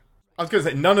I was going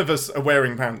to say, none of us are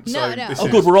wearing pants. No, so no. This Oh,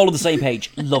 is... good. We're all on the same page.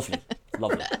 Lovely.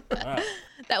 Lovely. All right.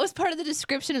 That was part of the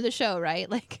description of the show, right?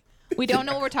 Like, we don't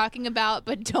know what we're talking about,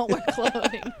 but don't wear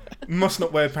clothing. Must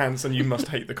not wear pants and you must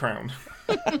hate the crown.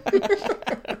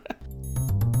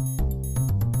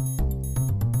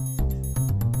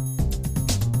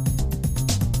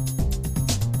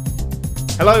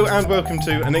 Hello and welcome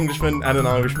to An Englishman and an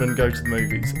Irishman Go to the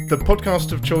Movies, the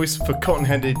podcast of choice for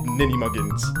cotton-headed ninny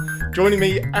muggins. Joining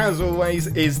me, as always,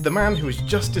 is the man who has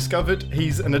just discovered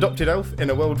he's an adopted elf in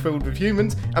a world filled with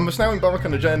humans and must now embark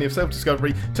on a journey of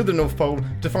self-discovery to the North Pole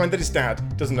to find that his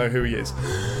dad doesn't know who he is.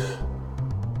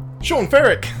 Sean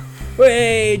Ferrick!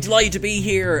 Hey, delighted to be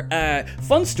here.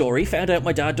 Fun story, found out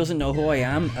my dad doesn't know who I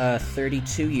am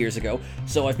 32 years ago,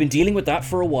 so I've been dealing with that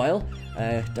for a while.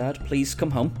 Dad, please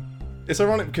come home. It's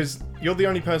ironic because you're the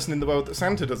only person in the world that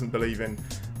Santa doesn't believe in.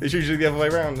 It's usually the other way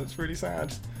around. It's really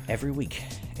sad. Every week.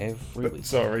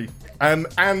 Sorry.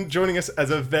 And joining us as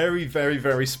a very, very,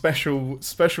 very special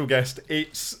guest,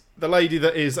 it's the lady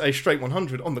that is a straight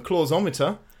 100 on the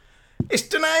clausometer. It's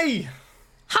Danae!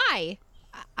 Hi.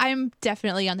 I'm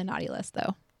definitely on the naughty list,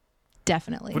 though.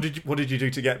 Definitely. What did you do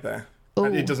to get there? Ooh.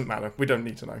 It doesn't matter. We don't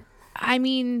need to know. I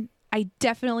mean, I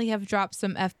definitely have dropped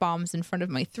some F-bombs in front of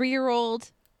my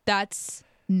 3-year-old. That's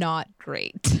not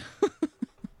great.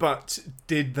 But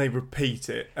did they repeat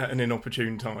it at an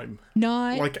inopportune time?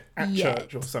 Not like at yet.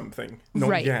 church or something? Not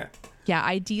Right. yet. Yeah,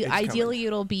 ideally coming.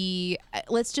 it'll be,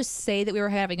 let's just say that we were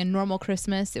having a normal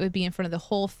Christmas. It would be in front of the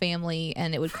whole family,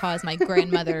 and it would cause my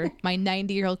grandmother, my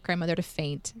 90-year-old grandmother, to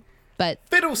faint. But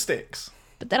Fiddlesticks!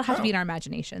 that'll have to be in our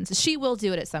imaginations. She will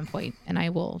do it at some point, and I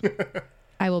will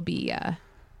be,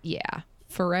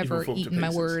 forever fall to eating my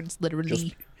pieces. words,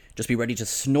 literally. Just be ready to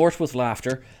snort with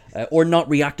laughter, or not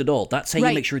react at all. That's how you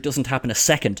Right. make sure it doesn't happen a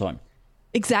second time.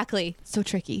 Exactly. So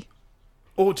tricky.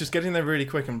 Or just get in there really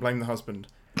quick and blame the husband.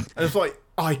 And it's like,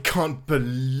 I can't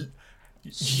believe...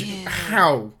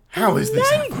 How? How is this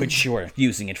happening? Which you are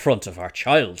using in front of our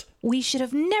child. We should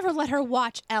have never let her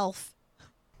watch Elf.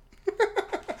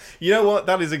 You know what?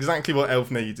 That is exactly what Elf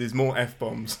needs, is more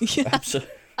F-bombs.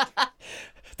 Absolutely.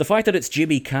 The fact that it's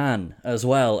Jimmy Caan as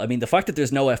well. I mean, the fact that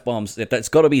there's no F-bombs, that's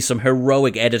got to be some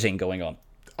heroic editing going on.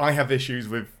 I have issues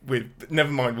with...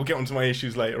 Never mind, we'll get onto my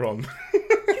issues later on.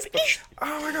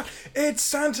 Oh my god, it's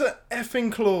Santa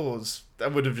effing Claus.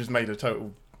 That would have just made a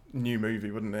total new movie,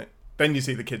 wouldn't it? Then you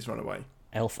see the kids run away.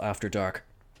 Elf After Dark.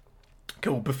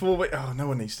 Cool, before we... Oh, no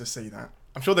one needs to see that.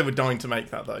 I'm sure they were dying to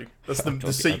make that, though. That's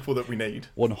the sequel that we need.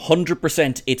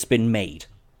 100% it's been made.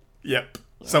 Yep,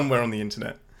 somewhere on the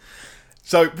internet.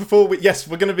 So before we... Yes,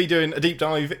 we're going to be doing a deep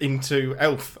dive into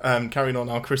Elf, carrying on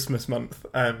our Christmas month.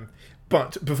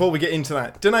 But before we get into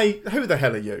that, Danae, who the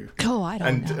hell are you? Oh, I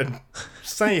don't know. And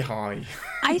say hi.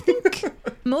 I think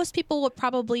most people would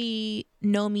probably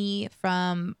know me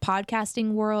from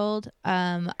podcasting world.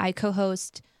 I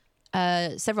co-host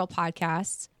several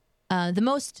podcasts. The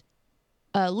most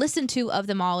listened to of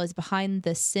them all is Behind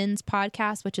the Sins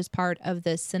podcast, which is part of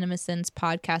the CinemaSins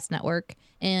podcast network.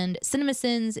 And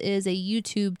CinemaSins is a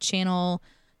YouTube channel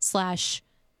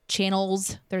 /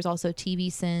 channels. There's also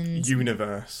TV Sins.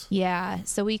 Universe. Yeah,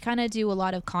 so we kind of do a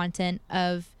lot of content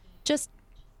of just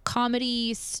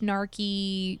comedy,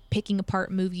 snarky, picking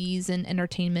apart movies and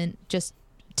entertainment just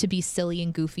to be silly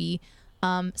and goofy.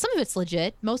 Some of it's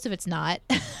legit, most of it's not.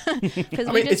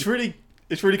 It's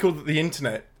really cool that the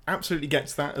internet absolutely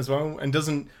gets that as well and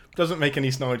doesn't make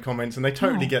any snide comments, and they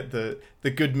totally get the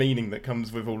good meaning that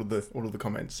comes with all of the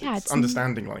comments. Yeah, it's it's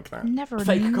understanding like that. Never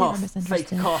misunderstood.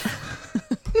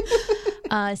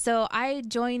 So I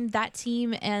joined that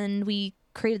team, and we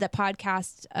created that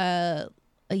podcast a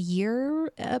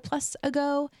year plus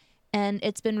ago, and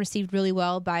it's been received really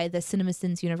well by the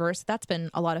CinemaSins universe. That's been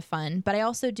a lot of fun. But I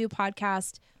also do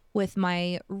podcast with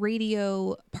my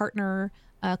radio partner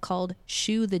called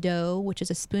Shoe the Dough, which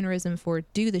is a spoonerism for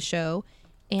do the show.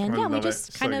 And I we love just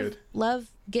it. kind So of good. love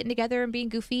getting together and being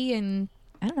goofy and,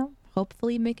 I don't know,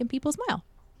 hopefully making people smile.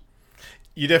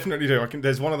 You definitely do.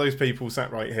 There's one of those people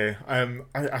sat right here.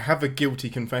 I have a guilty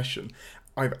confession.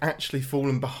 I've actually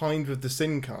fallen behind with the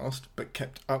Sincast, but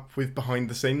kept up with Behind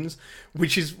the Sins,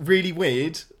 which is really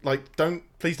weird. Like,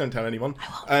 please don't tell anyone.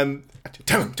 I won't.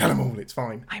 Tell them all. It's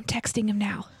fine. I'm texting him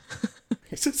now.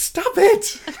 Stop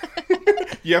it!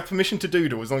 You have permission to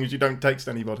doodle as long as you don't text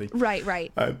anybody. Right.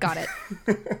 Got it.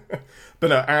 But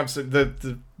no,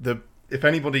 absolutely. If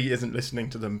anybody isn't listening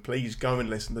to them, please go and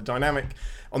listen. The dynamic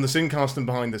on the Sincast and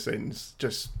Behind the Sins,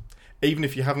 just even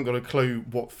if you haven't got a clue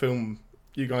what film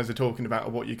you guys are talking about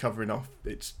or what you're covering off,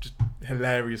 it's just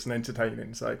hilarious and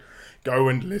entertaining. So go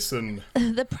and listen.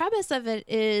 The premise of it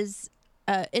is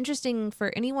interesting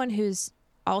for anyone who's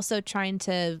also trying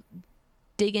to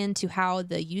dig into how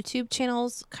the YouTube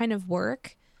channels kind of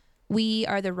work. We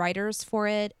are the writers for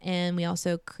it, and we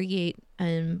also create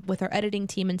with our editing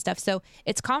team and stuff. So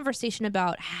it's conversation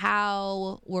about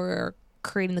how we're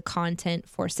creating the content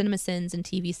for CinemaSins and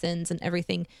TV Sins and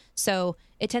everything. So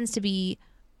it tends to be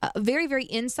very, very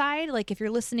inside. Like if you're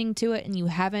listening to it and you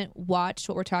haven't watched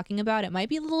what we're talking about, it might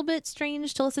be a little bit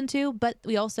strange to listen to, but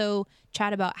we also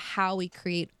chat about how we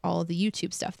create all of the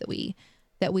YouTube stuff that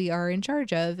we are in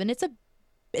charge of. And it's a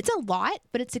lot,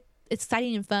 but it's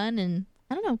exciting and fun, and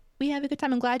I don't know, we have a good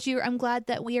time. I'm glad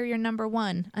that we are your number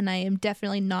one, and I am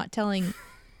definitely not telling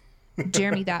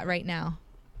Jeremy that right now.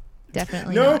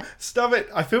 Definitely No, not. stop it.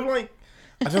 I feel like,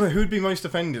 I don't know who'd be most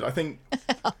offended. I think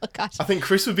Oh gosh. I think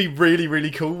Chris would be really,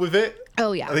 really cool with it.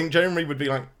 Oh yeah. I think Jeremy would be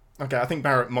like, okay, I think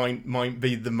Barrett might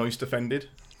be the most offended.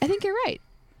 I think you're right.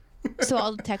 So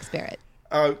I'll text Barrett.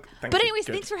 Oh, thank But you. anyways,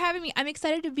 Good. thanks for having me. I'm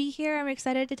excited to be here. I'm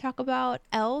excited to talk about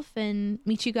Elf and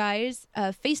meet you guys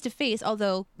face to face,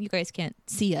 although you guys can't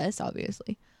see us,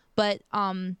 obviously. But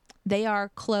they are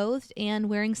clothed and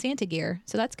wearing Santa gear,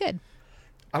 so that's good.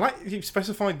 I like you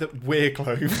specified that we're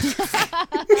clothed.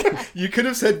 You could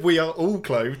have said we are all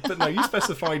clothed, but no, you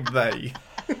specified they.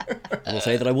 I will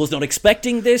say that I was not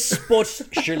expecting this, but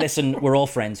sure, listen, we're all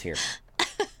friends here.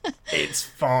 It's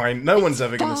fine. No one's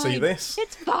ever going to see Fine. this.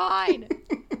 It's fine.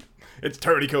 It's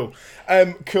totally cool.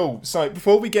 Cool. So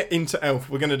before we get into Elf,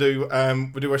 we're going to do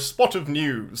we'll do a spot of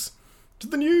news. To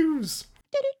the news.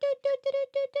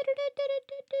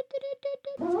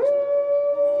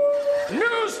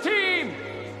 News team,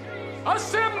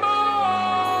 assemble!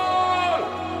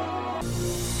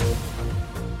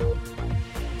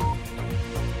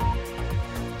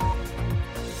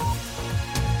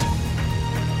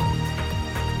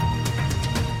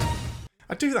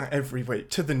 I do that every week.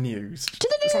 To the news. To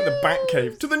the It's like the Bat news.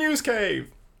 Cave. To the news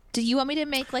cave. Do you want me to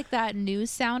make like that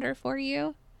news sounder for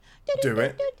you? Do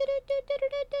it.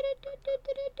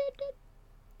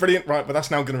 Brilliant. Right, but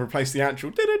that's now going to replace the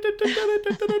actual.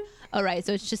 All right,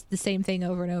 so it's just the same thing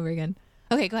over and over again.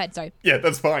 Okay, go ahead. Sorry. Yeah,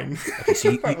 that's fine.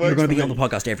 So That you're works going to for be on the me.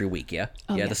 podcast every week, yeah?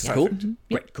 Oh, yeah, yeah, this is yeah. cool. Perfect.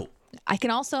 Great, cool. I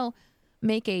can also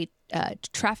make a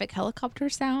traffic helicopter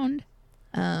sound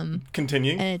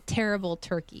Continue. and a terrible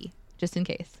turkey, just in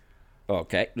case.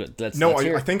 Okay, let's No,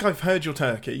 hear I it. think I've heard your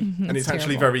turkey, and it's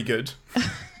actually terrible. very good.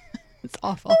 It's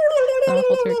awful.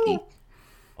 Awful turkey.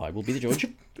 I will be the judge.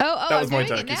 Oh, That was I'm my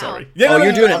doing it turkey, now. sorry. Yeah, Oh, no,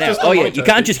 you're no, doing it I've now. just Oh done yeah, my you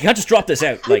can't turkey. just drop this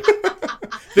out. Like,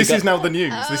 This is now the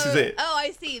news. This is it. Oh,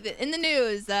 I see. In the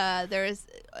news, there's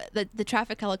the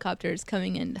traffic helicopters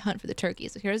coming in to hunt for the turkey.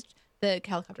 So here's the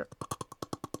helicopter.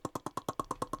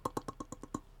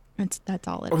 That's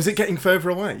all it Oh, is. is it getting further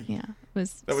away? Yeah, it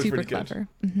was That was super really good. clever.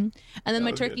 And then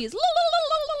my was turkey good. is.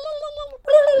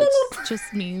 It's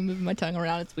just me moving my tongue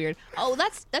around. It's weird. Oh,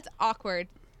 that's awkward.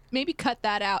 Maybe cut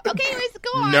that out. Okay, anyways,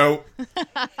 go on. No.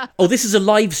 oh, this is a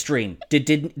live stream.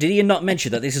 Did Ian not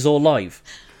mention that this is all live?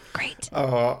 Great.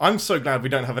 I'm so glad we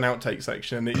don't have an outtake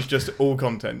section. It's just all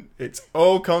content. It's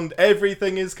all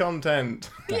Everything is content.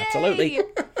 Absolutely. Yay.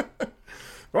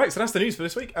 Right, so that's the news for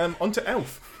this week. On to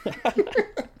Elf.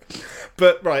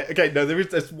 But right, okay, no,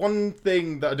 there's one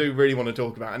thing that I do really want to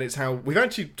talk about, and it's how we've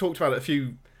actually talked about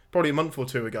it probably a month or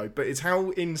two ago, but it's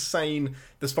how insane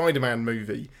the Spider-Man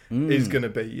movie is going to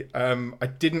be. I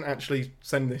didn't actually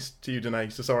send this to you, Danae,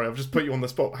 so sorry, I've just put you on the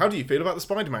spot. How do you feel about the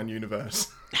Spider-Man universe?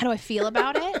 How do I feel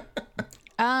about it?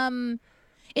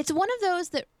 It's one of those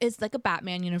that is like a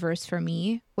Batman universe for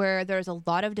me, where there's a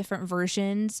lot of different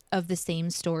versions of the same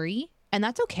story, and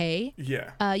that's okay.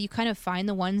 Yeah. You kind of find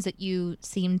the ones that you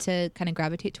seem to kind of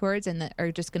gravitate towards and that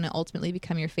are just going to ultimately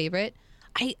become your favorite.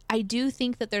 I do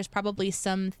think that there's probably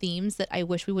some themes that I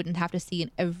wish we wouldn't have to see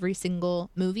in every single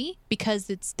movie because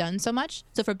it's done so much.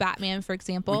 So for Batman, for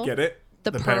example, We get it.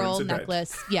 the parents pearl are dead.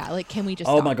 necklace. Yeah, like can we just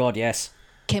Oh stop? my god, yes.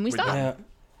 Can we stop? Yeah.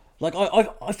 Like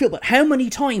I feel, but how many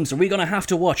times are we gonna have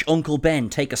to watch Uncle Ben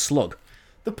take a slug?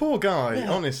 The poor guy,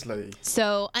 honestly.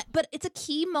 So, but it's a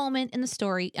key moment in the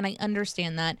story, and I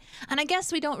understand that. And I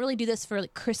guess we don't really do this for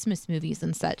like Christmas movies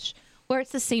and such, where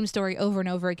it's the same story over and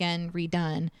over again,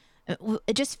 redone.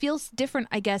 It just feels different,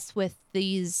 I guess, with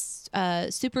these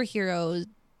superhero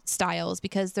styles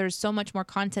because there's so much more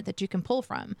content that you can pull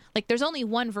from. Like, there's only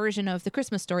one version of the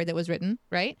Christmas story that was written,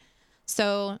 right?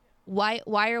 So why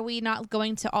are we not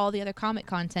going to all the other comic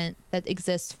content that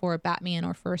exists for Batman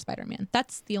or for Spider-Man?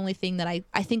 That's the only thing that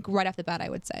I think right off the bat I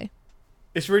would say.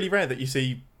 It's really rare that you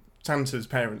see Santa's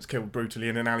parents killed brutally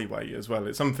in an alleyway as well.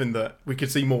 It's something that we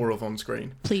could see more of on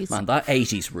screen. Please. Man, that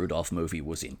 80s Rudolph movie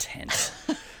was intense.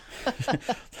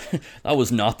 That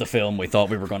was not the film we thought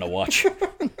we were going to watch.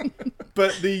 But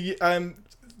But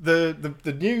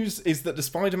the news is that the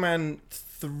Spider-Man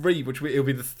 3, it'll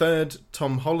be the third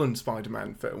Tom Holland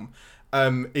Spider-Man film,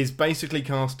 is basically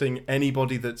casting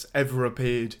anybody that's ever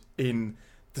appeared in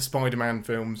the Spider-Man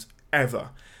films ever.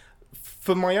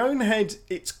 For my own head,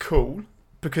 it's cool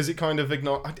because it kind of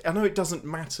I know it doesn't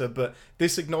matter, but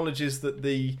this acknowledges that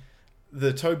the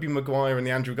Tobey Maguire and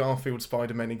the Andrew Garfield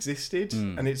Spider-Man existed,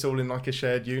 and it's all in like a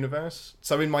shared universe.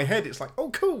 So in my head, it's like, oh,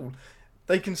 cool.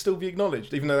 They can still be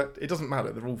acknowledged, even though it doesn't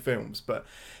matter. They're all films, but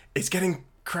it's getting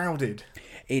crowded.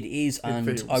 It is, and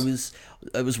feels.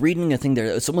 I was reading a thing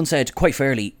there. Someone said quite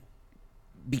fairly,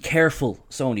 be careful,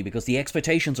 Sony, because the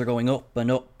expectations are going up and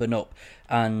up and up.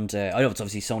 And I know it's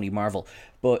obviously Sony Marvel,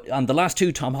 but the last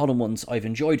two Tom Holland ones I've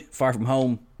enjoyed. Far From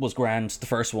Home was grand. The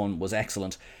first one was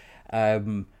excellent.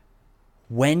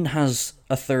 When has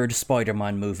a third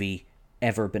Spider-Man movie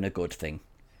ever been a good thing?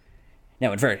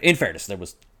 Now, in fairness, there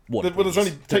was one. Well, there's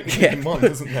only technically one,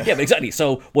 isn't there? Yeah, but exactly.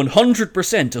 So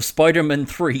 100% of Spider-Man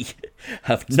 3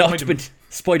 have not been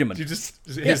Spider-Man.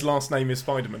 His last name is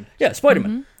Spider-Man. Yeah,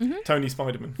 Spider-Man. Tony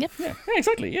Spider-Man. Yep. Yeah,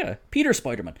 exactly. Yeah, Peter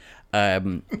Spider-Man.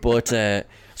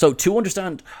 So to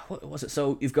understand, what was it?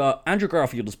 So you've got Andrew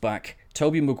Garfield is back,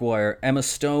 Tobey Maguire, Emma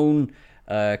Stone,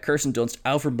 Kirsten Dunst,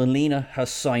 Alfred Molina has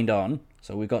signed on.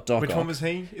 So we've got Doc Ock. Which one was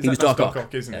he? He was Doc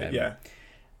Ock, isn't it? Yeah.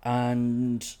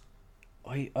 And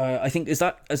I think is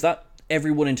that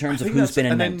everyone in terms of who's been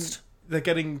announced. They're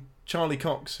getting Charlie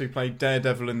Cox, who played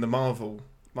Daredevil in the Marvel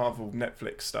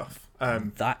Netflix stuff.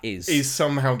 That is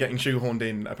somehow getting shoehorned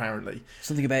in, apparently.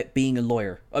 Something about being a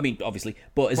lawyer. I mean, obviously,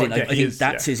 but I think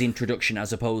that's his introduction,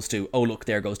 as opposed to, oh look,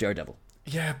 there goes Daredevil.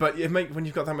 Yeah, but when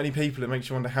you've got that many people, it makes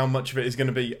you wonder how much of it is going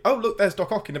to be, oh look, there's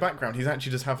Doc Ock in the background. He's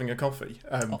actually just having a coffee.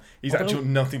 He's actually got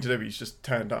nothing to do. He's just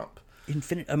turned up.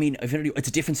 Infinity, it's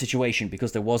a different situation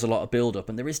because there was a lot of build-up,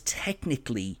 and there is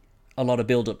technically a lot of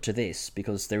build-up to this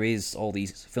because there is all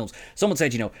these films. Someone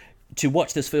said, to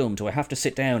watch this film, do I have to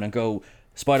sit down and go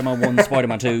Spider-Man 1,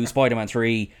 Spider-Man 2, Spider-Man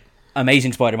 3,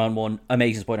 Amazing Spider-Man 1,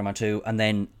 Amazing Spider-Man 2, and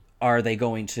then are they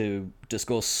going to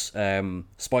discuss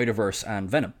Spider-Verse and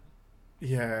Venom?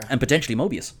 Yeah. And potentially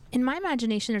Mobius. In my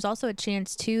imagination, there's also a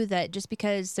chance, too, that just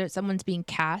because someone's being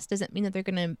cast doesn't mean that they're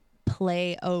going to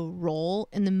play a role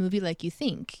in the movie like you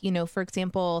think. For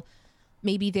example,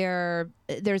 maybe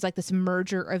there's like this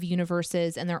merger of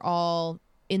universes and they're all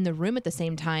in the room at the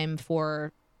same time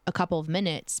for a couple of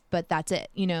minutes, but that's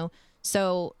it,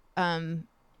 So, and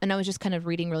I was just kind of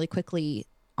reading really quickly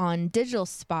on Digital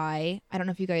Spy. I don't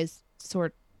know if you guys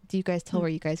do you guys tell where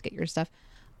you guys get your stuff?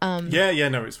 No,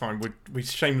 it's fine. We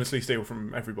shamelessly steal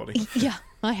from everybody. Yeah,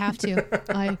 I have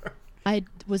to. I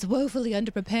was woefully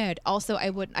underprepared. Also,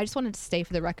 I just wanted to stay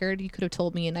for the record. You could have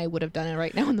told me and I would have done it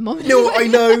right now in the moment. No, I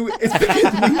know.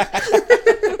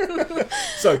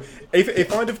 So,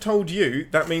 if I'd have told you,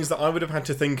 that means that I would have had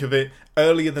to think of it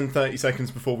earlier than 30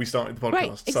 seconds before we started the podcast.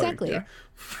 Right, exactly. So, yeah.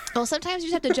 Well, sometimes you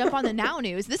just have to jump on the Now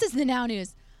News. This is the Now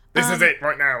News. This is it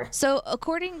right now. So,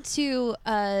 according to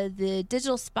the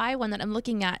Digital Spy one that I'm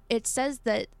looking at, it says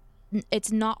that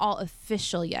it's not all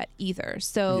official yet either.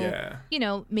 So,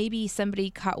 maybe somebody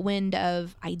caught wind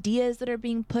of ideas that are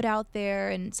being put out there,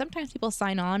 and sometimes people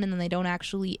sign on and then they don't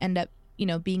actually end up,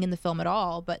 being in the film at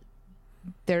all, but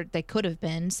they could have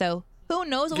been. So, who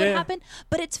knows what would happen?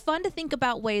 But it's fun to think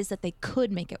about ways that they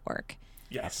could make it work.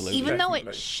 Yeah, absolutely. Even though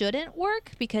it shouldn't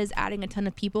work, because adding a ton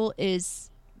of people is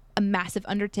a massive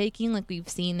undertaking, like we've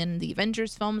seen in the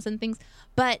Avengers films and things.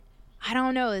 But I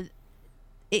don't know.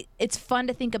 It's fun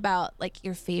to think about like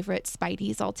your favorite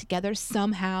Spideys all together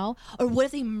somehow, or what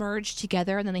if they merge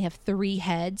together and then they have 3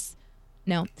 heads?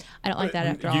 No, I don't like that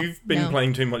after all. You've been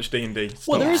playing too much D&D.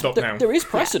 Stop now. There is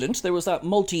precedent. Yeah. There was that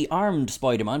multi-armed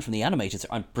Spider-Man from the animated,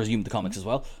 I presume the comics as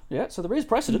well. Yeah, so there is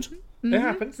precedent. Mm-hmm. It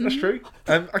happens. That's true.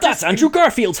 That's Andrew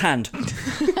Garfield's hand.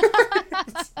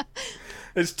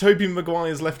 It's Tobey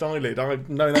Maguire's left eyelid. I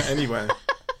know that anywhere.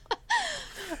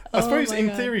 I suppose, in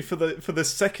theory, for the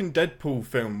second Deadpool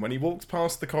film, when he walks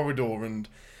past the corridor and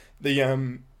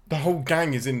the whole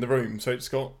gang is in the room, so it's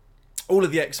got all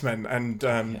of the X-Men and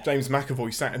James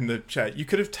McAvoy sat in the chair. You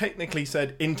could have technically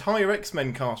said entire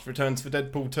X-Men cast returns for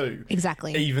Deadpool 2.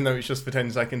 Exactly. Even though it's just for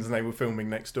 10 seconds and they were filming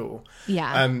next door.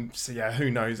 Yeah. So yeah,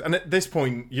 who knows? And at this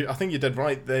point, I think you're dead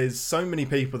right. There's so many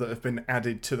people that have been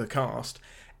added to the cast.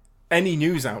 Any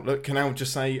news outlet can now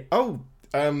just say,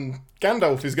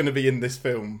 Gandalf is going to be in this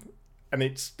film. And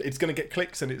it's going to get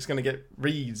clicks and it's going to get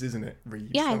reads, isn't it?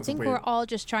 Reads. Yeah, I think we're all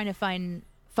just trying to find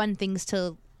fun things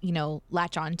to,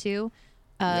 latch onto.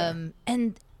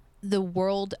 And the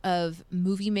world of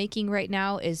movie making right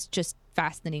now is just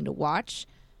fascinating to watch.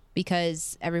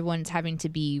 because everyone's having to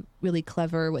be really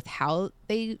clever with how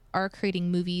they are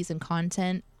creating movies and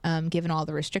content, given all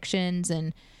the restrictions.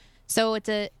 And so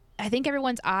I think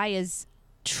everyone's eye is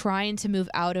trying to move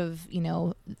out of,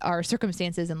 our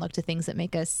circumstances and look to things that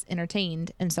make us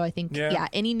entertained. And so I think,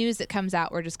 any news that comes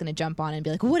out, we're just going to jump on and be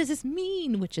like, what does this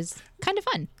mean? Which is kind of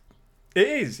fun. It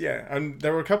is, yeah. And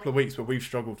there were a couple of weeks where we've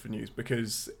struggled for news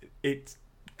because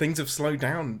things have slowed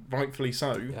down, rightfully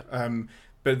so. Yeah.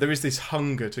 But there is this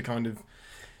hunger to kind of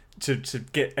to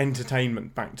get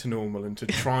entertainment back to normal and to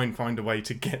try and find a way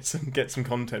to get some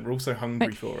content. We're also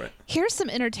hungry for it. Here's some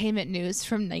entertainment news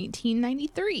from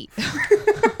 1993.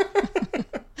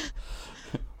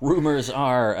 Rumors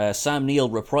are Sam Neill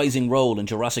reprising role in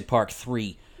Jurassic Park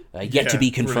 3. Yet to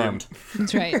be confirmed.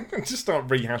 Brilliant. That's right. Just start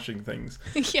rehashing things.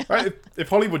 Yeah. Right? If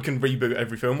Hollywood can reboot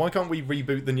every film, why can't we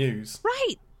reboot the news?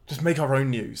 Right. Just make our own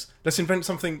news. Let's invent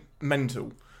something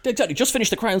mental. Exactly. Just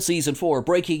finished The Crown Season 4.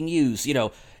 Breaking news.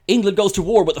 England goes to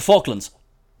war with the Falklands.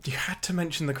 You had to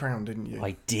mention The Crown, didn't you?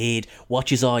 I did.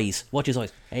 Watch his eyes.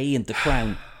 Hey, and The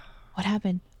Crown. What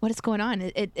happened? What is going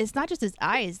on? It's not just his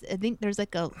eyes. I think there's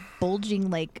like a bulging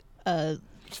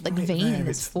vein in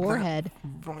his forehead.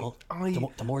 Well,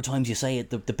 the more times you say it,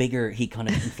 the bigger he kind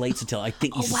of inflates until I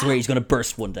think he's swear he's going to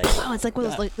burst one day. Oh, it's like one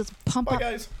of those pump up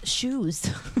shoes.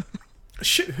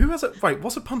 Who has it? Wait,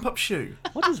 what's a pump up shoe?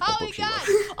 What is a pump up shoe?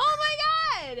 Oh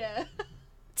my god!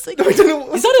 It's like, I don't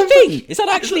know. Is that a thing? Is that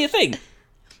actually a thing?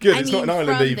 Good, it's not an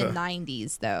island either. From the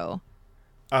 90s, though.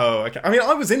 Oh, okay. I mean,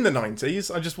 I was in the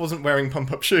 90s. I just wasn't wearing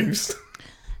pump up shoes.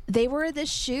 They were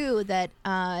this shoe that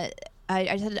I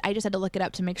just had to look it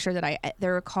up to make sure that they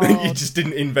were called. You just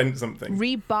didn't invent something.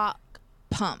 Reebok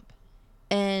Pump,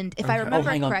 and if I remember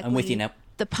hang on, correctly, I'm with you now.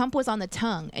 The pump was on the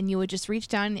tongue, and you would just reach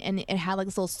down, and it had like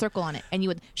this little circle on it, and you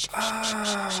would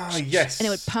yes, and it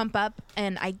would pump up,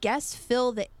 and I guess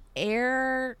fill the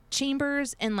air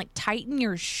chambers and like tighten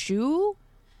your shoe.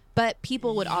 But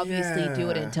people would obviously do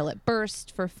it until it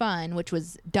burst for fun, which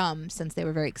was dumb since they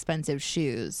were very expensive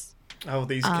shoes. Oh,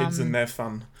 these kids and their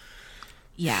fun.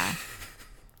 Yeah.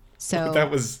 So that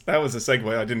was a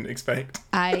segue I didn't expect.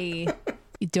 I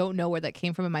don't know where that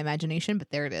came from in my imagination, but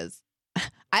there it is.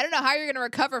 I don't know how you're going to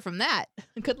recover from that.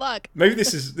 Good luck. Maybe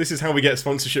this is how we get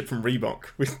sponsorship from Reebok.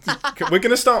 We're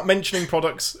going to start mentioning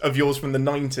products of yours from the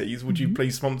 90s. Would you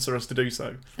please sponsor us to do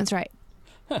so? That's right.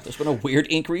 There's been a weird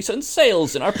increase in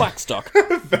sales in our back stock.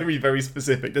 Very, very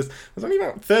specific. There's only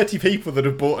about 30 people that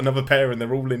have bought another pair and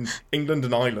they're all in England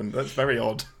and Ireland. That's very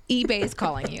odd. eBay's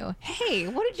calling you. Hey,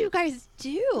 what did you guys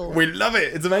do? We love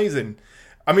it. It's amazing.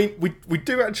 I mean, we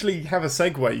do actually have a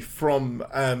segue from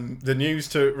the news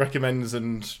to recommends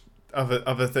and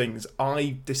other things.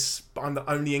 I'm the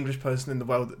only English person in the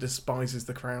world that despises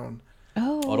The Crown.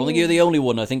 Oh. I don't think you're the only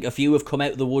one. I think a few have come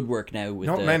out of the woodwork now.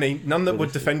 Not many. None that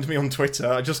would defend me on Twitter.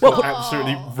 I just got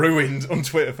absolutely ruined on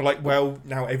Twitter for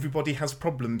now everybody has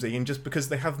problems, Ian. Just because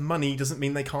they have money doesn't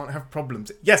mean they can't have problems.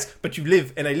 Yes, but you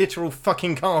live in a literal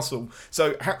fucking castle.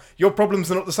 So your problems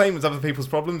are not the same as other people's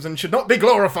problems and should not be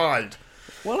glorified.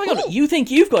 Well, you think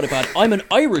you've got it bad. I'm an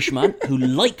Irishman who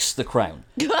likes The Crown.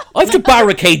 I have to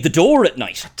barricade the door at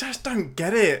night. I just don't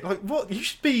get it. Like, what? You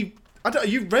should be... are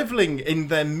you reveling in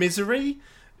their misery?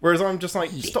 Whereas I'm just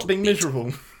like, stop being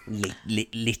miserable.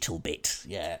 Little bit,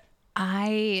 yeah.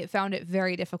 I found it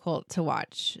very difficult to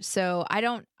watch. So I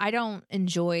don't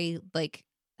enjoy like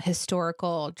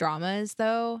historical dramas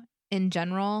though in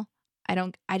general. I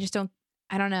don't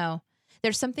know.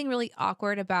 There's something really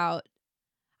awkward about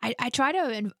I try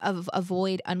to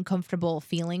avoid uncomfortable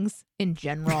feelings in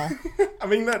general. I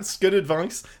mean, that's good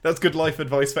advice. That's good life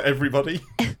advice for everybody.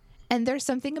 And there's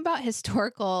something about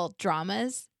historical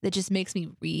dramas that just makes me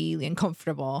really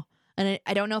uncomfortable. And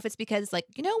I don't know if it's because, like,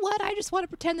 you know what? I just want to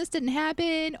pretend this didn't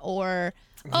happen, or,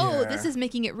 this is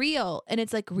making it real. And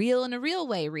it's like real in a real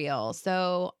way real.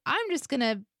 So I'm just going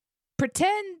to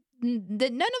pretend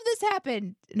that none of this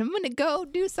happened. And I'm going to go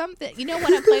do something. You know,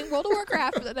 when I'm playing World of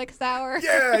Warcraft for the next hour.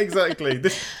 Yeah, exactly.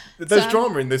 There's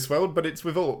drama in this world, but it's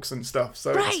with orcs and stuff.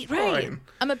 So it's fine.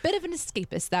 I'm a bit of an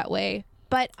escapist that way.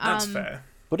 But that's fair.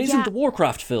 But isn't the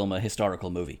Warcraft film a historical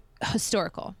movie?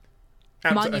 Historical.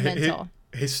 Monumental.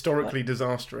 Historically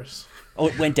disastrous. Oh,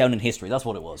 it went down in history. That's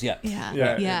what it was, yeah.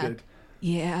 Yeah. It did.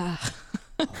 Yeah.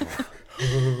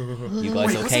 You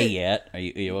guys okay yet? Are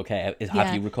you okay?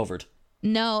 Have you recovered?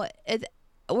 No,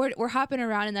 we're hopping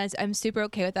around, and I'm super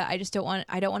okay with that. I just don't want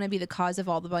to be the cause of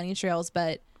all the bunny trails,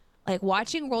 but like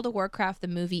watching World of Warcraft the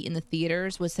movie in the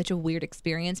theaters was such a weird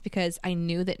experience because I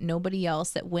knew that nobody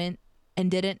else that went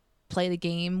and didn't play the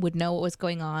game would know what was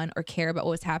going on or care about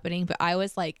what was happening, but I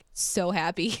was like so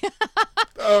happy.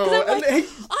 Oh, I'm like, and hey,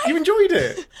 you enjoyed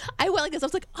it. I went like this. I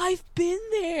was like, I've been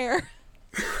there.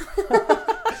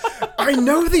 I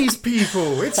know these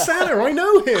people. It's Santa. I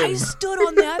know him. I stood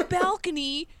on that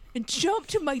balcony and jumped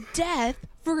to my death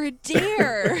for a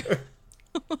dare.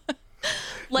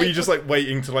 Were you just like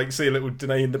waiting to like see a little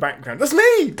Danae in the background? That's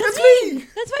me. That's me.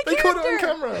 That's my They character. caught it on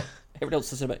camera. Everyone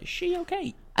else is about, is she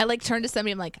okay? I like turned to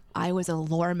somebody. I'm like, I was a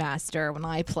lore master when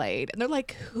I played, and they're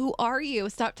like, "Who are you?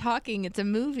 Stop talking. It's a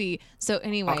movie." So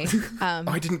anyway,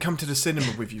 I didn't come to the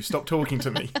cinema with you. Stop talking to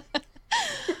me.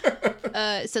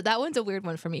 so that one's a weird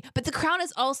one for me. But The Crown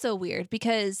is also weird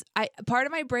because part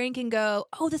of my brain can go,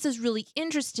 "Oh, this is really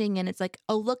interesting," and it's like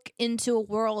a look into a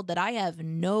world that I have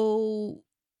no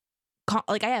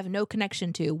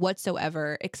connection to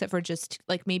whatsoever, except for just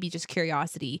like maybe just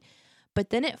curiosity. But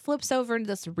then it flips over into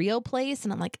this real place,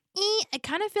 and I'm like, I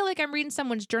kind of feel like I'm reading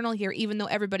someone's journal here, even though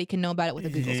everybody can know about it with a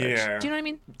Google search. Yeah. Do you know what I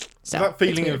mean? So that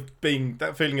feeling of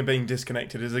being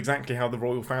disconnected is exactly how the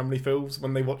royal family feels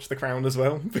when they watch The Crown as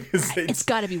well, because it's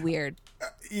got to be weird.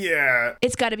 Yeah,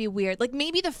 it's got to be weird. Like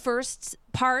maybe the first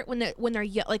part when they're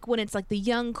like when it's like the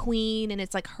young queen and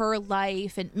it's like her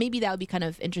life, and maybe that would be kind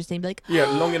of interesting. Be like,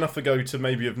 long enough ago to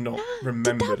maybe have not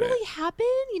remembered did that really it. happen?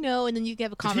 You know, and then you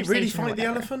have a conversation. Did he really fight the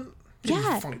elephant? Did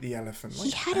he fight the elephant? He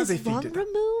had his lung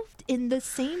removed in the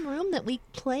same room that we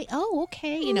play. Oh,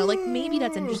 okay. You know, like maybe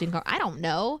that's interesting. I don't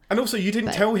know. And also, you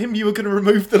didn't tell him you were going to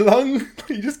remove the lung.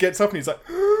 He just gets up and he's like,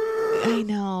 I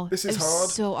know. This is hard.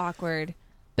 So awkward.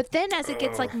 But then as it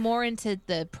gets like more into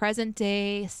the present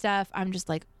day stuff, I'm just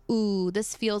like, ooh,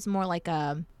 this feels more like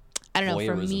I don't know,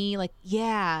 for me, like,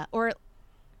 yeah. Or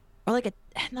like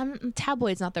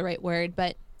tabloid's not the right word,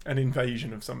 but an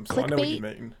invasion of some sort. Clickbait? I know what you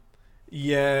mean.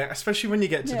 Yeah, especially when you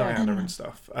get to Diana and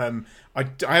stuff. I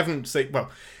haven't seen... Well,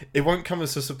 it won't come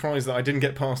as a surprise that I didn't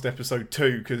get past episode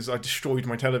 2 because I destroyed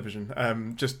my television.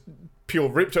 Just pure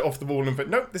ripped it off the wall and went,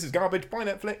 nope, this is garbage. Bye,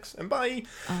 Netflix, and bye.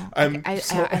 Oh, okay.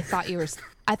 I thought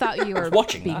you were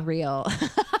watching being that. real.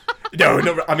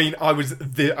 No, I mean,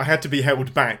 I had to be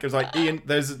held back. I was like, Ian,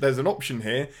 there's an option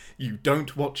here. You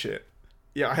don't watch it.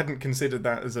 Yeah, I hadn't considered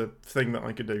that as a thing that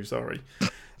I could do, sorry.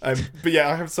 But yeah,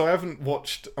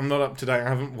 I'm not up to date. I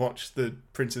haven't watched the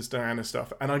Princess Diana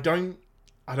stuff, and I don't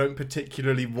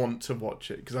particularly want to watch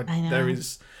it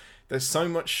because there's so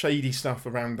much shady stuff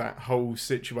around that whole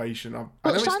situation. Sean,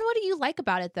 what do you like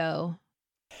about it though?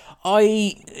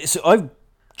 I've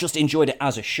just enjoyed it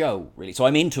as a show, really. So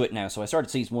I'm into it now. So I started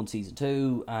season 1, season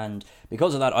 2, and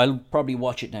because of that, I'll probably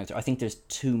watch it now. I think there's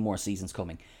 2 more seasons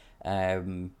coming.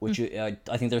 Which I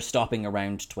think they're stopping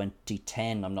around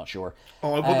 2010. I'm not sure.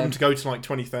 Oh, I want them to go to like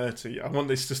 2030. I want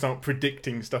this to start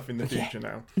predicting stuff in the future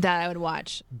now. That I would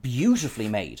watch. Beautifully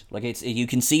made. Like you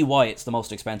can see why it's the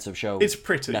most expensive show. It's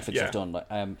pretty. Netflix have done.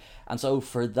 And so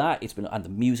for that, and the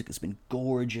music has been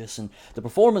gorgeous, and the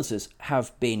performances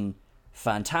have been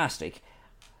fantastic.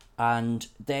 And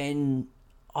then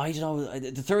I don't know.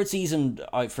 The third season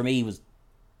for me was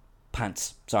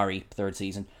pants. Sorry, third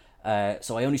season.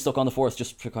 So I only stuck on the 4th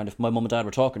just for kind of my mum and dad were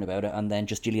talking about it, and then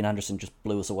just Gillian Anderson just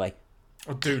blew us away.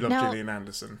 I do love Gillian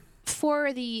Anderson.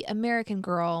 For the American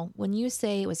Girl, when you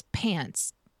say it was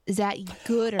pants, is that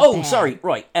good or bad? Sorry,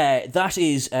 right. That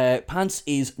is pants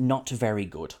is not very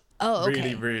good. Oh, okay.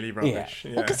 Really, really rubbish.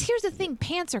 Yeah. Well, because here's the thing: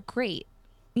 pants are great.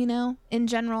 You know, in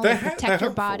general, they protect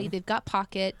your body. They've got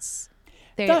pockets.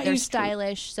 They're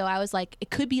stylish. So I was like,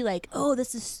 it could be like, oh,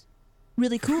 this is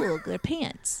really cool. They're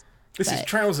pants. This is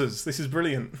trousers. This is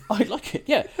brilliant. I like it,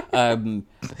 yeah. I mean,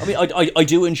 I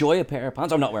do enjoy a pair of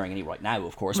pants. I'm not wearing any right now,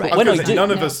 of course. Right. But when I do... None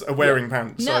of us are wearing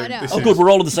pants. No, so no. This is... good, we're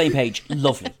all on the same page.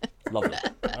 Lovely.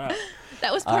 Right.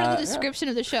 That was part of the description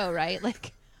of the show, right?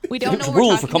 Like, we don't know what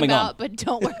rules we're for talking coming about, on. but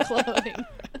don't wear clothing.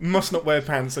 Must not wear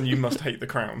pants and you must hate the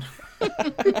Crown. Where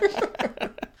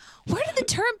did the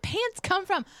term pants come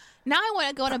from? Now I want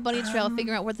to go on a bunny trail and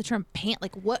figure out where the term pant,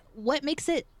 like what makes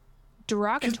it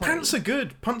derogatory. Because pants are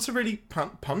good. Pants are really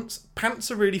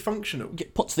functional. Yeah,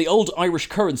 punts, the old Irish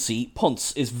currency,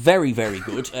 punts, is very, very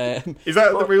good. Is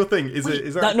that the real thing? Is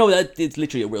that? No, it's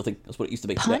literally a real thing. That's what it used to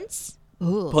be. Punts?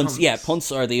 Ooh. Punts, yeah,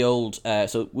 punts are the old.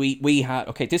 So we had.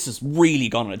 Okay, this has really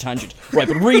gone on a tangent, right?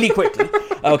 But really quickly.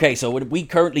 Okay, so we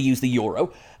currently use the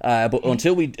euro, but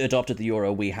until we adopted the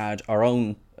euro, we had our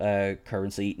own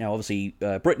currency. Now, obviously,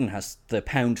 Britain has the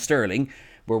pound sterling,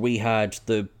 where we had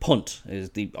the punt,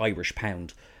 is the Irish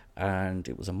pound. And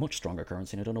it was a much stronger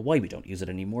currency, and I don't know why we don't use it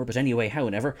anymore. But anyway,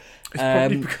 however, it's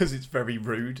probably because it's very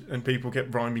rude, and people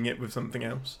kept rhyming it with something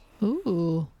else.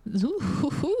 Ooh.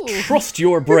 Trust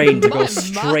your brain to go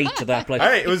straight to that place.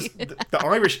 Hey, it was the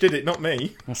Irish did it, not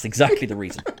me. That's exactly the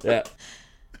reason. Yeah.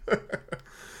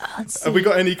 Have we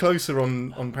got any closer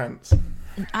on pants?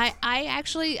 I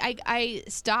actually I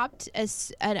stopped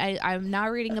and I'm now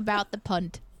reading about the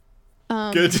punt.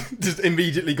 Good. Just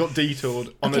immediately got detoured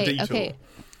on a detour. Okay.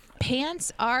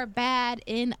 Pants are bad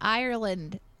in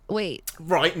Ireland. Wait.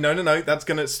 Right. No. That's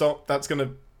gonna stop. That's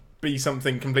gonna be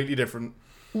something completely different.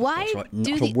 Why That's right.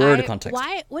 do Not a the word of context.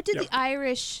 What do the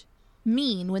Irish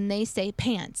mean when they say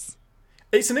pants?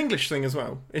 It's an English thing as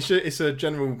well. It's a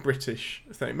general British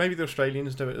thing. Maybe the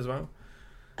Australians do it as well.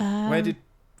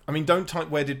 Don't type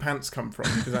where did pants come from,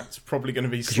 because that's probably going to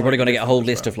be. Because you're probably going to get a whole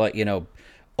list of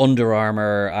Under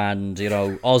Armour and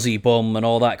Aussie Bum and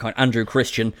all that kind. Andrew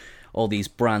Christian, all these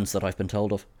brands that I've been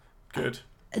told of. Good.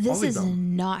 This Aussie is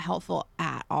Bum. not helpful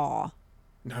at all.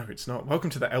 No, it's not. Welcome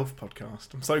to the Elf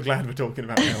podcast. I'm so glad we're talking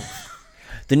about Elf.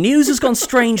 The news has gone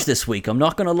strange this week. I'm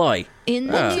not going to lie. In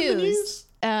the news,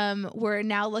 we're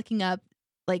now looking up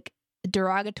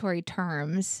derogatory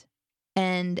terms,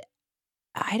 and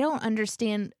I don't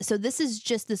understand. So this is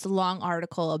just this long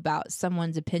article about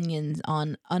someone's opinions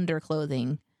on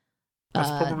underclothing. That's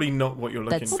probably not what you're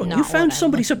looking that's for. not- You what found I'm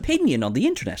somebody's opinion on the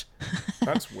internet.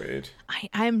 That's weird.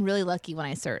 I'm really lucky when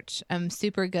I search. I'm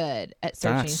super good at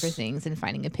searching That's- for things and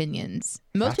finding opinions.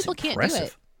 Most That's people can't do impressive.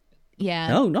 it. Yeah.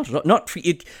 No, not for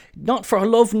you. Not for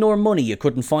love nor money. You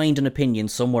couldn't find an opinion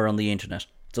somewhere on the internet.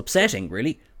 It's upsetting,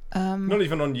 really. Not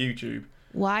even on YouTube.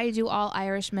 Why do all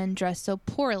Irishmen dress so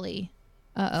poorly?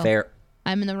 Fair.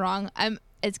 I'm in the wrong.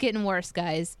 It's getting worse,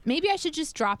 guys. Maybe I should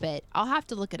just drop it. I'll have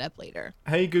to look it up later.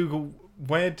 Hey Google,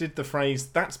 where did the phrase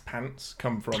 "that's pants"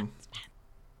 come from?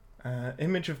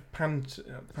 Image of pant.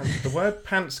 The word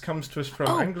 "pants" comes to us from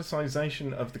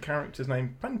anglicisation of the character's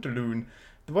name Pantaloon.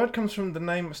 The word comes from the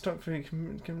name of stock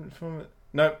from.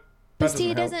 No. But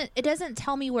see, help. it doesn't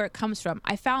tell me where it comes from.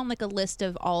 I found a list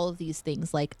of all of these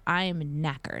things, like I'm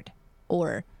knackered,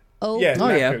 or Yeah, Oh, yeah.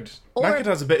 knackered. Or- Knackered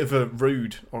has a bit of a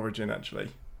rude origin, actually.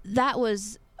 that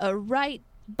was a right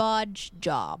bodge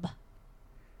job.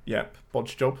 Yep,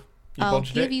 bodge job. You I'll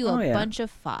bodged give it. you Oh, a yeah. bunch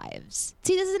of 5s.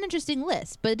 See, this is an interesting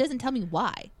list, but it doesn't tell me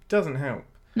why. Doesn't help.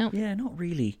 Yeah, not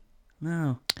really.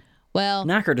 No. Well,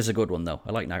 Knackered is a good one, though.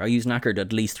 I like knackered. I use knackered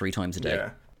at least 3 times a day.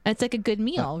 Yeah. it's like a good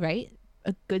meal, right?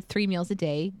 A good 3 meals a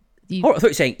day. You, Oh, I thought you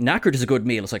were saying knackered is a good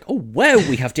meal. It's like, oh, wow,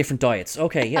 we have different diets.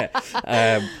 Okay, yeah.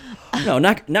 No,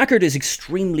 knackered is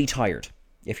extremely tired.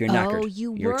 If you're knackered,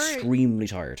 you're were- extremely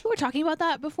tired. we were talking about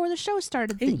that before the show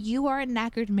started, that you are a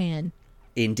knackered man.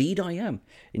 Indeed I am.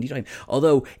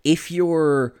 Although, if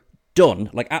you're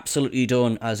done, absolutely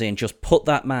done, as in just put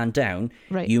that man down,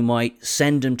 Right. you might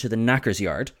send him to the knacker's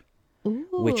yard,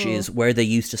 which is where they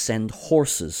used to send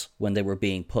horses when they were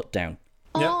being put down.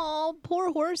 Yep. Oh,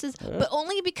 poor horses. But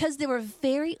only because they were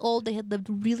very old. They had lived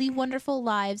really wonderful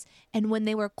lives. And when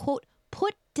they were, quote,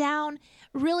 put down,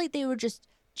 really, they were just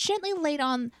gently laid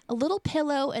on a little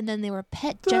pillow, and then they were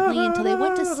pet gently until they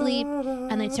went to sleep,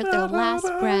 and they took their last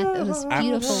breath in this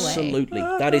beautiful way. Absolutely.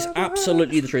 That is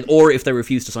absolutely the truth. Or if they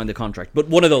refuse to sign the contract. But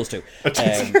one of those two.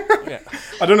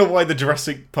 I don't know why the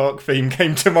Jurassic Park theme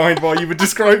came to mind while you were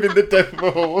describing the death of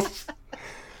a horse.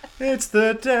 It's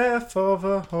the death of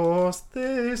a horse.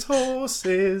 This horse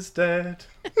is dead.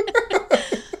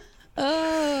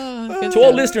 To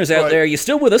all listeners out Right. there, you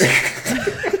still with us?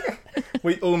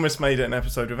 We almost made it an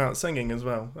episode without singing as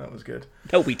well. That was good.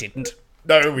 No, we didn't.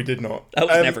 No, we did not. That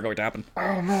was never going to happen.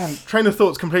 Oh man, train of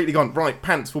thought's completely gone. Right,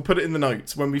 pants. We'll put it in the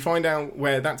notes. When we find out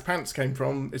where that's pants came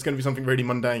from, it's going to be something really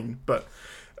mundane. But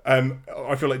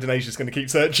I feel like Danae's just going to keep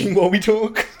searching while we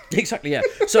talk. Exactly, yeah.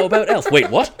 So about Elf. Wait,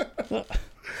 what?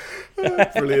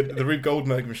 Brilliant. The Rube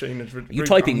Goldberg machine is. You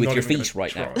typing with your feet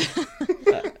right now?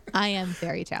 I am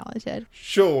very talented.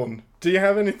 Sean, do you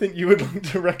have anything you would like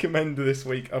to recommend this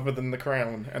week other than The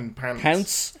Crown and Pants?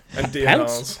 Pants? And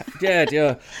Pants? DNRs? Yeah.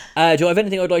 Do I have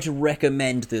anything I'd like to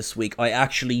recommend this week? I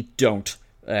actually don't.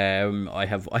 I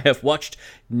have watched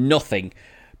nothing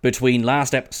between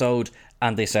last episode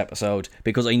and this episode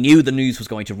because I knew the news was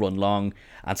going to run long,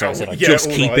 and so I said I'd just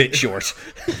all keep right. it short.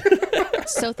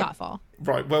 So thoughtful.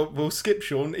 Right, well, we'll skip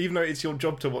Sean. Even though it's your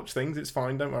job to watch things, it's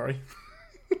fine, don't worry.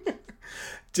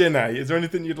 Danae, is there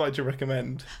anything you'd like to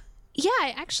recommend? Yeah,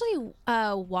 I actually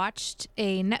watched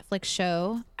a Netflix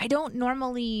show. I don't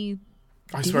normally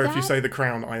I do swear if you that? say The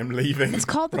Crown, I am leaving. It's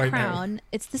called The right now. Crown.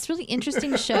 It's this really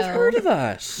interesting show. Heard of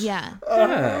that? Yeah.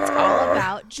 It's all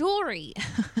about jewelry.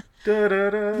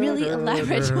 Really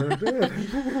elaborate.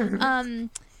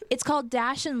 It's called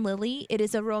Dash and Lily. It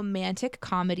is a romantic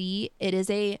comedy. It is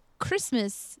a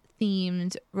Christmas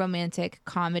themed romantic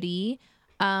comedy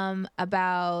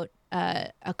about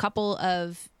a couple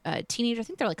of teenagers. I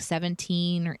think they're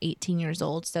 17 or 18 years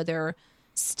old. So they're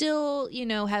still,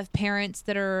 have parents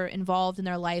that are involved in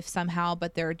their life somehow,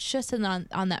 but they're just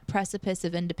on that precipice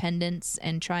of independence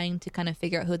and trying to kind of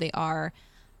figure out who they are.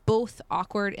 Both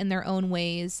awkward in their own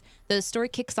ways. The story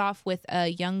kicks off with a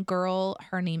young girl.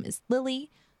 Her name is Lily,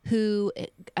 who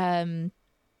kind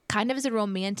of is a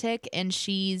romantic, and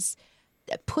she's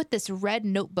put this red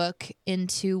notebook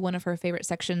into one of her favorite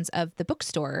sections of the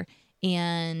bookstore,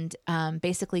 and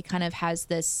basically kind of has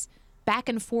this back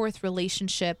and forth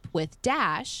relationship with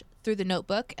Dash through the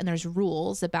notebook, and there's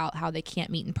rules about how they can't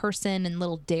meet in person and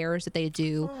little dares that they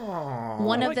do. Aww,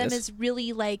 one I of like them this. is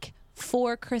really like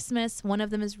for Christmas, one of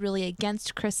them is really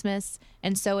against Christmas,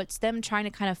 and so it's them trying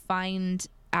to kind of find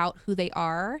out who they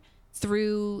are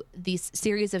through these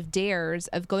series of dares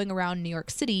of going around New York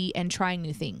City and trying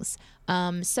new things.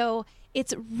 So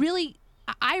it's really,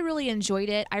 I really enjoyed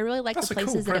it. I really liked That's the a cool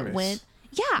places that it premise. went.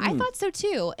 Yeah, I thought so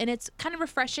too. And it's kind of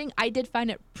refreshing. I did find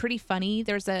it pretty funny.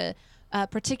 There's a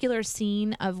particular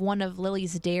scene of one of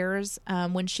Lily's dares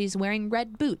when she's wearing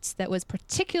red boots that was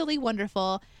particularly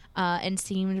wonderful and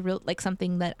seemed like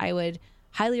something that I would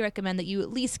highly recommend that you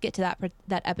at least get to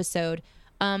that episode.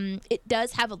 It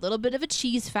does have a little bit of a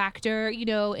cheese factor,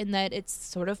 in that it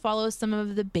sort of follows some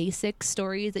of the basic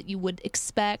stories that you would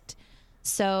expect.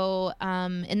 So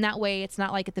in that way, it's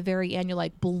not like at the very end you're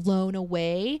like blown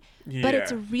away, but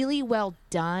it's Yeah. really well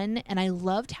done. And I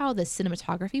loved how the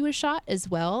cinematography was shot as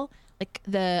well. Like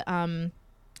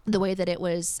the way that it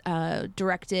was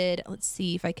directed. Let's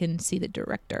see if I can see the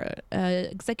director.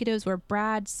 Executives were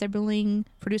Brad Sibling,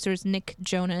 producers Nick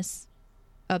Jonas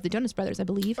of the Jonas Brothers, I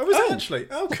believe. Oh, is it actually?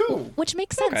 Oh, cool. Which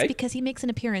makes sense Okay. because he makes an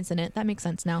appearance in it. That makes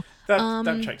sense now.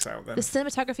 That checks out then. The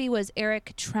cinematography was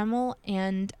Eric Tremmel,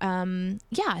 and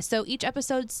so each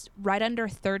episode's right under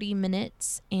 30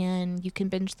 minutes, and you can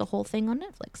binge the whole thing on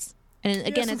Netflix. And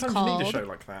again, yeah, it's sometimes you need a called show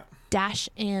like that. Dash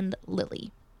and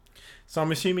Lily. So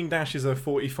I'm assuming Dash is a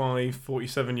 45,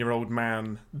 47-year-old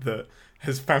man that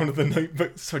has found the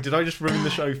notebook. So did I just ruin the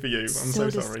show for you? I'm so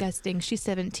sorry. Disgusting. She's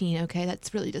 17. Okay,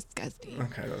 that's really disgusting.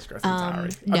 Okay, that's gross.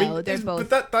 I'm sorry. no, they're both-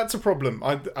 But that's a problem.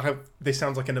 I have. This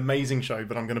sounds like an amazing show,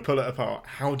 but I'm going to pull it apart.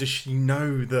 How does she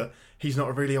know that he's not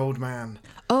a really old man?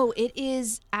 Oh, it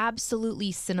is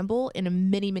absolutely sinnable in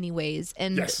many, many ways.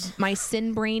 And Yes. my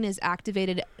sin brain is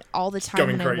activated all the time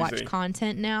going when I watch crazy.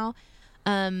 content now.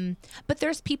 But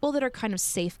there's people that are kind of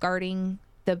safeguarding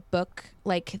the book.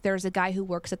 Like there's a guy who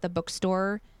works at the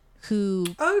bookstore who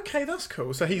Okay, that's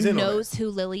cool. So he's in on it. knows who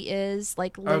Lily is.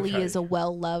 Like Lily Okay. is a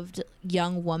well-loved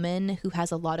young woman who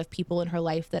has a lot of people in her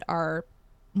life that are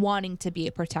wanting to be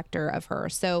a protector of her.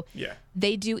 So Yeah.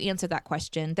 they do answer that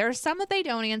question. There's some that they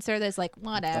don't answer that's like,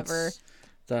 whatever.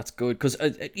 That's good because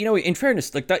in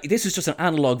fairness, like that, this is just an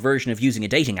analog version of using a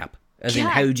dating app. As in, Yeah.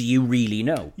 how do you really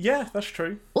know? Yeah, that's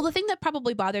true. Well, the thing that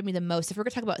probably bothered me the most, if we're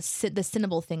going to talk about the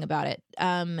sinnable thing about it,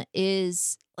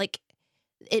 is like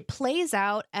it plays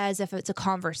out as if it's a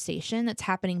conversation that's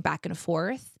happening back and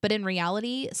forth. But in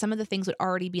reality, some of the things would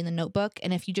already be in the notebook.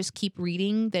 And if you just keep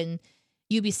reading, then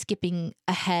you'd be skipping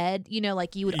ahead,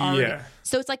 like you would already. Yeah.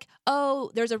 So it's like, oh,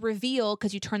 there's a reveal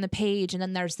because you turn the page and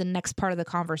then there's the next part of the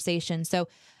conversation. So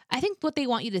I think what they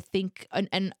want you to think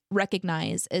and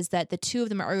recognize is that the two of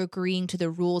them are agreeing to the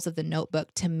rules of the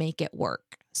notebook to make it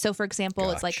work. So, for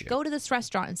example, it's like, Gotcha. go to this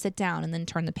restaurant and sit down and then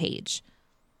turn the page.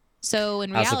 So, in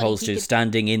As reality, opposed he to could-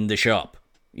 standing in the shop.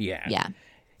 Yeah. yeah.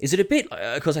 Is it a bit...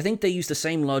 Because I think they use the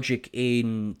same logic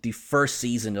in the first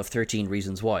season of 13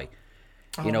 Reasons Why.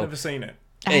 Oh, You I've know, never seen it.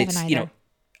 I haven't either.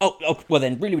 Well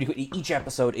then, really, really quickly, each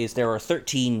episode is... There are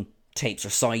 13 tapes or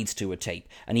sides to a tape,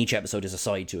 and each episode is a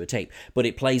side to a tape. But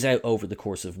it plays out over the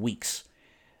course of weeks.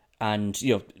 And,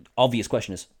 obvious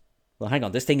question is, well, hang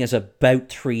on, this thing is about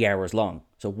 3 hours long.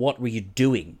 So what were you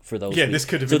doing for those Yeah, weeks? this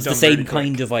could have So been it's the done same really quick.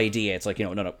 kind of idea. It's like,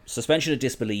 no. Suspension of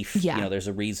disbelief. Yeah. There's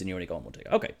a reason you only go on one day.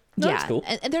 Okay. No, that's cool.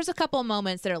 And there's a couple of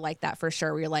moments that are like that for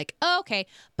sure, where you're like, oh, okay.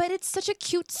 But it's such a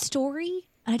cute story.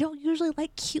 And I don't usually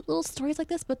like cute little stories like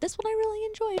this, but this one I really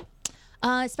enjoyed.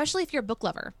 Especially if you're a book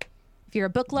lover. If you're a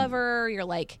book lover, you're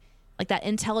like that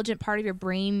intelligent part of your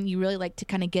brain, you really like to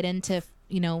kind of get into,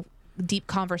 deep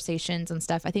conversations and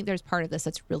stuff. I think there's part of this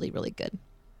that's really, really good.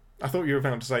 I thought you were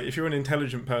about to say, if you're an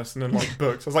intelligent person and like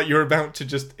books, I was like, you're about to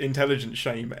just intelligent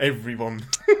shame everyone.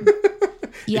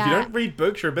 If you don't read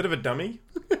books, you're a bit of a dummy.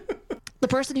 The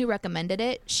person who recommended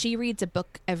it, she reads a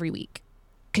book every week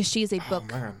because she's a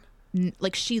book. Oh, man.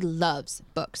 Like she loves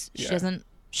books. Yeah.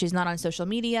 She's not on social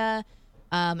media.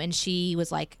 And she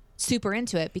was like super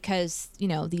into it because,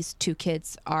 these two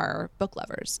kids are book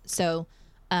lovers. So,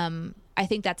 I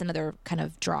think that's another kind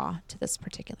of draw to this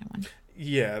particular one.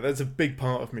 Yeah, there's a big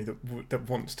part of me that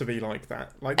wants to be like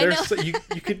that. Like, I there's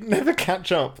you could never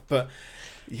catch up, but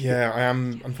Yeah, I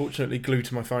am unfortunately glued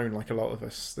to my phone like a lot of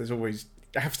us. There's always...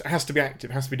 It has to be active,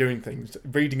 it has to be doing things.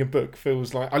 Reading a book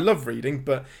feels like... I love reading,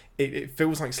 but it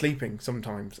feels like sleeping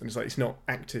sometimes. And it's like, it's not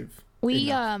active. We,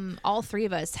 enough. all three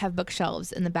of us have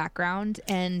bookshelves in the background,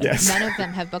 and Yes. none of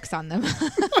them have books on them.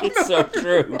 It's so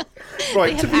true.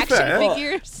 Right, They to have be action fair...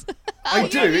 figures. I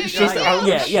do, it's just...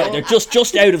 Yeah, they're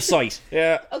just out of sight.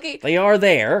 Yeah. Okay. They are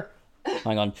there.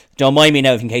 Hang on. Don't mind me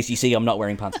now in case you see I'm not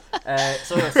wearing pants.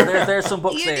 So there's some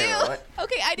books You there, do? right?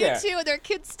 Okay, I do Yeah. too. They're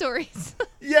kids' stories.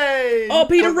 Yay! Oh,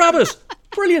 Peter Rabbit!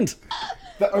 Brilliant!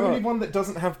 The only one that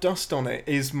doesn't have dust on it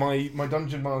is my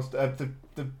Dungeon Master,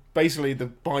 basically the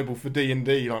Bible for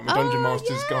D&D, like my Dungeon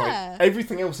Master's yeah. guide.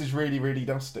 Everything else is really, really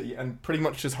dusty and pretty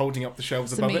much just holding up the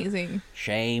shelves It's above amazing.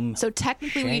 Shame. So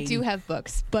technically we Shame. do have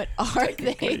books, but are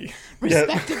they Technically. Yeah.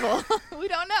 respectable? We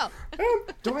don't know.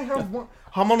 it. Do I have one?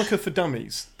 Harmonica for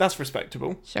Dummies. That's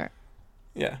respectable. Sure.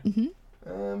 Yeah.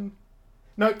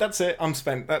 No, that's it. I'm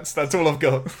spent. That's all I've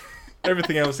got.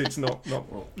 Everything else, it's not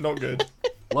good.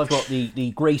 Well, I've got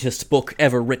the greatest book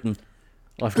ever written.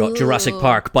 I've got Ooh. Jurassic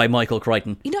Park by Michael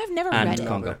Crichton You know, I've never and read it.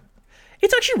 Congo.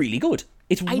 It's actually really good.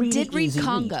 It's I really did read easy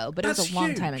Congo, but it was That's a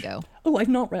long time huge. ago. Oh, I've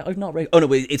not read. Oh no,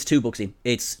 wait, it's 2 books in.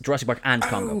 It's Jurassic Park and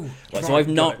Congo. Right, so right, I've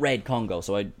got not it. read Congo.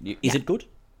 So is it good?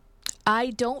 I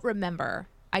don't remember.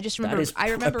 I just remember. That is I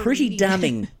remember a pretty reading-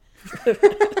 damning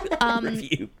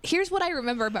review. Here's what I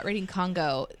remember about reading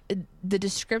Congo: the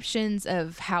descriptions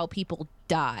of how people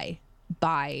die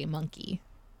by monkey.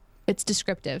 It's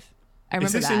descriptive. I Is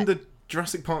remember this that. in the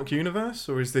Jurassic Park universe,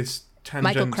 or is this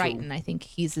tangential? Michael Crichton, I think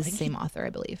he's the same author, I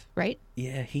believe, right?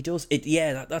 Yeah, he does.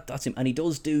 That's him, and he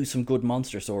does do some good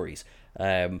monster stories.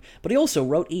 But he also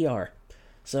wrote ER,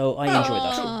 so I enjoyed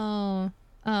that.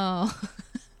 Oh.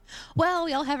 Well,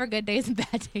 we all have our good days and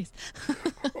bad days.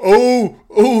 We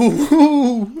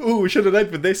should have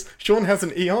led with this. Sean has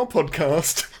an ER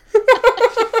podcast.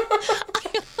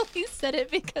 I only said it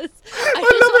because I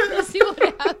just wanted to see what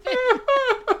happened.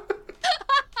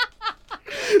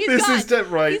 He's This gone. is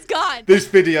right. He's gone. This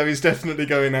video is definitely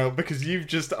going out because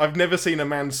I've never seen a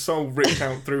man's soul ripped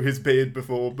out through his beard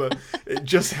before, but it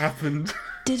just happened.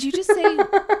 Did you just say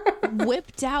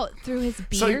whipped out through his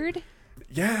beard?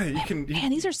 Yeah, you Man,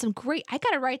 these are some great. I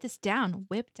gotta write this down.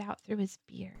 Whipped out through his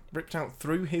beard. ripped out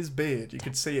through his beard. You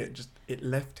could see it. It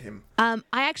left him. I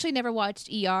actually never watched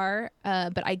ER,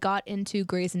 but I got into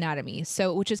Grey's Anatomy,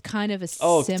 which is kind of a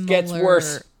Oh, it similar. gets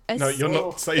worse. No, you're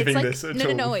not saving it's like, this at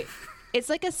all. No, wait. It's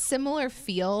like a similar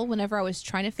feel whenever I was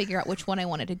trying to figure out which one I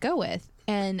wanted to go with.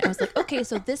 And I was like, okay,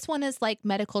 so this one is like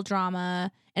medical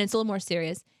drama and it's a little more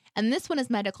serious. And this one is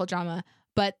medical drama,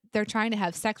 but they're trying to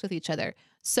have sex with each other.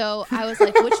 So I was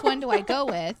like, which one do I go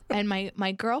with? And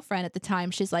my girlfriend at the time,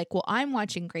 she's like, well, I'm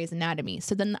watching Grey's Anatomy.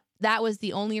 So then that was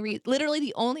the literally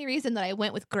the only reason that I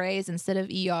went with Grey's instead of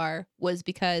ER was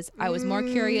because I was more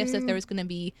curious if there was going to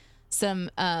be some,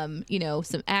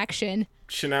 some action,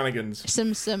 Shenanigans.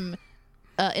 some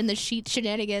in the sheet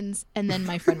shenanigans, and then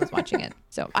my friend was watching it.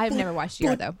 So I've never watched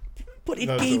ER though. But it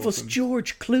That's gave us awesome.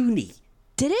 George Clooney.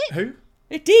 Did it? Who?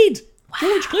 It did.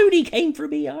 George Clooney came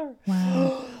from ER.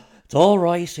 Wow. It's all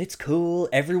right. It's cool.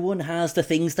 Everyone has the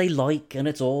things they like, and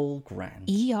it's all grand.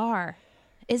 ER.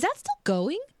 Is that still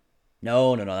going?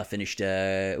 No. That finished.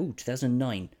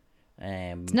 2009.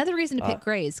 Another reason to pick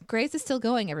Grey's. Grey's is still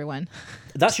going, everyone.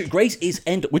 That's your Grace is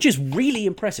end, which is really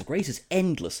impressive. Grace is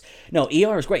endless. No,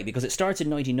 ER is great because it starts in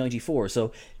 1994,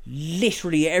 so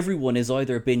literally everyone has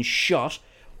either been shot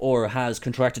or has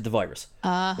contracted the virus.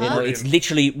 It's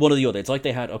literally one or the other. It's like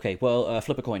they had,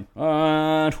 flip a coin.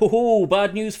 And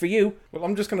bad news for you. Well,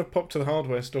 I'm just going to pop to the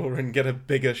hardware store and get a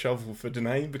bigger shovel for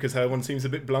Danae because her one seems a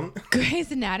bit blunt.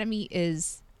 Grey's Anatomy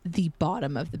is the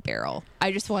bottom of the barrel.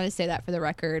 I just want to say that for the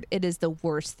record. It is the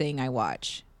worst thing I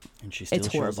watch. And she still It's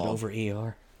shows it horrible. over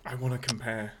ER. I want to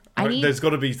compare. I need- There's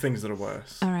got to be things that are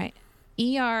worse. All right.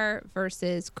 ER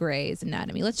versus Grey's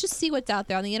Anatomy. Let's just see what's out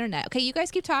there on the internet. Okay, you guys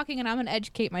keep talking and I'm going to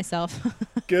educate myself.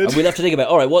 Good. And we'll have to think about,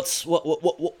 all right,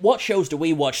 what shows do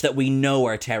we watch that we know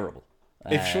are terrible?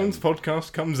 If Sean's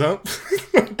podcast comes up,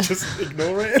 just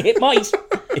ignore it. It might.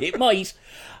 It might.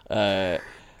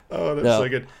 Oh, that's so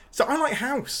good. So I like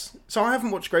House. So I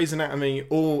haven't watched Grey's Anatomy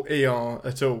or ER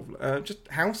at all. Just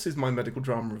House is my medical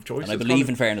drama of choice. And I It's believe,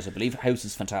 kind in fairness, I believe House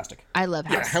is fantastic. I love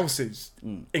of, yeah, House. House is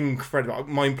incredible.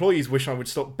 My employees wish I would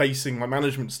stop basing my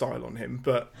management style on him,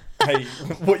 but hey,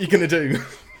 what are you going to do?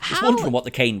 Just wondering what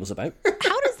the cane was about.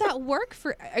 How does that work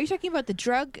for... Are you talking about the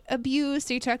drug abuse?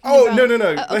 Are you talking Oh, about... no.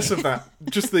 Okay. Less of that.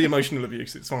 Just the emotional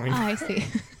abuse. It's fine. Oh, I see.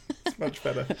 It's much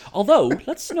better. Although,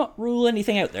 let's not rule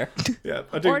anything out there. Yeah,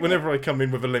 I do. Or- Whenever I come in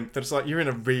with a limp, that's like, you're in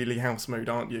a really house mood,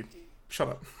 aren't you? Shut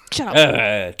up. Shut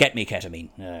up. Get me ketamine.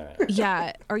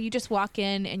 Yeah. Or you just walk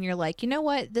in and you're like, you know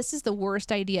what? This is the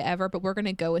worst idea ever, but we're going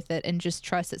to go with it and just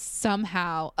trust that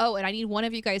somehow. Oh, and I need one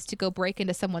of you guys to go break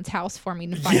into someone's house for me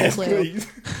and find a Yes, clue. please.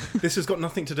 This has got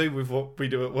nothing to do with what we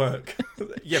do at work.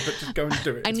 Yeah, but just go and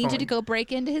do it. I It's need you to fine. go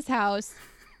break into his house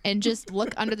and just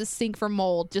look under the sink for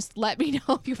mold. Just let me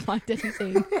know if you find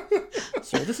anything.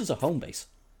 So this is a home base.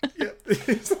 Yeah,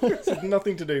 it's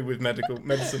nothing to do with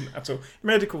medicine at all.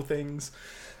 Medical things.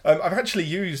 I've actually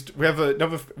used. We have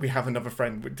another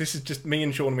friend. This is just me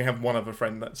and Sean. We have one other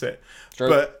friend. That's it. True.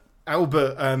 But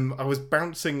Albert, I was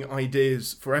bouncing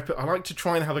ideas for. I like to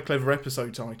try and have a clever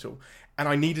episode title, and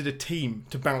I needed a team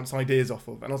to bounce ideas off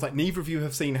of. And I was like, neither of you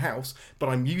have seen House, but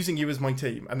I'm using you as my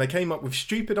team. And they came up with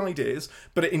stupid ideas,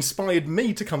 but it inspired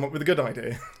me to come up with a good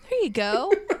idea. There you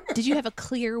go. Did you have a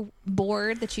clear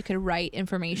board that you could write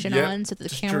information Yeah, on so that the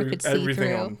just camera drew could see everything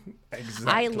through? on.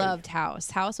 Exactly. I loved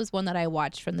House. House was one that I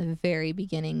watched from the very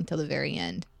beginning till the very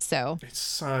end. So It's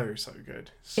so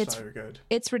good. It's- So good.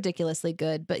 it's ridiculously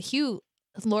good. But Hugh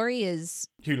Laurie is.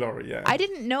 Hugh Laurie, yeah. I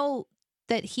didn't know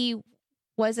that he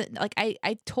wasn't like.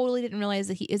 I totally didn't realize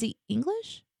that is he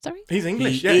English? Sorry. He's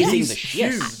English, He yeah. is He's English, huge.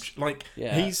 yes. Like,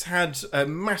 Yeah. he's had a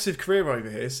massive career over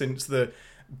here since the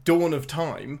dawn of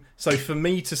time. So for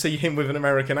me to see him with an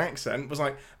American accent was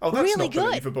like, oh, that's Really not good.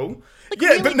 believable. Like, Yeah,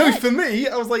 really but no, good. for me,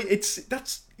 I was like,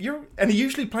 and he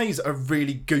usually plays a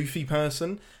really goofy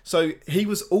person. So he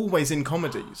was always in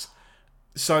comedies.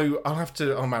 So I'll have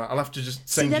to just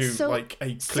send that's you so- like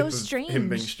a so clip of him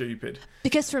being strange. stupid.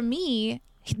 Because for me,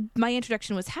 my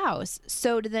introduction was House.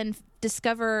 So to then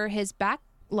discover his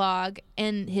backlog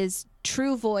and his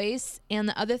true voice and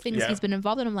the other things Yeah. he's been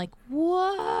involved in, I'm like,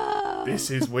 whoa.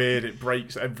 This is weird. It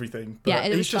breaks everything. But Yeah, it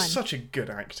he's was just fun. such a good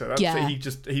actor. That's Yeah.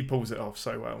 he pulls it off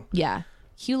so well. Yeah.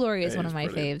 Hugh Laurie is It one is of my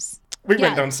brilliant. faves. We Yeah.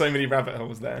 went down so many rabbit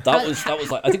holes there. That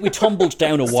was like I think we tumbled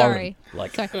down a warren. Sorry.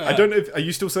 Like Sorry. I don't know. Are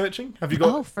you still searching? Have you got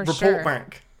Oh, for report sure.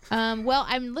 back? Well,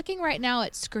 I'm looking right now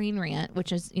at Screen Rant,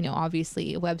 which is,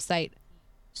 obviously a website.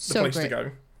 The So place great. to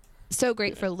go. So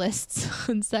great for lists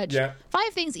and such. Yeah.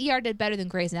 5 things ER did better than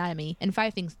Grey's Anatomy, and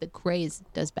 5 things that Grey's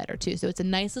does better too. So it's a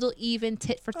nice little even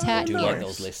tit for tat I do here. like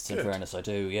those lists. In Good. fairness, I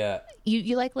do. Yeah.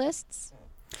 You like lists?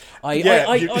 I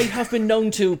Yeah, have been known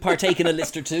to partake in a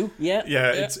list or two. Yeah.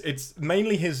 Yeah, it's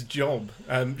mainly his job.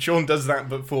 Sean does that,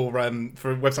 but for a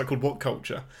website called What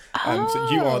Culture. So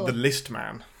you are Oh. the list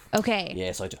man. Okay.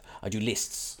 Yes, I do. I do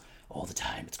lists all the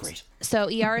time. It's great. So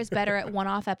ER is better at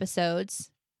one-off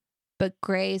episodes, but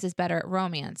Grey's is better at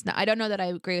romance. Now, I don't know that I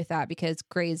agree with that because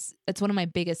Grey's, it's one of my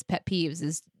biggest pet peeves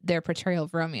is their portrayal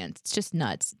of romance. It's just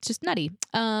nuts. It's just nutty.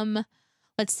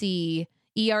 Let's see.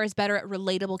 ER is better at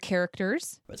relatable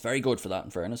characters, But it's very good for that.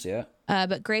 In fairness, yeah.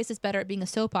 but Grey's is better at being a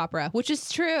soap opera, which is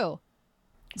true.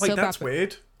 Wait, Soap that's opera.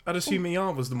 weird. I'd assume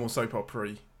ER was the more soap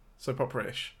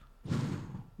opera-ish.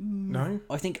 No?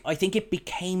 I think it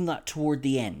became that toward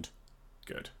the end.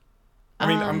 Good. I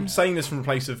mean, I'm saying this from a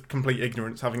place of complete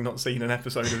ignorance, having not seen an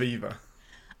episode of either.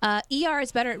 ER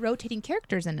is better at rotating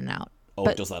characters in and out, Oh,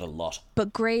 But- it does that a lot.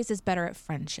 but Grey's is better at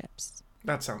friendships.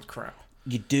 That sounds crap.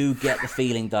 You do get the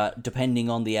feeling that depending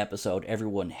on the episode,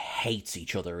 everyone hates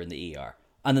each other in the ER,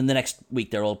 and then the next week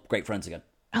they're all great friends again.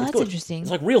 Oh, It's that's good. interesting.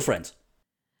 It's like real friends.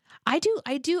 I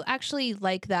do actually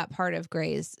like that part of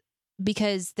Grey's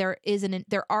because there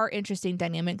are interesting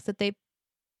dynamics that they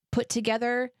put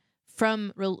together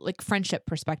from like friendship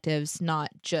perspectives, not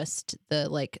just the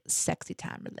like sexy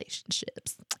time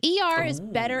relationships. ER is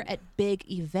better at big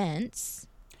events.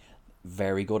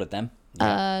 Very good at them.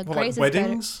 What, Grey's like is better.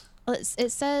 weddings?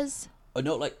 It says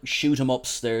No, like shoot 'em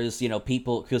ups. There's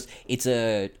people because it's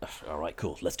a. All right,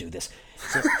 cool. Let's do this.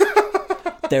 So,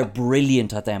 they're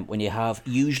brilliant at them when you have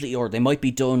usually, or they might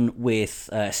be done with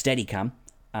Steadicam,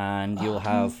 and you'll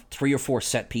have 3 or 4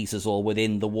 set pieces all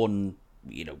within the one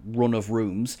run of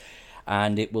rooms,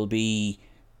 and it will be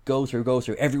go through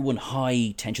everyone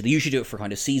high tension. They usually do it for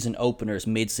kind of season openers,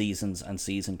 mid seasons, and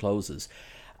season closes.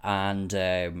 And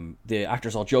the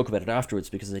actors all joke about it afterwards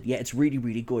because it's really,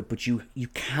 really good, but you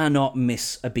cannot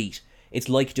miss a beat. It's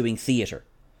like doing theatre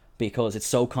because it's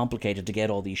so complicated to get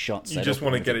all these shots. You just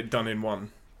want to get it done in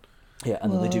one. Yeah,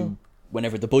 and then they do,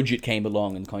 whenever the budget came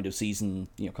along in kind of season,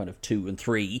 kind of 2 and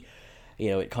 3,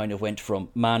 it kind of went from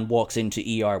man walks into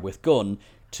ER with gun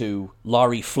to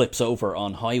lorry flips over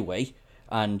on highway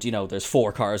and, there's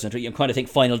 4 cars and you kind of think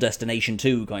Final Destination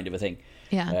 2 kind of a thing.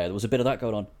 Yeah. There was a bit of that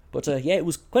going on. But it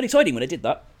was quite exciting when I did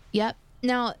that. Yep.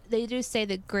 Now they do say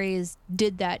that Grey's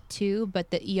did that too,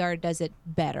 but the ER does it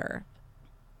better.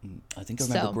 I think I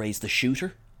remember So- Grey's The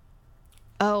Shooter.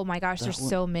 Oh my gosh, there's one.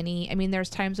 so many. I mean, there's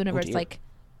times whenever Oh, it's dear. like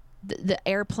the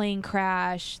airplane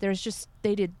crash. There's just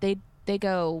they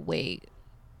go way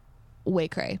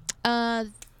cray.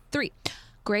 3.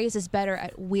 Grey's is better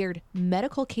at weird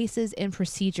medical cases and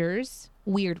procedures.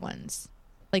 Weird ones.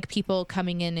 Like people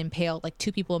coming in impaled, like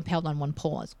 2 people impaled on one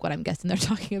pole is what I'm guessing they're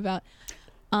talking about.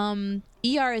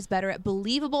 ER is better at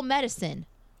believable medicine.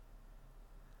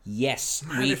 Yes.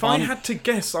 If I had to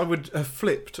guess, I would have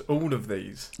flipped all of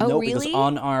these. Oh, no, really? because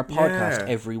on our podcast Yeah.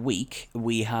 every week,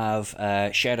 we have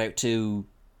shout out to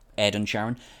Ed and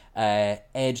Sharon.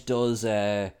 Ed does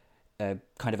a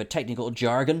kind of a technical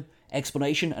jargon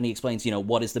explanation, and he explains,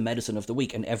 what is the medicine of the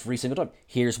week, and every single time,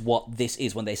 here's what this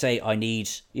is. When they say, I need,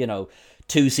 2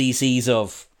 cc's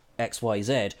of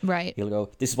XYZ, Right. he'll go,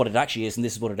 this is what it actually is, and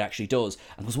this is what it actually does.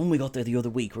 And there was one we got there the other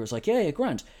week where it's like, yeah,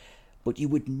 grand. But you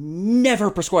would never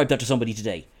prescribe that to somebody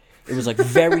today. It was like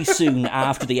very soon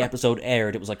after the episode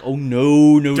aired, it was like, oh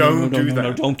no, Don't do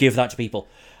that. don't give that to people.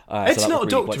 Ed's so that not a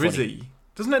was really doctor, quite is funny. he?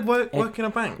 Doesn't Ed work in a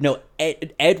bank? No,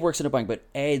 Ed works in a bank, but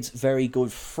Ed's very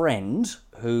good friend,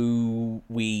 who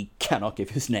we cannot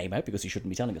give his name out because he shouldn't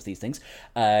be telling us these things,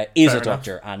 is Fair a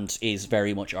doctor and is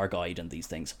very much our guide in these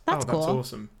things. That's cool. That's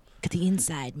awesome. Look at the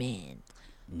inside man.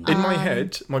 In my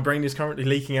head, my brain is currently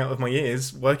leaking out of my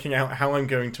ears, working out how I'm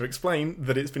going to explain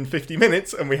that it's been 50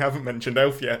 minutes and we haven't mentioned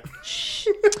Elf yet.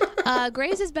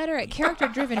 Grey's is better at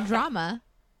character-driven drama.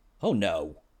 Oh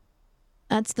no.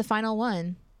 That's the final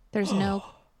one. There's no.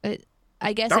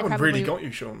 I guess That I one probably really got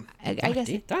you, Sean. I guess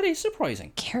That is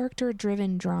surprising.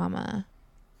 character-driven drama.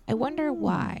 I wonder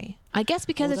why. I guess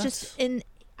because it's just in.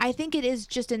 I think it is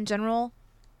just in general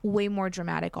way more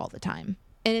dramatic all the time,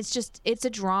 and it's a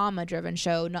drama-driven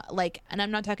show. Not like, and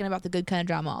I'm not talking about the good kind of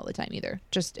drama all the time either.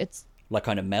 Just it's Like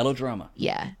kind of melodrama.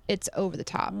 it's over the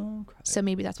top. Okay. So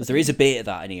maybe that's what Because there is a bit of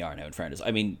that in ER now, in fairness.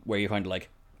 I mean, where you're kind of like,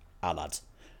 lads.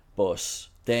 But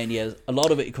then, yeah, a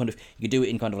lot of it, you can do it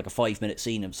in kind of like a 5-minute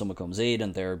scene if someone comes in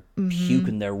and they're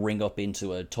puking their ring up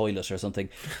into a toilet or something.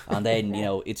 And then,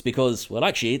 it's because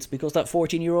that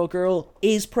 14-year-old girl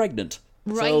is pregnant.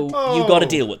 Right. So you've got to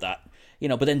deal with that.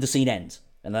 But then the scene ends.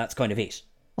 And that's kind of it.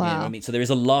 You know what I mean? So there is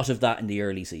a lot of that in the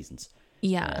early seasons.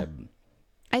 Yeah.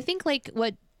 I think like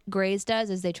what Grey's does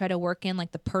is they try to work in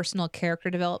like the personal character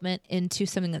development into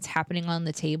something that's happening on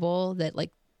the table that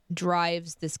like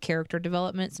drives this character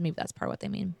development. So maybe that's part of what they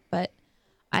mean. But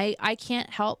I can't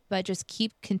help but just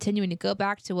keep continuing to go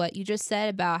back to what you just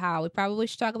said about how we probably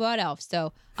should talk about Elf.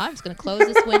 So I'm just going to close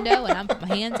this window and I'm put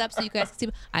my hands up so you guys can see.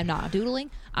 I'm not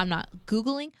doodling. I'm not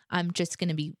Googling. I'm just going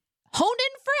to be honed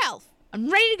in for Elf. I'm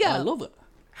ready to go. I love it.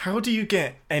 How do you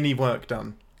get any work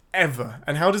done? Ever?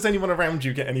 And how does anyone around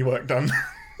you get any work done?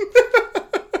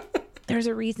 There's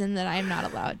a reason that I'm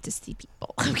not allowed to see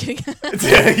people. I'm kidding.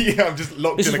 Yeah, I'm just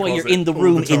locked This in is a why you're closet in the all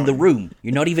room, time. in the room.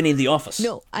 You're not even in the office.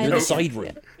 No, you're in the side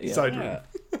room. Side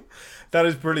room. That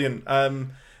is brilliant.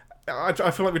 I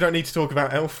feel like we don't need to talk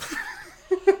about Elf.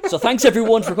 So thanks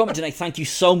everyone for coming tonight. Thank you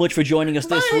so much for joining us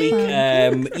this week.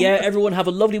 Everyone have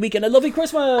a lovely week and a lovely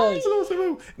Christmas.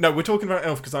 No, we're talking about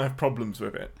Elf because I have problems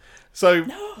with it. So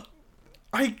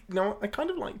I kind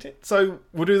of liked it. So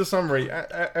we'll do the summary.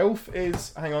 Elf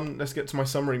is. Hang on, let's get to my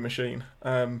summary machine.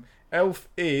 Elf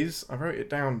is. I wrote it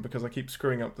down because I keep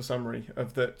screwing up the summary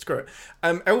of the. Screw it.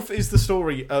 Elf is the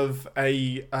story of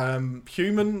a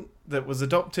human that was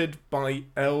adopted by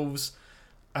elves,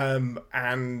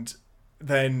 and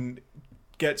then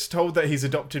gets told that he's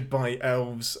adopted by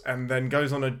elves, and then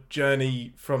goes on a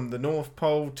journey from the North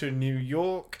Pole to New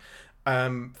York.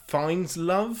 Finds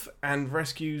love and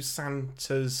rescues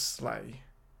Santa's sleigh.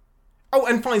 Oh,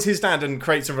 and finds his dad and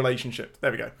creates a relationship.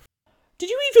 There we go. Did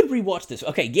you even rewatch this?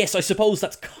 Okay, yes, I suppose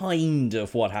that's kind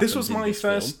of what happened. This was my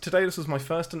first. Today, this was my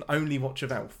first and only watch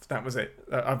of Elf. That was it.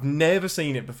 I've never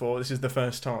seen it before. This is the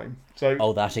first time. So.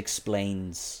 Oh, that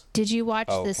explains. Did you watch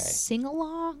Okay. the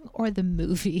sing-along or the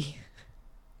movie?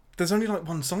 There's only like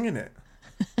one song in it.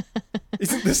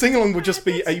 The sing-along would just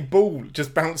be a ball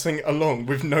just bouncing along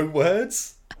with no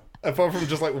words, apart from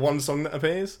just like one song that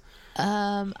appears.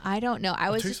 I don't know. I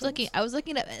was two just songs? looking. I was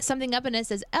looking at something up, and it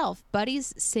says Elf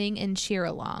buddies sing and cheer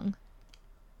along.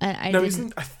 And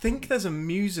I think there's a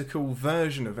musical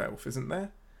version of Elf, isn't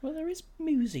there? Well, there is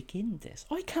music in this.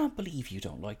 I can't believe you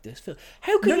don't like this film.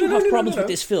 How can you No, have no, problems no. with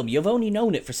this film? You've only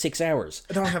known it for 6 hours.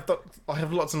 No, I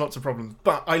have lots and lots of problems,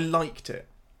 but I liked it.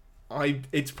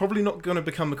 It's probably not going to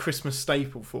become a Christmas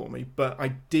staple for me, but I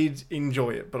did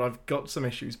enjoy it. But I've got some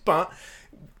issues. But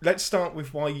let's start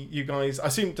with why you guys. I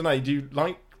assume, Danae, do you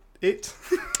like it?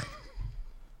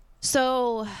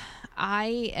 So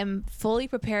I am fully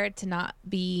prepared to not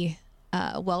be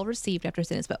well received after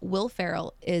saying this, but Will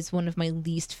Ferrell is one of my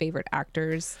least favorite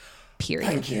actors. Period.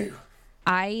 Thank you.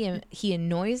 he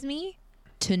annoys me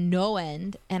to no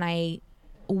end, and I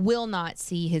will not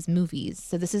see his movies.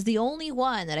 So this is the only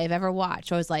one that I've ever watched.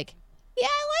 So I was like, yeah,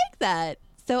 I like that.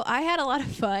 So I had a lot of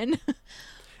fun.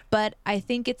 But I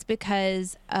think it's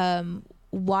because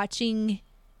watching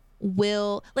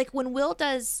Will, like when Will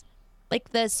does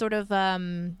like the sort of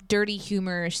dirty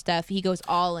humor stuff, he goes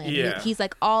all in. Yeah. He's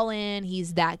like all in.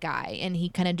 He's that guy, and he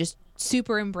kind of just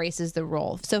super embraces the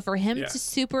role. So for him to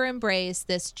super embrace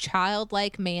this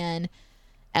childlike man,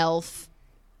 elf,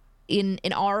 in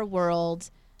our world,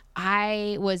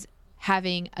 I was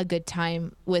having a good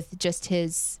time with just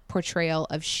his portrayal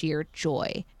of sheer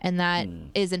joy, and that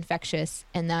is infectious,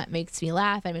 and that makes me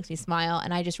laugh and makes me smile,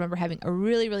 and I just remember having a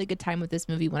really, really good time with this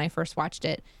movie when I first watched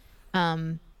it.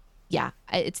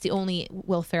 It's the only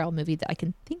Will Ferrell movie that I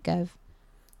can think of.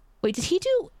 Wait, did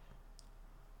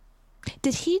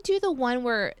he do the one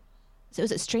where, so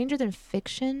was it Stranger Than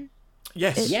Fiction?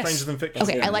 Yes, Yes. Stranger Than Fiction.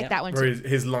 Okay, Yeah, I like yeah. that one Where too.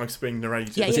 his life's being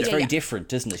narrated. Yeah, But it's very yeah.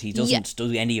 different, isn't it? He doesn't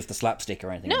do any of the slapstick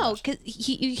or anything. No, like that. because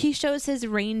he shows his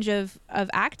range of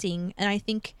acting, and I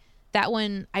think that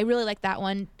one, I really like that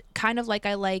one. Kind of like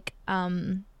I like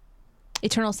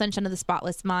Eternal Sunshine of the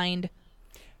Spotless Mind.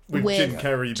 With Jim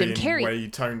Carrey Jim being Carrey. way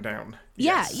toned down.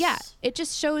 Yeah, Yes. yeah. It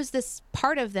just shows this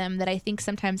part of them that I think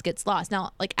sometimes gets lost.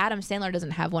 Now, like Adam Sandler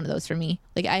doesn't have one of those for me.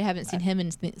 Like I haven't seen him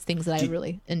in things that I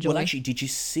really enjoy. Well, actually, did you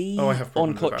see Oh, I have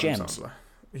problems Uncut with Adam Gems? Sandler.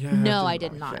 Yeah, No, I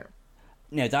didn't did like not. it.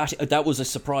 Now that was a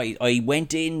surprise. I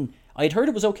went in. I had heard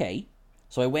it was okay,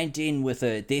 so I went in with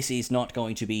this is not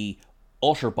going to be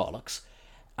utter bollocks.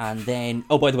 And then,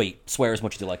 oh, by the way, swear as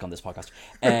much as you like on this podcast.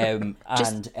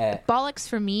 Bollocks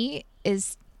for me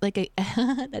is like a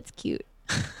that's cute.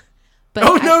 But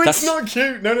Oh no, That's- it's not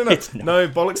cute. No. It's not. No,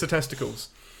 bollocks are testicles.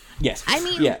 yes, I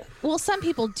mean, yeah. well, some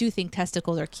people do think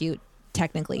testicles are cute,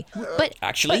 technically, but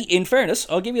Actually, in fairness,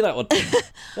 I'll give you that one.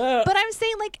 but I'm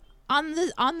saying like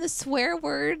on the swear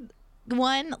word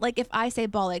one, like if I say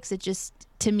bollocks, it just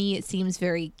to me it seems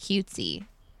very cutesy.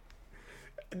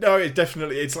 No, it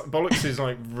definitely. It's like bollocks is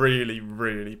like really,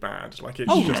 really bad. Like it's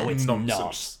Oh, just no, it's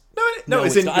nonsense. not. No, No,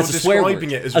 as it's in not. you're As a swear describing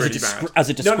word. it as As a really bad. as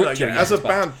a No, descriptor, yeah, yeah, as a it's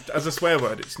bad. as a swear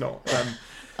word, it's not.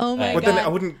 Oh my But god! then I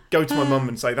wouldn't go to my mum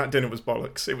and say that dinner was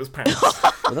bollocks. It was pants.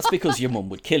 Well, that's because your mum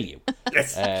would kill you.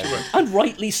 Yes, she would. And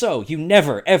rightly so. You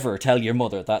never, ever tell your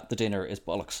mother that the dinner is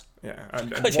bollocks. Yeah,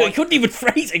 and I couldn't even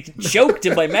phrase it. Choked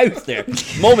in my mouth there.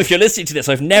 Mum, if you're listening to this,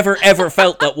 I've never, ever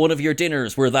felt that one of your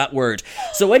dinners were that word.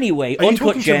 So anyway, Are you Uncut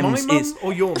talking to my Gems mum is...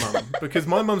 or your mum? Because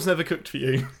my mum's never cooked for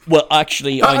you. Well,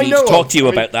 actually, I I need know to talk of. to you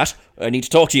I mean- about that. I need to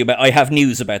talk to you about... I have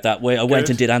news about that. I went Good.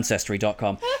 and did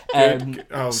Ancestry.com.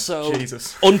 Oh, So,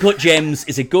 Jesus. Uncut Gems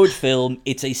is a good film.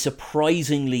 It's a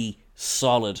surprisingly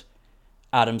solid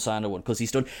Adam Sandler one, because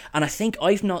he's done... And I think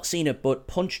I've not seen it, but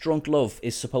Punch Drunk Love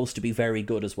is supposed to be very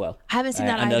good as well. I haven't seen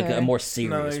that and either. a more No,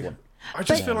 serious one. I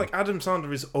just feel like Adam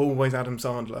Sandler is always Adam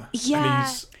Sandler. Yeah, And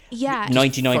he's yeah.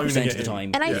 99% phoning of it the in.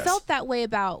 time. And I Yes. felt that way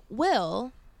about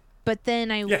Will, but then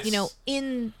Yes.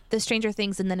 in the Stranger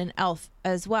Things and then in Elf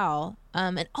as well.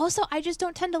 And also, I just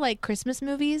don't tend to like Christmas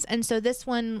movies, and so this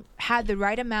one had the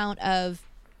right amount of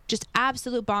just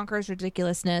absolute bonkers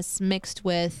ridiculousness mixed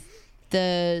with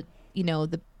the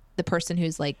person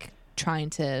who's like trying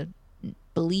to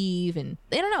believe, and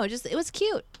I don't know, it was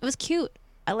cute. It was cute.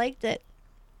 I liked it.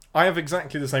 I have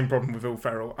exactly the same problem with Will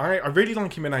Ferrell. I really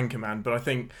like him in Anchorman, but I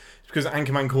think it's because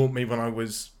Anchorman caught me when I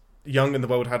was young and the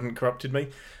world hadn't corrupted me.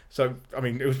 So, I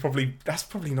mean, that's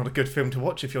probably not a good film to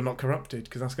watch if you're not corrupted,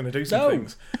 because that's going to do some No.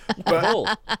 things. At But all.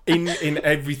 in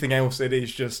everything else, it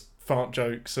is just fart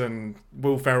jokes and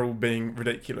Will Ferrell being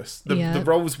ridiculous. Yeah. The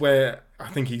roles where I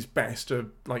think he's best are,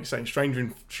 like saying,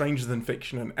 Stranger Than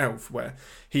Fiction and Elf, where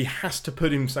he has to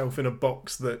put himself in a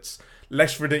box that's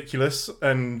less ridiculous,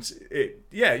 and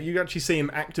you actually see him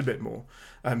act a bit more.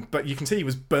 But you can see he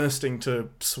was bursting to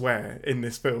swear in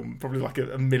this film, probably like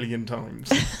a million times.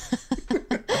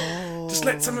 Just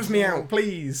let some of me out,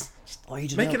 please. I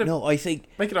don't Make know. it a- No, I think...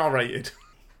 Make it R-rated.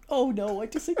 Oh no, I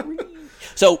disagree.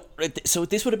 so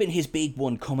this would have been his big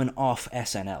one coming off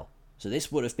SNL. So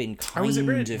this would have been kind is it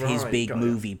really? of his Right, big got it.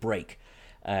 movie break,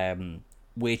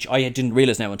 which I didn't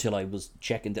realize now until I was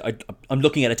checking. I'm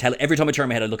looking at every time I turn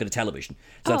my head, I look at a television.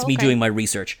 So that's me okay. doing my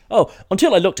research. Oh,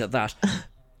 until I looked at that.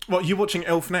 What, you watching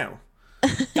Elf now?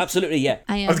 Absolutely, yeah.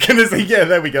 I I am. was going to say, yeah,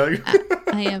 there we go.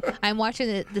 I am. I'm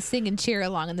watching the sing and cheer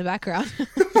along in the background.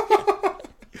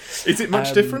 Is it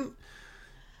much different?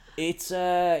 It's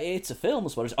a film,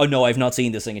 as well as. Oh no, I've not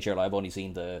seen the signature. I've only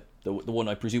seen the one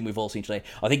I presume we've all seen today.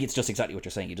 I think it's just exactly what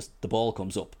you're saying. The ball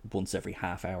comes up once every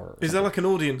half hour. Is there like an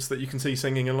audience that you can see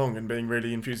singing along and being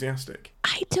really enthusiastic?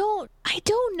 I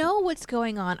don't know what's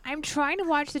going on. I'm trying to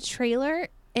watch the trailer,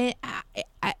 and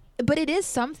but it is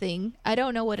something. I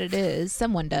don't know what it is.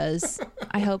 Someone does.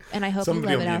 I hope Somebody you on love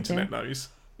the it out internet there. knows.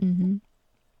 Mm-hmm.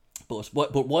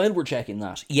 But while we're checking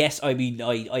that, yes, I mean,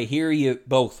 I hear you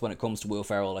both when it comes to Will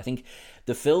Ferrell. I think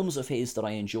the films of his that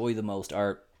I enjoy the most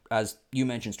are, as you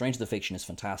mentioned, Strange the Fiction is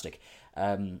fantastic.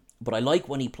 But I like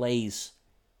when he plays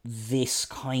this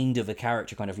kind of a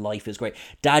character, kind of Life is Great.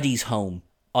 Daddy's Home,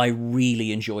 I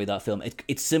really enjoy that film.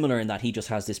 It's similar in that he just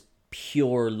has this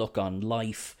pure look on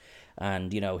life,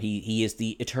 and, you know, he is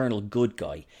the eternal good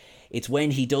guy. It's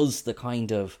when he does the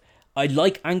kind of... I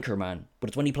like Anchorman, but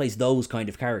it's when he plays those kind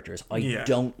of characters I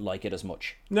don't like it as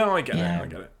much. No, I get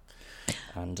it.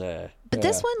 And But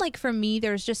this one, like, for me,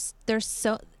 there's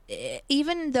so...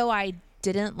 Even though I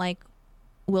didn't like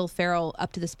Will Ferrell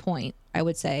up to this point, I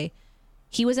would say,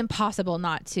 he was impossible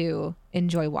not to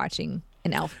enjoy watching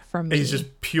an Elf for me. He's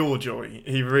just pure joy.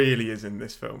 He really is in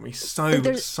this film. He's so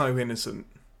innocent.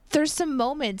 There's some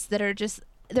moments that are just...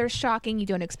 They're shocking. You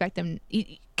don't expect them...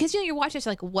 Because, you know, you're watching this,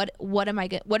 like, what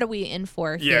are we in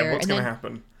for here? Yeah, what's going to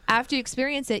happen? After you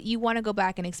experience it, you want to go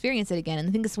back and experience it again. And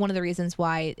I think it's one of the reasons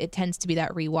why it tends to be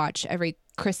that rewatch every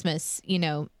Christmas, you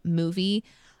know, movie.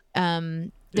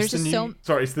 There's just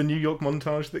it's the New York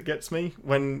montage that gets me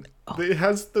when it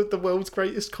has the world's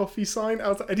greatest coffee sign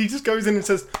outside, and he just goes in and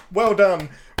says, "Well done,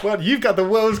 well, you've got the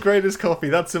world's greatest coffee.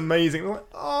 That's amazing." I'm like,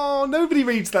 oh, nobody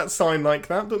reads that sign like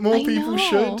that, but more people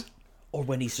should. Or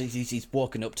when he's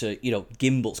walking up to, you know,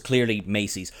 Gimbel's, clearly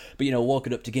Macy's, but, you know,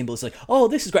 walking up to Gimbel's like, oh,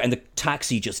 this is great, and the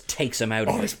taxi just takes him out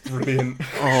of it. Oh, it's brilliant.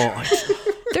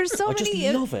 There's so many.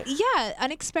 I just love it. Yeah,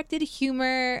 unexpected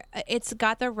humor. It's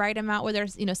got the right amount where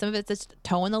there's, you know, some of it's just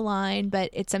toeing the line, but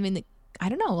it's something that, I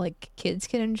don't know, like, kids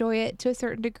can enjoy it to a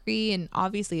certain degree, and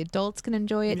obviously adults can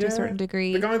enjoy it to a certain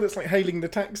degree. The guy that's, like, hailing the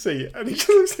taxi, and he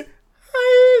just like,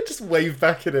 hey, just wave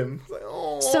back at him. Like,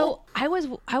 oh. So I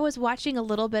was watching a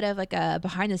little bit of, like, a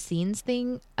behind the scenes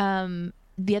thing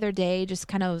the other day, just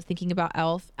kind of thinking about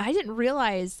Elf. I didn't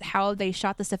realize how they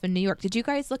shot the stuff in New York. Did you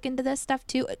guys look into this stuff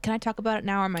too? Can I talk about it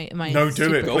now, or am I No,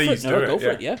 do it, please. Go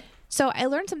for it, yeah. So I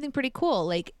learned something pretty cool.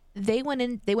 Like, they went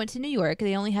to New York.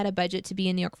 They only had a budget to be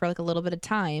in New York for, like, a little bit of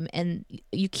time, and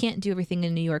you can't do everything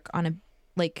in New York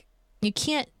you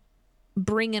can't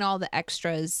bring in all the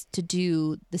extras to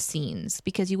do the scenes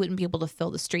because you wouldn't be able to fill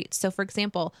the streets. So, for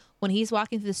example, when he's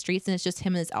walking through the streets and it's just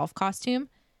him in his elf costume,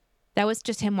 that was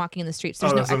just him walking in the streets.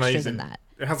 There's no extras amazing. in that.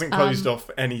 It hasn't closed off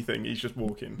anything. He's just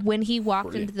walking. When he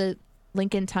walked into the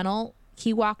Lincoln Tunnel,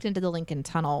 he walked into the Lincoln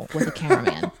Tunnel with a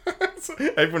cameraman.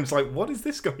 Everyone's like, what is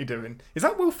this guy doing? Is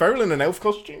that Will Ferrell in an elf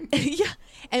costume? Yeah.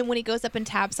 And when he goes up and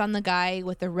taps on the guy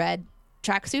with the red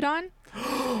tracksuit on,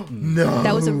 no,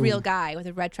 that was a real guy with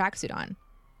a red tracksuit on.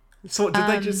 So did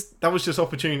they that was just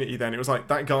opportunity then? It was like,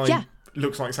 that guy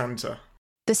looks like Santa.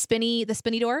 The spinny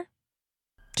door.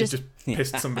 Just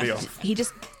pissed somebody off. He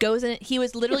just goes in. He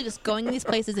was literally just going to these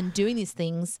places and doing these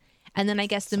things. And then I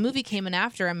guess the movie came in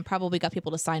after him, probably got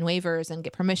people to sign waivers and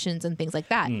get permissions and things like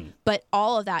that. But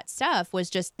all of that stuff was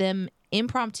just them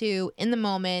impromptu in the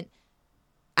moment,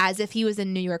 as if he was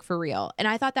in New York for real. And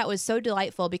I thought that was so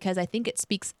delightful because I think it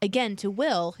speaks, again, to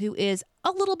Will, who is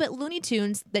a little bit Looney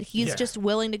Tunes, that he's just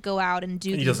willing to go out and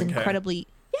do these incredibly...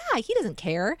 Care. Yeah, he doesn't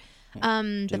care.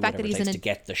 The fact that he's in to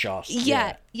get the shot.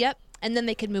 Yeah, yep. And then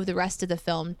they could move the rest of the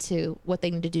film to what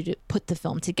they need to do to put the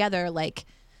film together, like,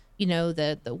 you know,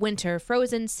 the winter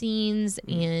Frozen scenes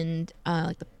and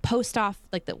like the post off,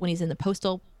 like when he's in the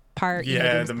postal part.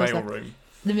 Yeah, the mail room.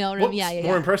 The mail room, What's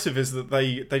more impressive is that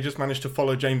they just managed to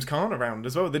follow James Caan around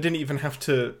as well. They didn't even have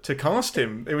to cast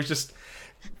him. It was just,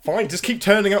 fine, just keep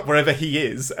turning up wherever he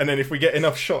is, and then if we get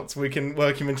enough shots, we can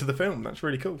work him into the film. That's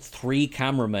really cool. 3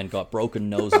 cameramen got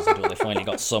broken noses until they finally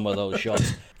got some of those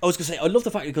shots. I was going to say, I love the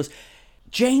fact because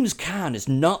James Caan is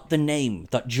not the name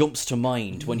that jumps to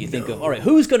mind when you think of, all right,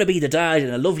 who's going to be the dad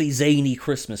in a lovely zany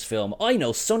Christmas film? I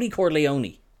know, Sonny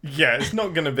Corleone. Yeah, it's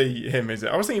not going to be him, is it?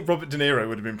 I was thinking Robert De Niro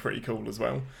would have been pretty cool as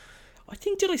well. I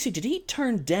think, did he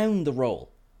turn down the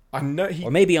role? I know or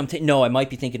maybe I might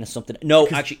be thinking of something. No,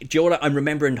 actually, Joe, I'm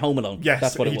remembering Home Alone. Yes,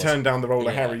 that's what it was. He turned down the role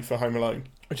of Harry for Home Alone,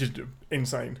 which is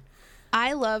insane.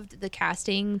 I loved the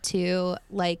casting too,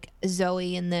 like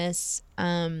Zoe in this.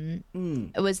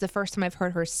 It was the first time I've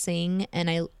heard her sing, and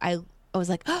I was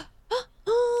like, oh,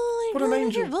 what an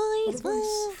angel!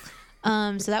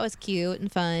 Voice. So that was cute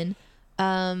and fun.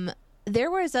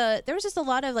 There was just a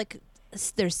lot of like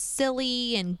they're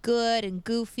silly and good and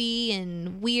goofy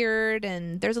and weird,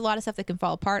 and there's a lot of stuff that can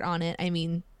fall apart on it. I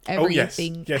mean,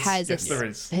 everything has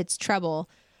its trouble.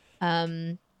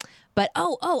 But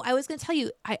I was going to tell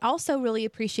you, I also really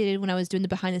appreciated when I was doing the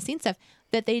behind the scenes stuff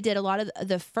that they did a lot of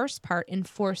the first part in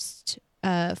forced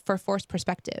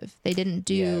perspective. They didn't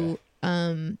do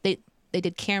they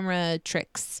did camera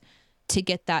tricks to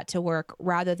get that to work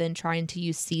rather than trying to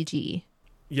use CG.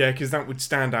 Yeah, because that would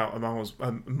stand out a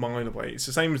mile away. It's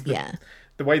the same as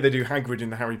the way they do Hagrid in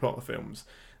the Harry Potter films.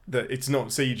 That it's not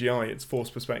CGI, it's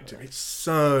forced perspective. It's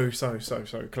so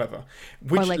clever.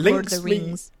 Which or like links Lord of the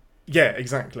Rings. Yeah,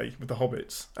 exactly, with the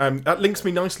Hobbits. That links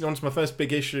me nicely onto my first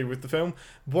big issue with the film.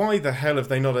 Why the hell have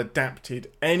they not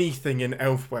adapted anything in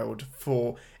Elfworld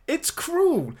for... It's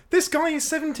cruel. This guy is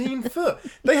 17 foot.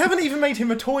 They haven't even made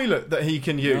him a toilet that he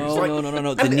can use.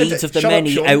 No. The needs of the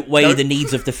many outweigh the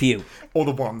needs of the few. Or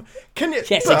the one.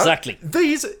 Yes, exactly.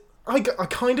 These, I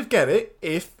kind of get it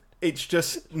if it's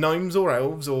just gnomes or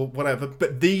elves or whatever,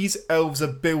 but these elves are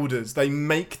builders. They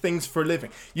make things for a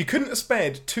living. You couldn't have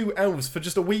spared 2 elves for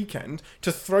just a weekend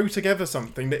to throw together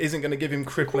something that isn't going to give him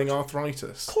crippling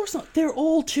arthritis. Of course not. They're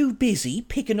all too busy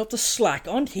picking up the slack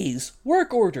on his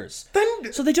work orders.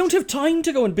 So they don't have time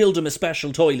to go and build him a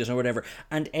special toilet or whatever.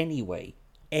 And anyway,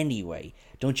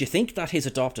 don't you think that his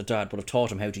adopted dad would have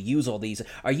taught him how to use all these?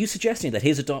 Are you suggesting that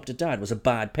his adopted dad was a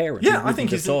bad parent? Yeah, I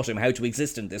think he's taught him how to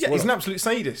exist in this world. He's an absolute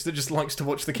sadist that just likes to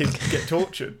watch the kids get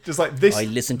tortured. Just like this. I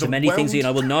listen to many things, Ian.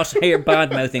 I will not hear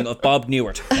bad-mouthing of Bob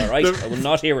Newart, all right? I will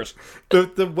not hear it.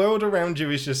 The world around you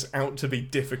is just out to be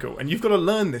difficult, and you've got to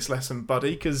learn this lesson,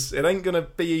 buddy, because it ain't going to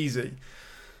be easy.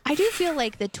 I do feel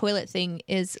like the toilet thing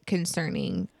is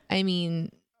concerning. I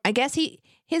mean, I guess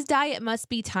his diet must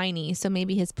be tiny, so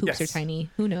maybe his poops are tiny.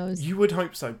 Who knows? You would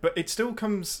hope so, but it still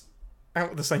comes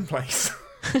out of the same place.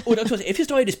 If his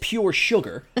diet is pure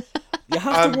sugar, you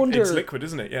have to wonder... It's liquid,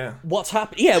 isn't it? Yeah. What's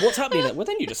happening? Yeah, what's happening? Well,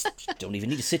 then you just don't even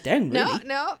need to sit down, really.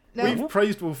 No. We've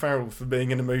praised Will Ferrell for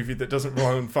being in a movie that doesn't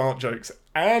rely on fart jokes,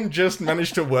 and just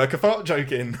managed to work a fart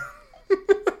joke in.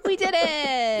 We did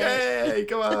it! Yay,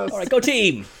 go us! All right, go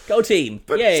team!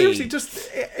 But Yay. Seriously,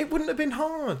 it wouldn't have been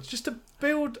hard just to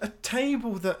build a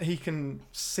table that he can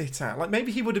sit at. Like,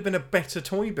 maybe he would have been a better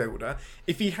toy builder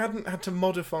if he hadn't had to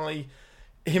modify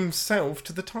himself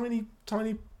to the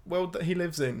tiny world that he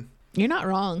lives in. You're not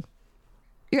wrong.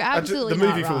 You're absolutely not wrong.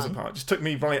 The movie falls apart. It just took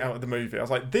me right out of the movie. I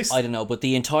was like, this... I don't know, but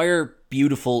the entire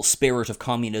beautiful spirit of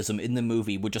communism in the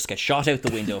movie would just get shot out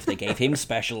the window if they gave him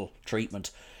special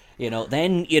treatment.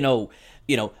 Then,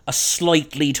 a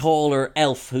slightly taller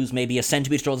elf who's maybe a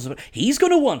centimetre taller, he's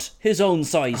going to want his own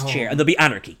size chair, and there'll be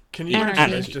anarchy. Can you imagine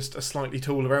there's just a slightly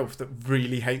taller elf that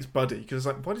really hates Buddy? Because it's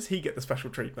like, why does he get the special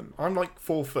treatment? I'm like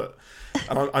 4 foot,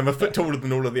 and I'm a foot taller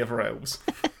than all of the other elves.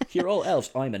 You're all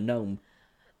elves. I'm a gnome.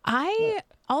 I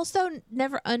also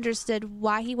never understood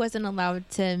why he wasn't allowed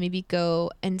to maybe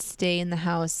go and stay in the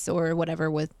house or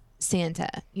whatever with Santa,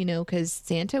 because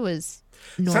Santa was...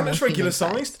 Santa's regular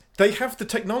sized. They have the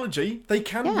technology. They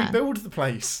can rebuild the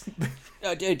place.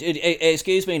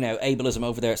 Excuse me now, ableism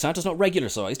over there. Santa's not regular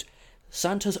sized.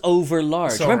 Santa's over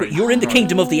large. Remember, you're in the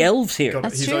kingdom of the elves here.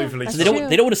 That's he's true. overly. That's so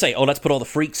they don't want to say, let's put all the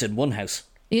freaks in one house.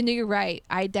 You're right.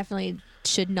 I definitely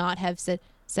should not have said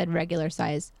regular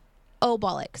size. Oh,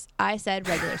 bollocks. I said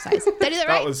regular size. Did I do that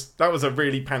right? That was a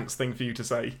really pants thing for you to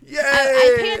say. Yay!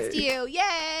 I pantsed you.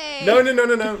 Yay! No.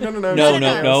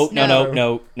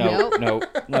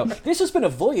 No. This has been a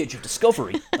voyage of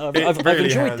discovery. I've really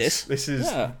enjoyed has. this. This is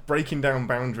breaking down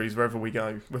boundaries wherever we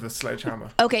go with a sledgehammer.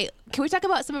 Okay, can we talk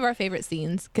about some of our favorite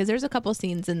scenes? Because there's a couple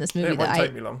scenes in this movie It won't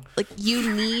take me long. Like,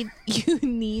 you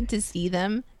need to see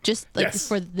them just like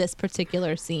for this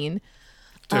particular scene.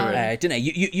 Danae,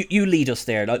 you lead us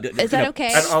there. Is that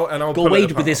okay? And I'll go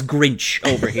wade with this Grinch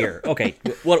over here. Okay,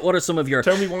 what are some of your...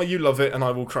 Tell me why you love it and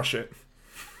I will crush it.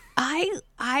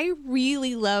 I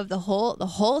really love the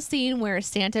whole scene where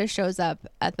Santa shows up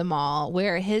at the mall,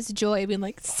 where his joy being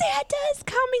like, Santa's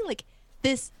coming, like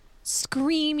this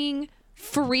screaming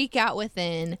freak out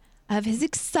within of his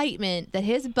excitement that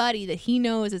his buddy that he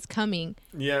knows is coming.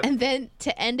 Yeah. And then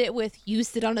to end it with, you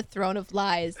sit on a throne of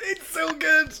lies. It's so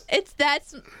good.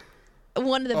 That's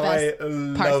one of the best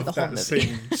parts of the whole movie. I love that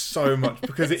scene so much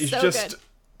because it is so just good.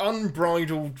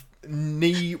 Unbridled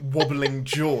knee wobbling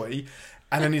joy.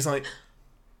 And then he's like,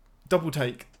 double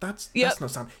take. That's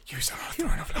not Sam. You sit on a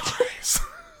throne of lies.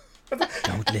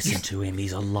 Don't listen to him.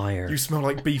 He's a liar. You smell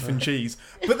like beef and cheese.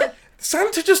 But then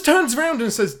Santa just turns around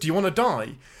and says, do you want to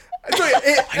die?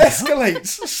 It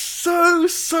escalates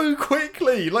so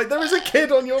quickly. Like there is a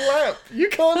kid on your lap. You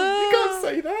can't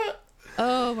say that.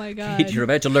 Oh my god. You're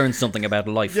about to learn something about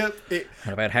life Yep.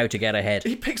 and about how to get ahead.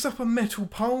 He picks up a metal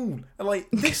pole. Like,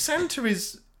 this Santa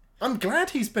is... I'm glad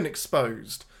he's been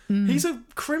exposed. He's a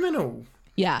criminal.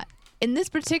 Yeah. In this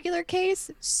particular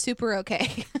case, super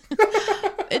okay.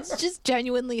 It's just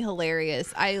genuinely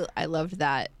hilarious. I loved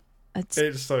that.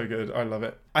 It's so good. I love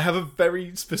it. I have a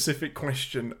very specific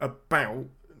question about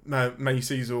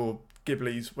Macy's or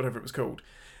Ghibli's, whatever it was called.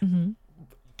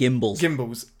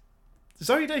 Gimbals.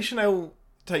 Zoe Deschanel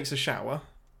takes a shower,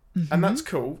 and that's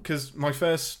cool, because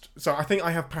so I think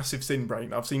I have passive sin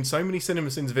brain. I've seen so many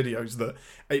Cinema Sins videos that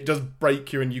it does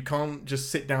break you and you can't just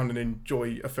sit down and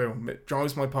enjoy a film. It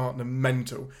drives my partner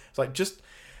mental. It's like, just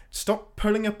stop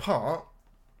pulling apart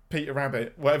Peter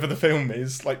Rabbit, whatever the film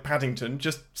is, like Paddington,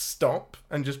 just stop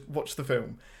and just watch the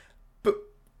film. But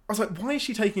I was like, why is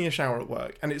she taking a shower at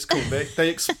work? And it's cool. They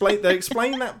explain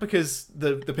that because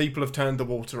the people have turned the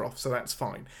water off, so that's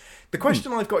fine. The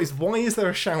question I've got is, why is there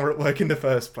a shower at work in the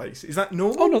first place? Is that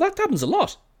normal? Oh no, that happens a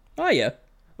lot. Oh yeah.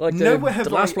 Like Nowhere have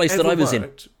the last I place that ever I was in.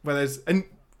 worked where there's... And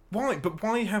why? But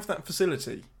why have that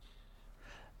facility?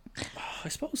 I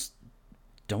suppose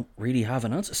don't really have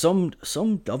an answer. Some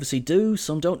obviously do,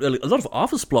 some don't. A lot of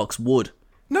office blocks would.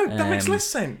 No, that makes less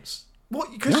sense. What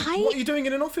are you doing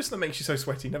in an office that makes you so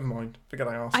sweaty? Never mind. Forget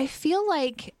I asked. I feel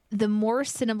like the more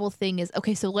cynical thing is,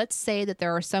 okay, so let's say that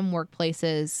there are some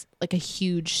workplaces, like a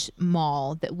huge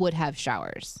mall, that would have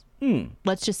showers.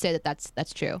 Let's just say that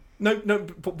that's true. No,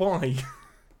 but why?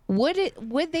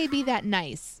 Would they be that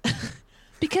nice?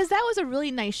 Because that was a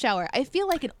really nice shower. I feel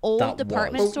like an old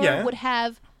department store would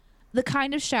have the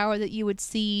kind of shower that you would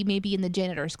see maybe in the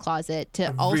janitor's closet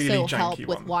to also help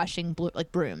with washing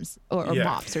brooms or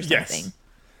mops or something. Yes.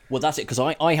 Well, that's it, because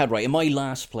I had, right, in my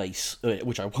last place,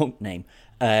 which I won't name,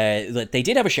 that they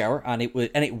did have a shower, and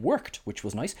it worked, which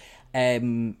was nice. There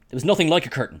was nothing like a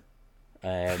curtain.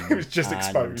 It was just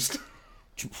exposed.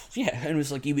 Yeah, and it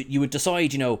was like you would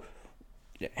decide,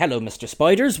 hello, Mr.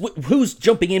 Spiders, who's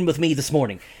jumping in with me this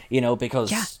morning?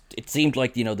 Because it seemed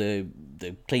like,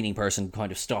 the cleaning person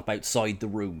kind of stop outside the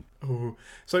room. Oh.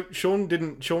 So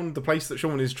the place that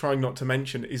Sean is trying not to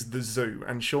mention is the zoo.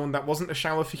 And Sean, that wasn't a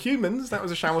shower for humans, that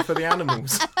was a shower for the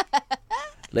animals.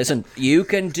 Listen, you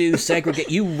can do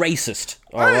segregate, you racist,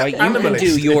 alright? You can Animalist,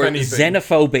 do your if anything.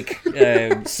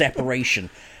 xenophobic separation.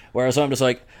 Whereas I'm just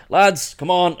like, lads, come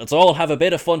on, let's all have a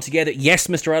bit of fun together. Yes,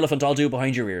 Mr. Elephant, I'll do it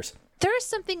behind your ears. There is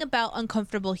something about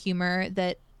uncomfortable humor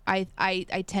that I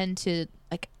tend to,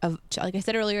 like I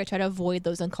said earlier, I try to avoid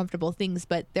those uncomfortable things,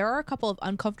 but there are a couple of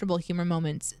uncomfortable humor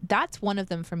moments. That's one of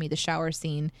them for me, the shower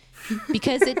scene,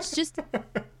 because it's just,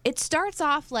 it starts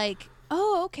off like,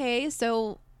 oh, okay,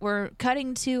 so we're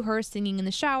cutting to her singing in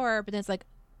the shower, but then it's like,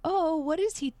 oh, what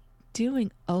is he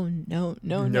doing? Oh, no.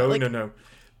 No.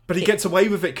 But he gets away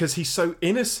with it because he's so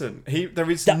innocent.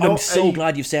 I'm so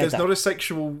glad you've said that. There's not a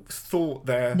sexual thought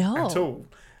there at all.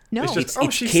 No. It's just,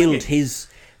 it's she's killed singing. his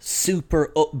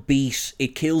super upbeat,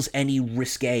 it kills any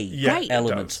risque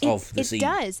element of the scene. It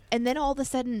does. And then all of a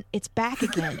sudden, it's back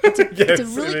again. It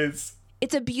is.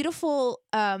 It's a beautiful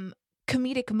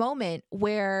comedic moment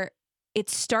where it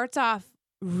starts off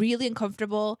really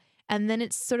uncomfortable, and then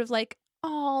it's sort of like,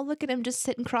 oh, look at him just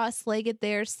sitting cross-legged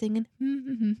there singing,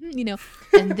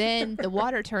 and then the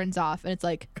water turns off and it's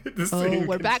like, oh,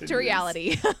 we're back to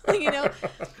reality,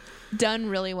 done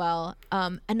really well.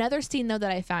 Another scene though that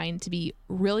I find to be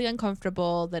really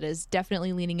uncomfortable, that is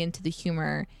definitely leaning into the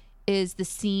humor, is the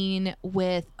scene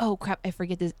with, oh crap, I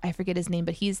forget his name,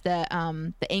 but he's the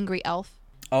angry elf.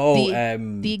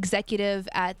 The executive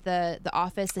at the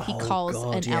office that he calls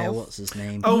an elf. What's his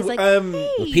name? Oh, he's like,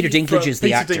 hey. Peter Dinklage is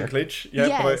the actor. Peter Dinklage, yeah.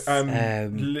 Yes.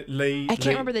 I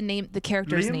can't remember the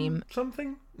character's name.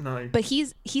 Something? No. But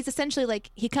he's essentially like,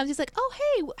 he's like, oh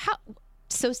hey,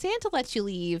 so Santa lets you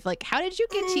leave. Like, how did you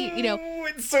get to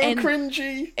it's so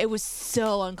cringy. It was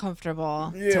so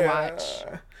uncomfortable to watch.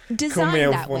 Designed Call me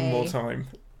elf that one way. more time.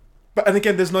 And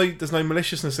again, there's no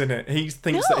maliciousness in it. He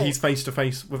thinks that he's face to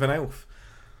face with an elf.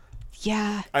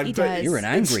 Yeah, he does. You're an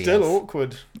angry It's still elf.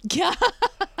 awkward. Yeah.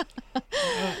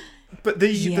 But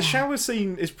the shower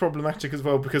scene is problematic as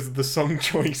well because of the song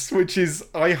choice, which is,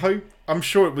 I'm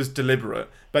sure it was deliberate.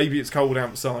 Baby, it's cold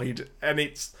outside, and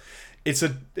it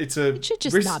should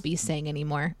just not be sang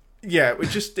anymore. Yeah,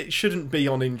 it shouldn't be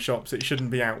on in shops. It shouldn't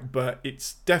be out, but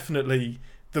it's definitely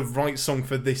the right song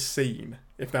for this scene,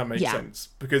 if that makes sense.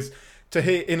 Because to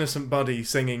hear Innocent Buddy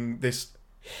singing this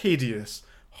hideous,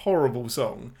 horrible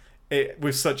song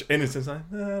with such innocence, like,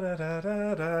 da, da, da,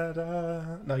 da, da, da.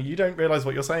 No, you don't realise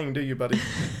what you're saying, do you, buddy?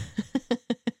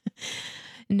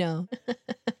 No.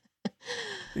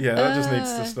 Yeah, that just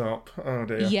needs to stop. Oh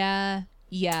dear.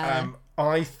 Yeah.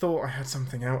 I thought I had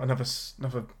something out, another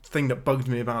thing that bugged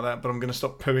me about that, but I'm going to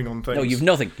stop pooing on things. No, you've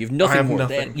nothing. You've nothing I have more.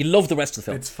 nothing. You love the rest of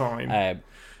the film. It's fine.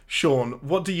 Sean,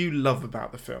 what do you love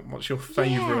about the film? What's your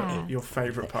favourite Yeah. your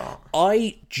favourite part?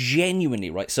 I genuinely,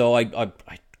 right, so I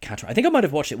can't. I think I might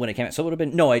have watched it when it came out. So it would have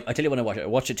been no. I tell you when I watched it. I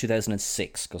watched it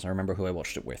 2006 because I remember who I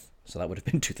watched it with. So that would have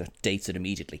been to the dates it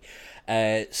immediately.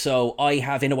 So I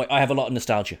have in a way I have a lot of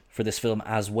nostalgia for this film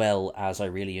as well as I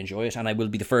really enjoy it, and I will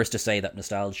be the first to say that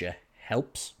nostalgia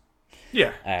helps.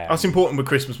 Yeah, that's important with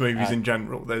Christmas movies in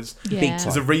general. There's Yeah.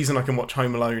 there's a reason I can watch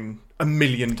Home Alone a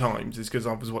million times is because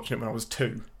I was watching it when I was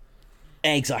 2.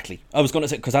 Exactly. I was going to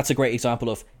say because that's a great example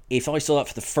of if I saw that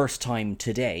for the first time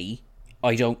today,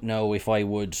 I don't know if I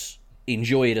would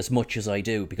enjoy it as much as I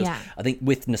do because Yeah. I think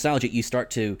with nostalgia you start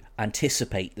to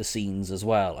anticipate the scenes as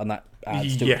well, and that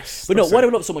adds to Yes, it. But no, that's what it. I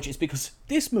love so much is because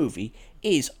this movie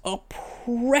is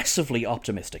oppressively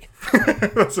optimistic.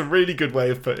 That's a really good way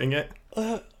of putting it.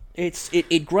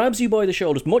 It grabs you by the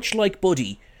shoulders, much like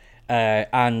Buddy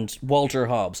and Walter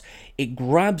Hobbs. It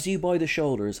grabs you by the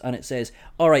shoulders and it says,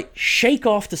 all right, shake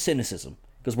off the cynicism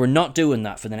because we're not doing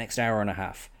that for the next hour and a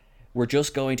half. We're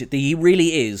just going to... He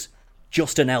really is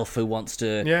just an elf who wants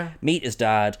to meet his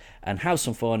dad and have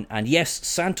some fun. And yes,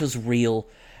 Santa's real,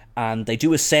 and they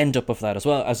do a send-up of that as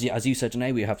well. As you said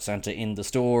today, we have Santa in the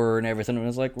store and everything, and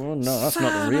it's like, well, no, that's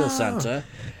not the real Santa.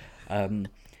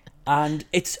 And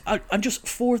it's... I'm just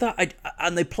for that.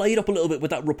 And they played up a little bit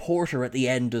with that reporter at the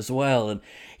end as well. And,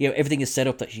 everything is set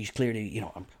up that she's clearly,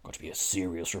 I'm going to be a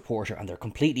serious reporter, and they're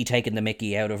completely taking the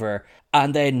mickey out of her.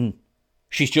 And then...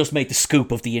 she's just made the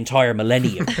scoop of the entire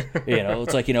millennium.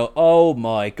 It's like, oh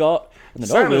my God. And then,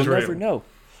 Santa's we'll real. never know.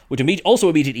 Which also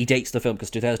immediately dates the film because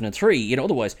 2003,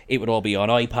 otherwise it would all be on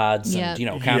iPads and, cameras Yeah, and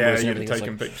you'd have everything. It's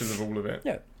taken like, pictures of all of it.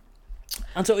 yeah.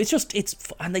 And so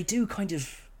and they do kind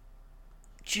of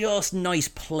just nice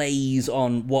plays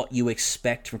on what you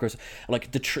expect from Christmas.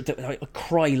 Like I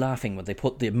cry laughing when they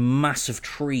put the massive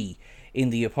tree in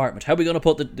the apartment. How are we going to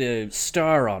put the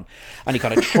star on? And he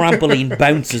kind of trampoline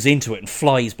bounces into it and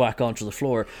flies back onto the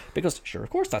floor because, sure, of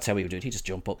course, that's how he would do it. He'd just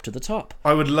jump up to the top.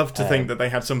 I would love to think that they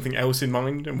had something else in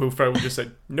mind, and Will Ferrell just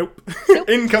said, "Nope,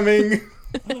 incoming."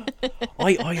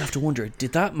 I have to wonder,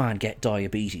 did that man get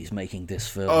diabetes making this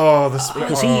film? Oh,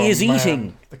 because he is man.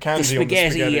 eating the candy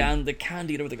spaghetti, on and the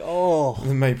candy and everything. Oh,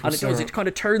 the maple and syrup. it kind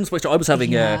of turns my stomach. I was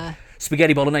having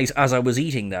spaghetti bolognese as I was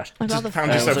eating that. Like all Just the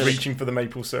found yourself so- reaching for the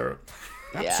maple syrup.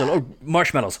 So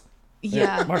marshmallows,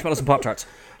 yeah. marshmallows and Pop-Tarts.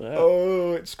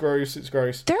 Oh, it's gross. It's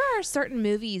gross. There are certain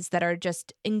movies that are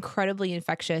just incredibly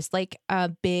infectious, like a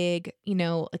big,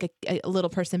 like a little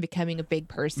person becoming a big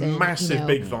person. Massive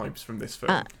big vibes from this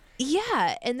film.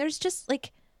 Yeah, and there's just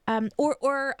like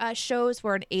or shows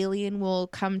where an alien will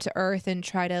come to Earth and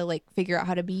try to like figure out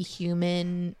how to be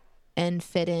human and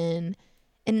fit in.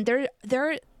 And there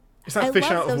it's that I fish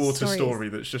love out of those water stories. story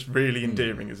that's just really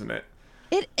endearing, isn't it?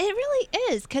 It really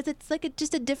is, because it's like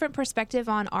just a different perspective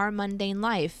on our mundane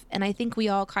life. And I think we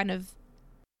all kind of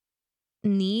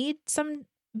need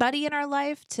somebody in our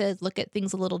life to look at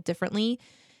things a little differently,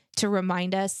 to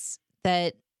remind us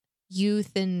that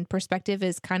youth and perspective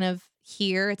is kind of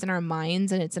here. It's in our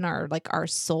minds and it's in our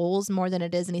souls more than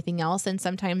it is anything else. And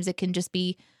sometimes it can just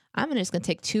be, I'm just going to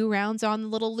take 2 rounds on the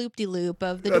little loop-de-loop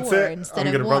of the That's door it. instead I'm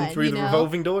of going to one. run through the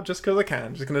revolving door just because I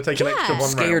can. Just going to take an extra one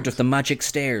Scared round. of the magic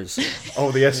stairs.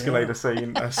 Oh, the escalator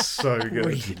scene. That's so good.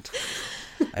 Brilliant.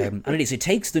 And it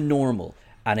takes the normal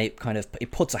and it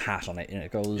puts a hat on it and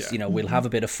it goes, we'll have a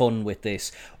bit of fun with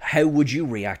this. How would you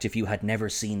react if you had never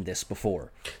seen this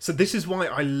before? So this is why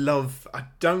I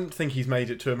don't think he's made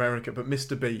it to America, but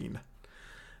Mr. Bean.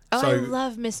 Oh, So- I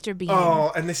love Mr. Bean.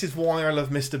 Oh, and this is why I love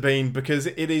Mr. Bean, because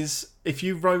it is, if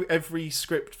you wrote every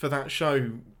script for that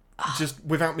show just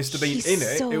without Mr. Bean he's in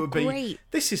it, so it would be, great.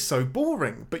 this is so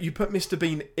boring. But you put Mr.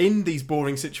 Bean in these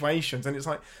boring situations and it's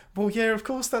like, well, yeah, of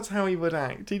course that's how he would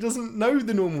act. He doesn't know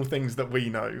the normal things that we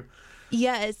know.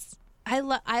 Yes, I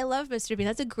love Mr. Bean.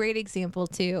 That's a great example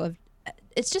too. Of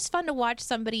it's just fun to watch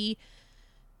somebody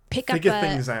pick Figure up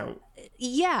things out.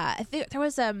 Yeah, I think there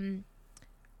was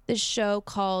this show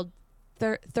called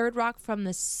Third Rock from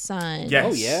the Sun. Yes.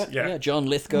 Oh, yeah. Yeah. John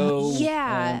Lithgow.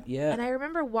 Yeah. Yeah. And I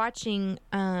remember watching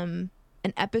an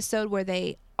episode where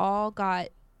they all got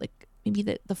like maybe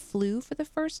the flu for the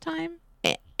first time,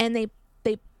 and they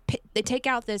take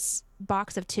out this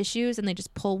box of tissues and they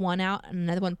just pull one out and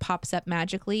another one pops up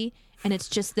magically, and it's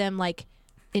just them like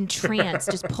in trance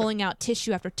just pulling out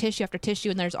tissue after tissue after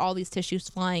tissue, and there's all these tissues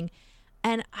flying.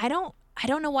 And I don't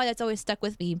know why that's always stuck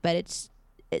with me, but it's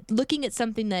looking at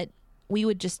something that we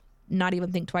would just not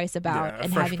even think twice about, Yeah, a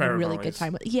and fresh having pair a of really good eyes.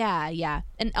 time with. Yeah.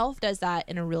 And Elf does that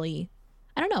in a really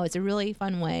I don't know. It's a really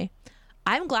fun way.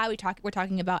 I'm glad we're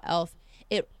talking about Elf.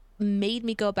 It made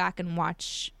me go back and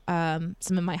watch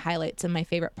some of my highlights and my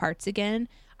favorite parts again.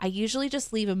 I usually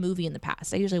just leave a movie in the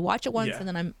past. I usually watch it once and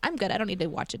then I'm good. I don't need to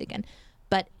watch it again.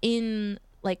 But in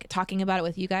like talking about it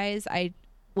with you guys, I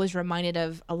was reminded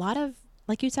of a lot of,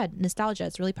 like you said, nostalgia.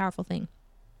 It's a really powerful thing.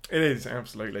 It is,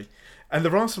 absolutely. And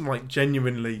there are some like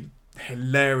genuinely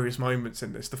hilarious moments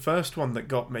in this. The first one that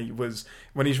got me was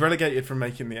when he's relegated from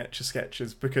making the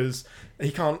Etch-a-Sketches because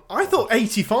he can't. I thought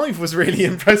 85 was really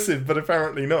impressive, but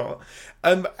apparently not.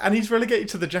 And he's relegated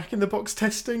to the Jack-in-the-Box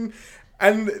testing,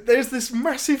 and there's this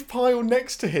massive pile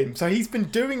next to him. So he's been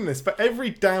doing this, but every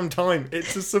damn time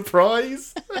it's a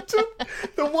surprise.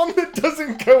 The one that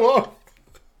doesn't go off,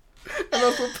 and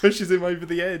that's what pushes him over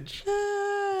the edge.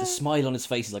 The smile on his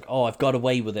face is like, oh, I've got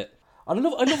away with it. I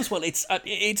love as well. It's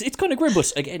kind of grim,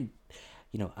 but again,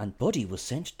 you know. And Buddy was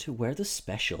sent to where the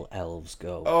special elves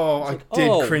go. Oh, I like,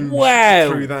 did cringe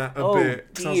through that a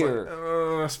bit. Dear.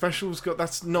 I was like, specials got.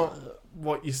 That's not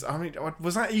what you. I mean,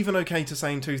 was that even okay to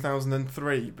say in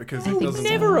 2003? Because it It's doesn't.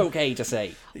 never okay to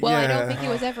say. Well, I don't think it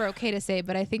was ever okay to say,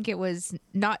 but I think it was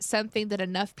not something that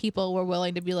enough people were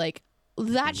willing to be like,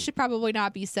 that should probably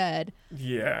not be said.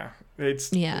 Yeah,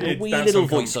 it's Yeah. A wee that's little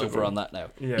uncomfortable. voiceover on that now.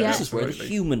 Yeah, This is where the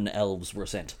absolutely. human elves were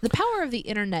sent. The power of the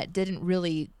internet didn't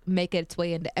really make its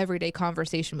way into everyday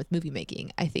conversation with movie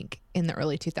making, I think, in the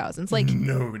early 2000s. Like,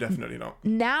 No, definitely not.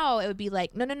 now it would be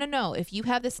like, no. If you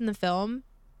have this in the film,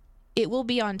 it will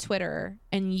be on Twitter,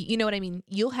 and you know what I mean?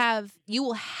 You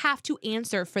will have to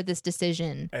answer for this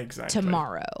decision Exactly.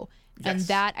 tomorrow. And Yes.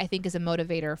 that, I think, is a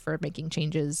motivator for making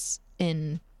changes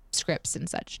in scripts and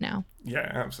such now.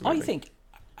 Yeah, absolutely. I think,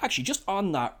 actually, just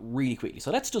on that really quickly. So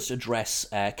let's just address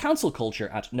cancel culture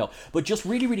but just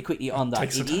really, really quickly on that.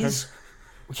 Takes some It time. is,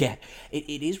 yeah,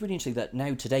 it is really interesting that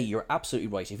now today you're absolutely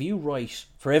right. If you write,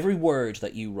 for every word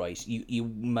that you write, you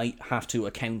might have to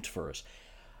account for it.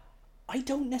 I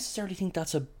don't necessarily think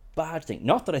that's a bad thing.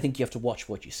 Not that I think you have to watch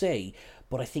what you say,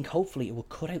 but I think hopefully it will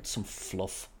cut out some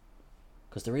fluff.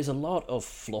 Because there is a lot of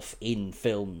fluff in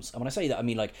films. And when I say that, I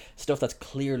mean like stuff that's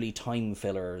clearly time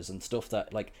fillers and stuff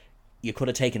that like you could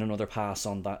have taken another pass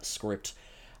on that script.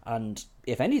 And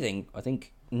if anything, I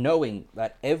think knowing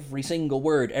that every single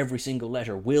word, every single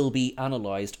letter will be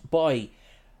analysed by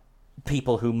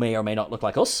people who may or may not look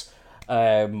like us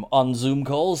on Zoom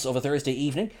calls of a Thursday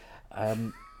evening,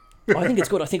 I think it's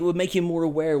good. I think it would make you more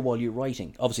aware while you're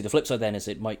writing. Obviously, the flip side then is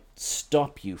it might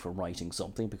stop you from writing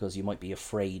something because you might be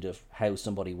afraid of how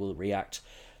somebody will react.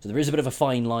 So there is a bit of a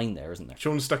fine line there, isn't there?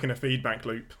 Sean's stuck in a feedback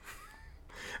loop.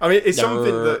 I mean, it's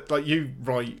something that like you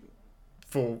write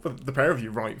for, the pair of you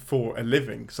write for a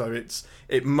living, so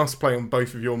it must play on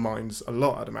both of your minds a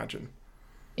lot, I'd imagine.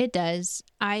 It does.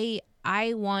 I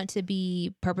want to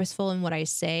be purposeful in what I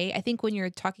say. I think when you're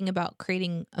talking about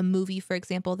creating a movie, for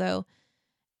example, though,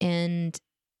 and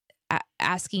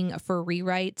asking for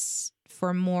rewrites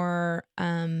for more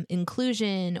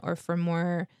inclusion or for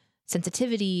more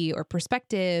sensitivity or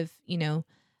perspective,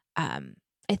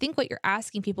 I think what you're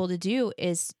asking people to do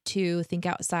is to think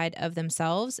outside of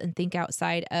themselves and think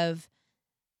outside of,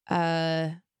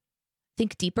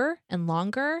 think deeper and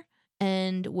longer.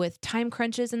 And with time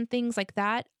crunches and things like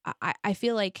that, I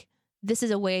feel like this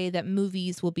is a way that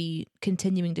movies will be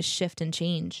continuing to shift and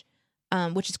change,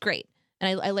 which is great.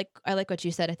 And I like what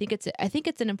you said. I think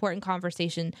it's an important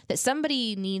conversation that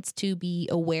somebody needs to be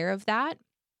aware of that.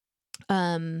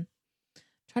 Trying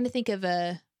to think of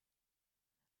a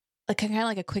kind of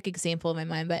like a quick example in my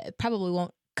mind, but it probably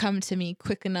won't come to me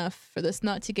quick enough for this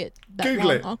not to get that Google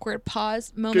long, it. awkward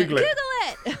pause moment. Google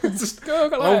it. Just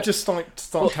I'll just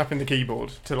start tapping the keyboard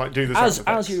to like do the sound As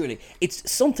effects. you really, it's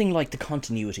something like the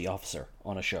continuity officer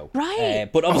on a show, Right.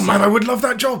 But Oh obviously, man, I would love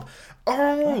that job.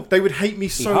 Oh, they would hate me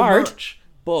so hard. much.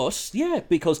 But yeah,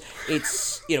 because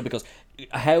it's because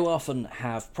how often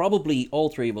have probably all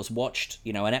three of us watched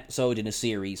an episode in a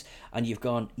series and you've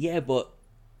gone, yeah, but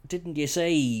didn't you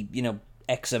say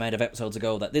X amount of episodes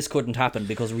ago that this couldn't happen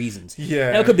because of reasons?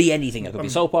 Yeah. Now it could be anything. It could be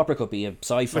soap opera. It could be a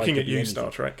sci-fi. Looking it at could be you, anything. Star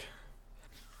Trek.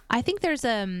 I think there's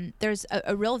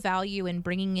a real value in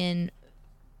bringing in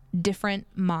different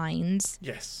minds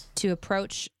Yes. to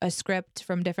approach a script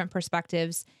from different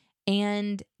perspectives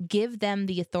and give them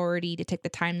the authority to take the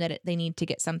time that they need to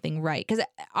get something right. Because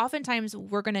oftentimes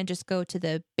we're going to just go to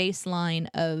the baseline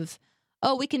of,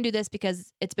 oh, we can do this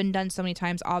because it's been done so many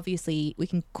times. Obviously, we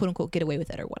can quote unquote get away with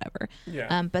it or whatever.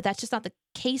 Yeah. But that's just not the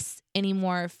case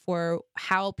anymore for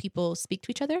how people speak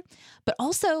to each other. But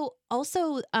also,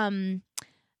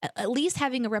 at least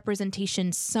having a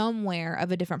representation somewhere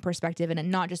of a different perspective and it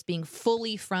not just being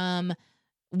fully from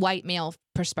white male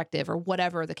perspective or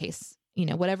whatever the case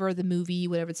whatever the movie,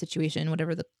 whatever the situation,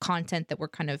 whatever the content that we're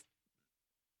kind of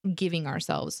giving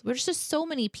ourselves. There's just so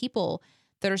many people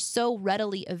that are so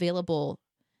readily available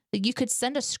that you could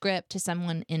send a script to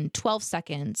someone in 12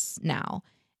 seconds now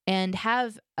and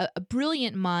have a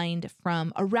brilliant mind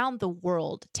from around the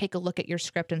world take a look at your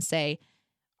script and say,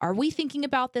 are we thinking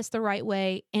about this the right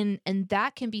way? And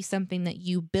that can be something that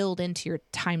you build into your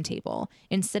timetable.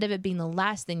 Instead of it being the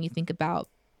last thing you think about,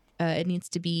 it needs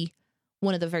to be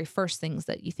one of the very first things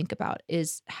that you think about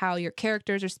is how your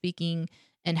characters are speaking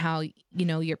and how,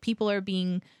 your people are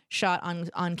being shot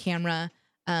on camera.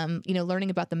 Learning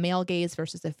about the male gaze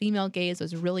versus the female gaze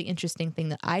was a really interesting thing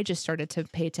that I just started to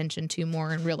pay attention to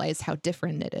more and realize how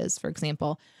different it is, for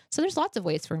example. So there's lots of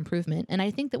ways for improvement, and I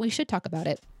think that we should talk about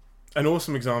it. An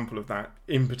awesome example of that,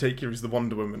 in particular, is the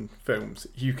Wonder Woman films.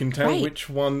 You can tell which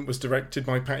one was directed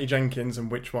by Patty Jenkins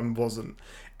and which one wasn't.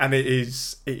 And it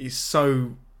is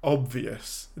so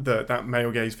obvious that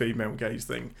male gaze, female gaze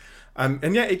thing.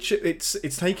 And yeah,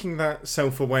 it's taking that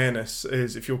self-awareness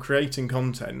as if you're creating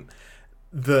content,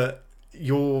 that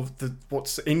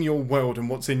what's in your world and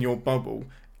what's in your bubble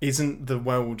isn't the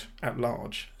world at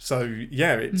large. So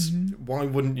yeah, why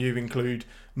wouldn't you include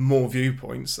more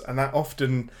viewpoints? And that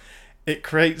often it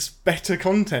creates better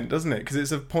content, doesn't it? Because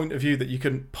it's a point of view that you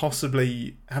couldn't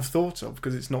possibly have thought of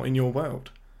because it's not in your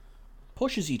world.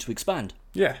 Pushes you to expand.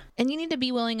 Yeah. And you need to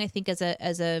be willing, I think, as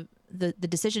the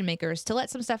decision makers to let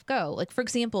some stuff go. Like, for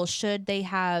example, should they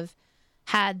have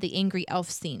had the angry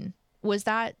elf scene? Was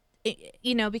that,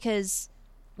 because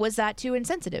was that too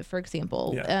insensitive, for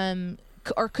example? Yeah.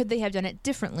 Or could they have done it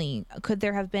differently? Could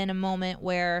there have been a moment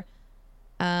where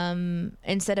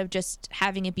instead of just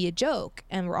having it be a joke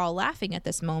and we're all laughing at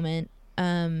this moment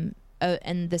and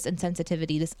this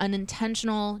insensitivity, this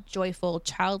unintentional, joyful,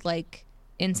 childlike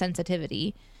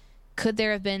insensitivity, could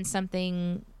there have been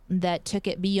something that took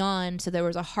it beyond so there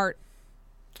was a heart?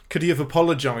 Could he have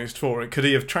apologised for it? Could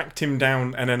he have tracked him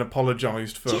down and then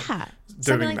apologised for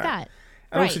something like that?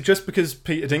 And also, just because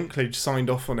Peter Dinklage signed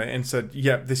off on it and said,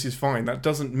 yep, this is fine, that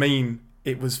doesn't mean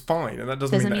it was fine. And that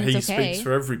doesn't mean that he speaks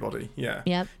for everybody. Yeah.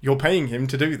 Yep. You're paying him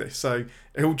to do this. So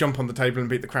he'll jump on the table and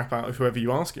beat the crap out of whoever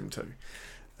you ask him to.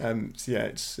 So yeah,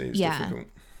 it's difficult.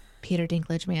 Peter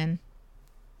Dinklage, man.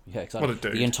 Yeah, exactly. What a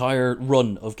dude. The entire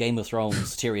run of Game of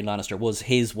Thrones, Tyrion Lannister, was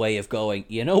his way of going,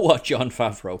 you know what, Jon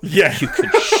Favreau? Yeah. You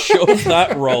could shove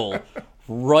that role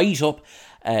right up.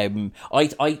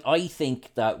 I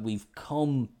think that we've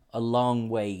come a long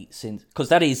way since, because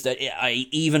that is that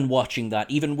even watching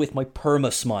that, even with my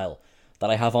perma smile that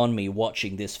I have on me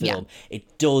watching this film,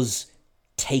 it does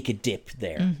take a dip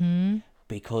there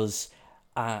because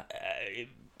I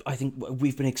think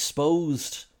we've been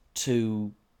exposed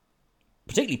to,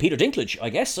 particularly Peter Dinklage, I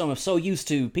guess. I'm so used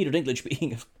to Peter Dinklage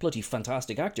being a bloody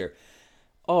fantastic actor.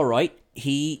 All right,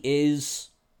 he is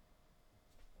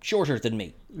shorter than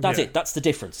me. That's it. That's the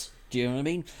difference. Do you know what I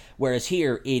mean? Whereas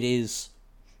here it is,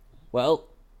 well,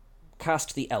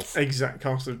 cast the elf. Exactly.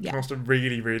 Cast a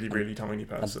really, really, really tiny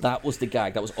person. And that was the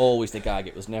gag. That was always the gag.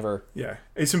 It was never... Yeah.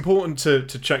 It's important to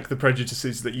check the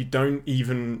prejudices that you don't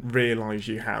even realise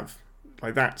you have.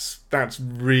 Like that's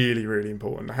really, really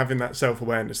important. Having that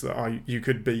self-awareness that you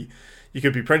could be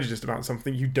prejudiced about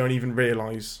something you don't even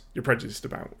realise you're prejudiced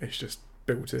about. It's just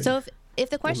built in. So if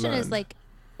the question is like,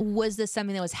 was this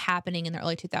something that was happening in the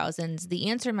early 2000s? The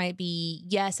answer might be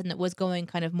yes, and it was going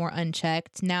kind of more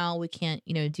unchecked. Now we can't,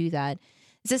 do that.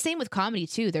 It's the same with comedy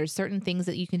too. There's certain things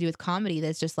that you can do with comedy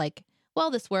that's just like, well,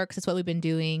 this works. It's what we've been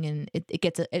doing, and it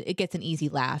gets an easy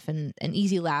laugh, and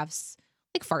easy laughs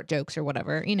like fart jokes or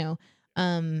whatever.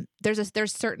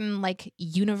 There's certain like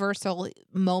universal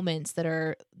moments that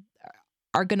are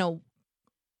gonna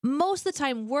most of the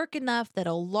time work enough that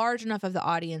a large enough of the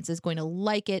audience is going to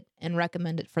like it and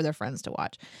recommend it for their friends to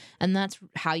watch. And that's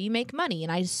how you make money.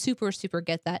 And I super, super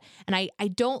get that. And I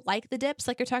don't like the dips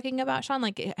like you're talking about, Sean.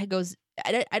 Like it goes,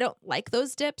 I don't like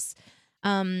those dips.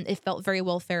 It felt very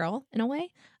Will Ferrell in a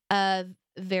way.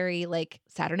 Very like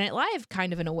Saturday Night Live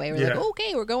kind of in a way. We're like,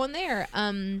 okay, we're going there.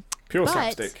 Pure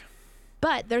slapstick.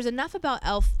 But there's enough about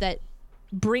Elf that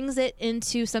brings it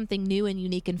into something new and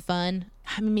unique and fun.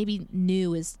 I mean, maybe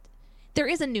there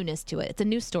is a newness to it. It's a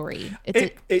new story.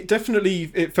 It definitely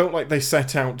felt like they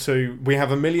set out to, we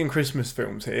have a million Christmas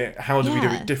films here. How do we do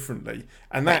it differently?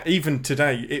 And that even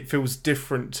today, it feels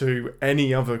different to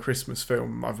any other Christmas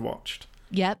film I've watched.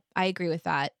 Yep, I agree with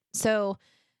that. So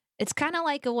it's kind of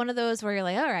like one of those where you're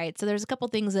like, all right, so there's a couple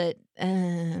things that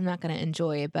I'm not going to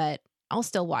enjoy, but I'll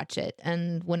still watch it.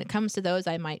 And when it comes to those,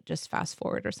 I might just fast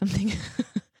forward or something.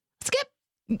 Skip.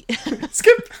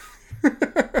 Skip.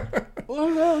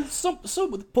 Well,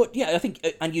 but yeah, I think,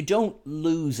 and you don't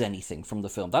lose anything from the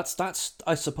film. That's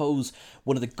I suppose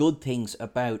one of the good things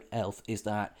about Elf is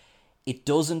that it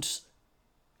doesn't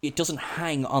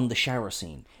hang on the shower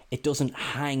scene. It doesn't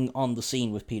hang on the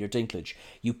scene with Peter Dinklage.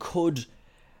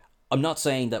 I'm not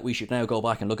saying that we should now go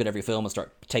back and look at every film and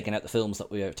start taking out the scenes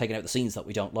that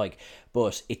we don't like,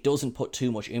 but it doesn't put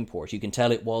too much import. You can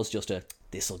tell it was just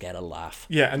this'll get a laugh.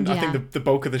 Yeah, and I think the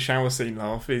bulk of the shower scene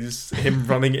laugh is him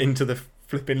running into the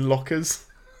flipping lockers.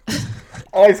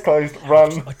 Eyes closed,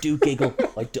 run. I do giggle.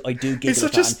 I do giggle. It's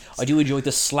at that. And I do enjoy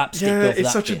the slapstick of that.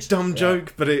 It's such a dumb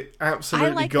joke, but it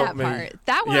absolutely I like got that me. part.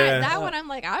 That one, I'm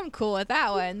like, I'm cool with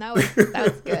that one. That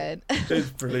was good. It's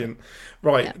brilliant.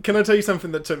 Right, Can I tell you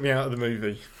something that took me out of the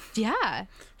movie? Yeah.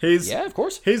 Yeah, of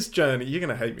course. His journey, you're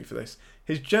going to hate me for this.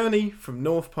 His journey from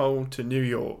North Pole to New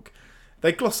York.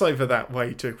 They gloss over that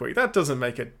way too quick. That doesn't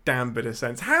make a damn bit of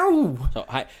sense. How? So,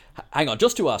 hang on,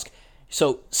 just to ask.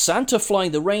 So, Santa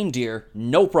flying the reindeer,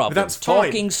 no problem. But that's fine.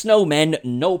 Talking snowmen,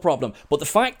 no problem. But the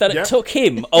fact that Yep. it took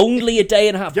him only a day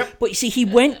and a half. Yep. But you see, he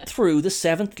went through the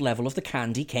 7th level of the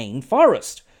Candy Cane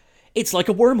Forest. It's like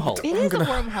a wormhole. It is a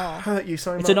wormhole. Hurt you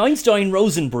so much. It's an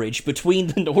Einstein-Rosen bridge between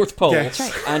the North Pole Yes.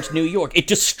 That's and New York. It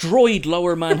destroyed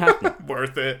Lower Manhattan.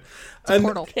 Worth it. It's a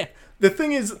portal. Yeah. The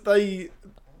thing is, they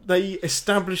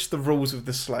established the rules of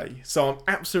the sleigh, so I'm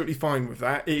absolutely fine with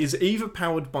that. It is either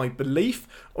powered by belief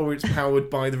or it's powered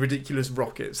by the ridiculous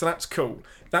rocket, so that's cool.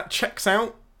 That checks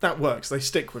out. That works. They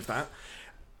stick with that.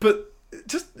 But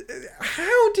just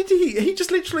how did he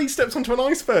just literally steps onto an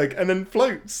iceberg and then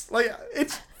floats? Like,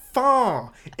 it's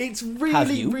far. It's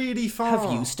really, really far.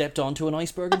 Have you stepped onto an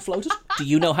iceberg and floated? Do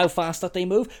you know how fast that they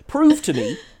move? Prove to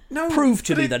me. No, Prove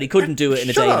to me that he couldn't do it in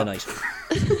a shut day up. and a night.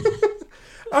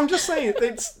 I'm just saying,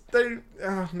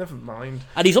 never mind.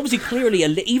 And he's obviously clearly,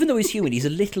 even though he's human, he's a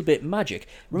little bit magic.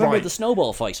 Remember Right. the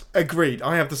snowball fight? Agreed.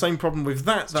 I have the same problem with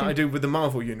that I true. do with the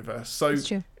Marvel Universe. So, It's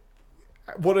true.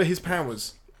 what are his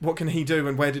powers? What can he do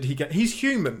and where did he get... He's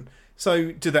human.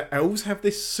 So, do the elves have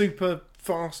this super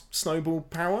fast snowball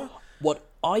power? What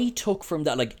I took from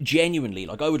that, like, genuinely,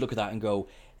 like, I would look at that and go,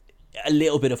 a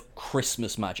little bit of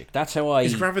Christmas magic. That's how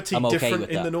Is gravity I'm okay different with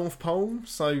in that. the North Pole?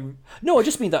 So, No, I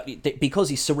just mean that because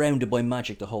he's surrounded by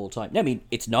magic the whole time. I mean,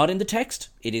 it's not in the text.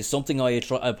 It is something I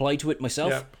apply to it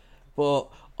myself. Yeah. But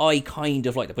I kind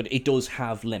of like that. But it does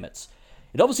have limits.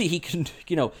 And obviously he can,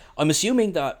 I'm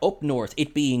assuming that up north,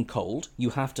 it being cold,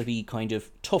 you have to be kind of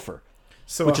tougher.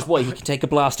 so Which is why he can take a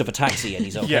blast of a taxi and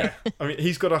he's okay. yeah. I mean,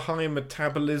 he's got a higher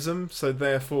metabolism, so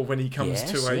therefore when he comes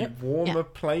Yes, to a yeah. warmer Yeah.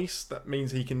 place, that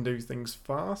means he can do things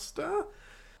faster?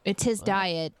 It's his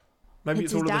diet. Maybe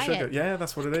It's it's all his of the diet. sugar. Yeah,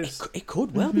 that's what it is. It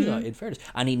could well be that, in fairness.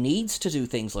 And he needs to do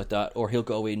things like that or he'll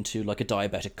go into like a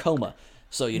diabetic coma.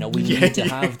 So, we need to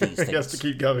have these things. He has to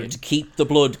keep going. To keep the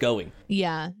blood going.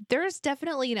 Yeah. There's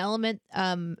definitely an element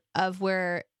of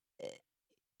where,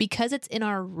 because it's in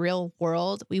our real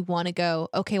world, we want to go,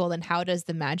 okay, well then how does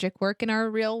the magic work in our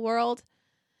real world?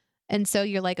 And so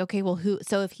you're like, okay, well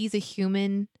so if he's a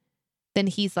human, then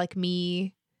he's like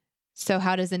me. So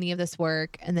how does any of this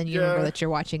work? And then you remember Yeah. that you're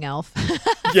watching Elf.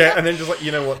 Yeah, and then just like,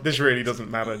 you know what, this really doesn't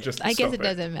matter. Just I guess stop it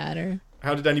doesn't matter.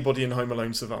 How did anybody in Home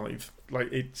Alone survive?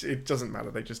 Like, it doesn't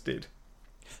matter. They just did.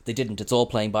 They didn't. It's all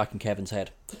playing back in Kevin's head.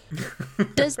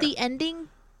 Does the ending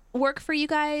work for you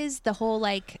guys? The whole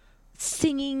like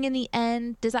singing in the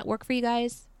end, does that work for you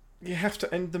guys? You have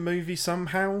to end the movie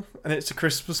somehow, and it's a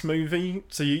Christmas movie,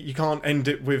 so you can't end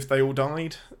it with they all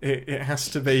died. It has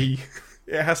to be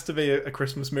it has to be a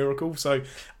Christmas miracle. So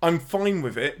I'm fine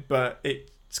with it, but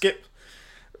skip.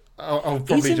 I'll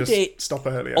probably Isn't just it stop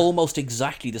earlier. Almost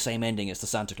exactly the same ending as the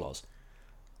Santa Claus.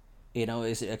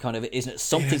 Is it a kind of, isn't it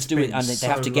something It's to do with, been and they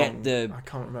have to so get long, the, I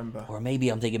can't remember. or maybe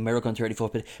I'm thinking Miracle on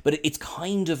 34th, but it's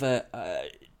kind of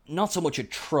not so much a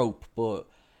trope, but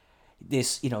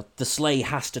this, the sleigh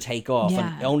has to take off,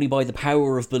 and Yeah. only by the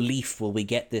power of belief will we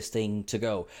get this thing to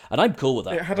go. And I'm cool with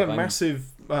that. It had a Like, massive.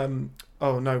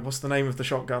 Oh no, what's the name of the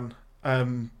shotgun?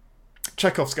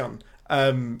 Chekhov's gun.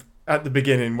 At the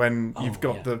beginning, when you've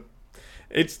got yeah.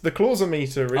 it's the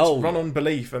Clausometer. It's Oh, run yeah. on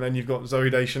belief, and then you've got Zoe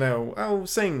Deschanel. Oh,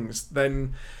 sings.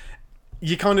 Then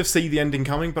you kind of see the ending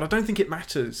coming, but I don't think it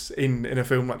matters in a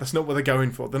film like that's not what they're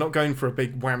going for. They're not going for a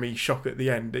big whammy shock at the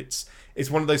end. It's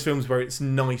one of those films where it's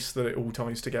nice that it all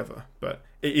ties together, but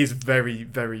it is very,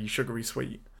 very sugary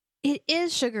sweet. It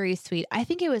is sugary sweet. I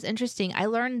think it was interesting. I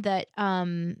learned that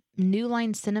New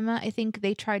Line Cinema, I think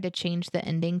they tried to change the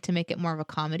ending to make it more of a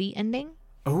comedy ending.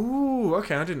 Oh,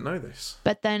 okay, I didn't know this.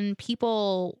 But then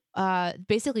people,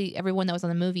 basically everyone that was on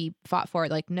the movie fought for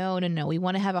it. Like, no, we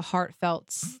want to have a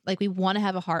heartfelt, we want to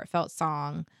have a heartfelt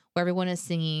song. where everyone is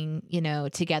singing,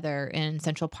 together in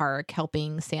Central Park,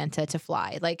 helping Santa to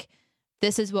fly. Like,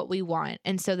 this is what we want.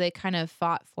 And so they kind of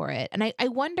fought for it. And I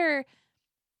wonder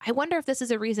if this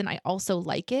is a reason I also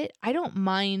like it. I don't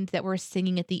mind that we're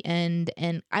singing at the end,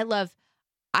 and I love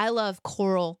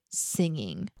choral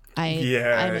singing. I'm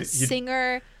a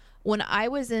singer. When I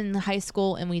was in high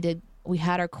school and we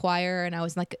had our choir, and I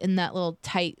was like in that little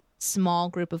tight small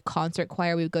group of concert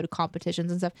choir, we would go to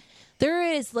competitions and stuff. There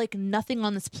is like nothing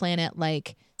on this planet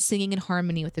like singing in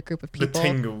harmony with a group of people. The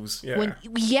tingles,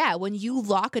 yeah. When you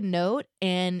lock a note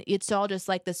and it's all just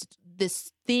like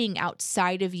this thing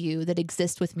outside of you that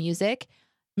exists with music.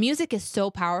 Music is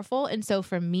so powerful, and so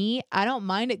for me, I don't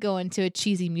mind it going to a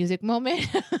cheesy music moment.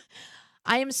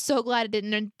 I am so glad it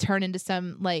didn't turn into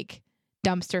some like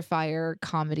dumpster fire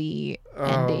comedy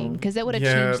ending, because that would have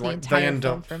changed the entire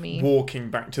film for me. Walking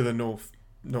back to the North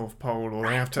Pole, or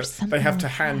they have to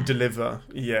hand deliver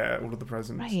all of the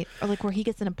presents, right? Or like where he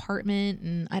gets an apartment,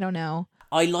 and I don't know.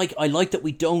 I like that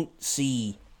we don't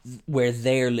see where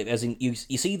they're as in you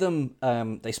see them.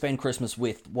 They spend Christmas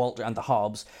with Walter and the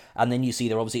Hobbs, and then you see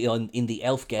they're obviously in the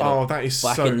elf ghetto. Oh, that is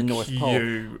back so in the North cute.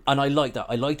 Pole, and I like that.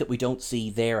 I like that we don't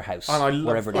see their house. And I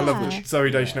love that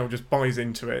Zoe Deschanel just buys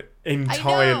into it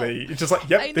entirely. It's just like,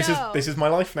 yep, this is my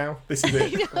life now. This is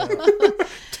it.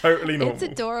 Totally normal. It's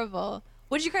adorable.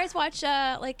 Would you guys watch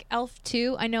like Elf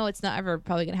 2? I know it's not ever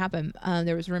probably going to happen.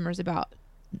 There was rumors about.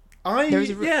 There was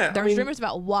rumors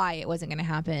about why it wasn't going to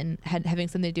happen, having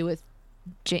something to do with.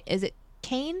 Is it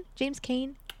Kane? James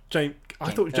Kane? I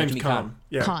thought it was James Caan.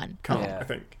 Yeah, Caan. Yeah. I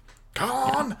think.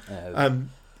 Caan. I mean,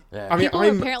 people are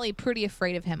apparently pretty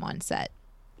afraid of him on set.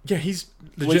 Yeah, he's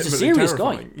legitimately he's a serious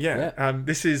terrifying. guy. Yeah.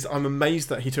 I'm amazed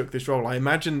that he took this role. I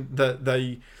imagine that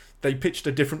they pitched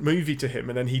a different movie to him,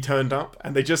 and then he turned up,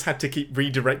 and they just had to keep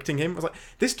redirecting him. I was like,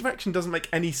 this direction doesn't make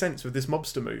any sense with this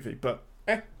mobster movie, but.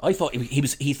 I thought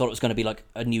he thought it was going to be like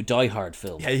a new Die Hard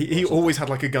film. Yeah, he always had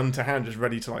like a gun to hand, just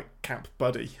ready to like cap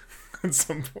Buddy at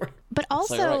some point. But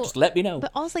also, like, right, just let me know.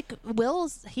 But also, like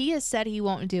he has said he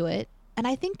won't do it, and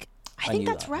I think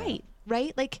that's right,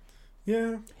 right? Like,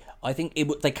 yeah, I think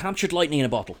they captured lightning in a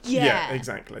bottle. Yeah,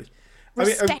 exactly.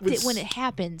 Respect it when it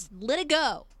happens. Let it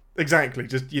go. Exactly.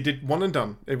 Just you did one and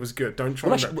done. It was good. Don't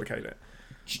try and replicate it.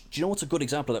 Do you know what's a good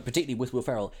example of that, particularly with Will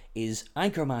Ferrell, is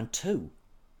Anchorman 2.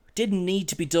 Didn't need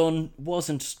to be done,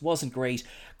 wasn't great.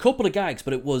 Couple of gags,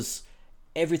 but it was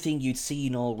everything you'd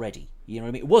seen already. You know what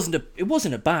I mean? It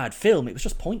wasn't a bad film, it was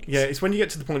just pointless. Yeah, it's when you get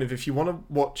to the point of, if you want to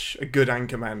watch a good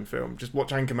Anchorman film, just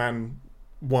watch Anchorman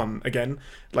 1 again.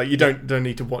 Like, you don't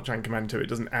need to watch Anchorman 2, it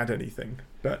doesn't add anything.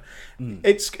 But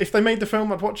if they made the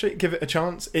film, I'd watch it, give it a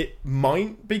chance. It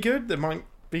might be good, it might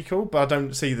be cool, but I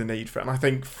don't see the need for it. And I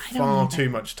think far too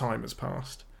much time has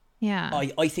passed. Yeah,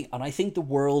 I think the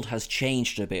world has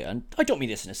changed a bit, and I don't mean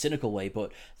this in a cynical way,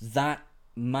 but that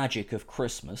magic of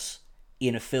Christmas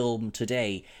in a film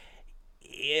today,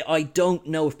 I don't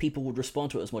know if people would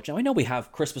respond to it as much. Now, I know we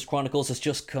have Christmas Chronicles has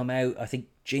just come out. I think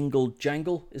Jingle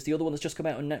Jangle is the other one that's just come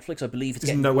out on Netflix. I believe it's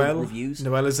getting Noel reviews.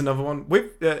 Noel is another one.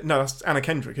 No, that's Anna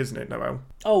Kendrick, isn't it? Noel.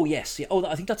 Oh yes, yeah. Oh,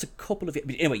 I think that's a couple of it.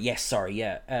 Anyway, yes, sorry,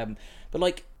 yeah. But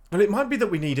like, well, it might be that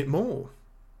we need it more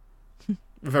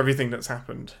with everything that's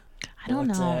happened. I don't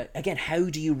know. Again, how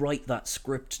do you write that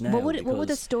script now? What would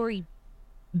the story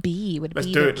be? Let's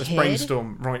do it. Let's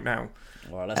brainstorm right now.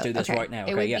 Well, let's do this right now.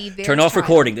 It Okay, would be yeah. their Turn off child.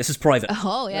 recording. This is private.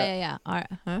 Oh, yeah. All right.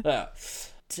 Huh?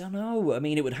 Don't know. I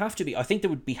mean, it would have to be. I think there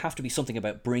would have to be something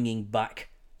about bringing back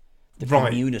the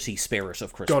community spirit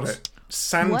of Christmas. Got it.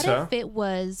 Santa. What if it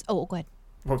was? Oh, go ahead.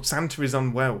 Well, Santa is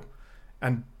unwell,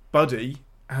 and Buddy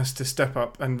has to step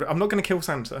up. And I'm not going to kill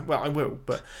Santa. Well, I will,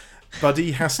 but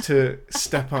Buddy has to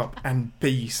step up and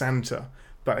be Santa.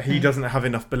 But he doesn't have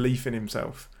enough belief in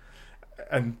himself.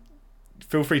 And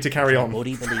feel free to carry on.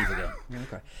 Buddy believe again.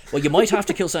 Okay. Well, you might have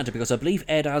to kill Santa because I believe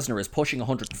Ed Asner is pushing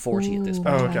 140 at this point.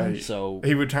 Oh, okay. So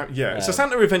he would have. Yeah. So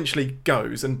Santa eventually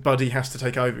goes, and Buddy has to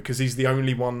take over because he's the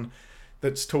only one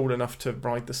that's tall enough to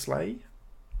ride the sleigh.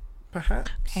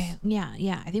 Perhaps. Okay.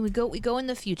 Yeah. I think we go in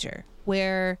the future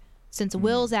where, since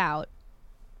Will's out,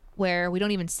 where we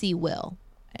don't even see Will.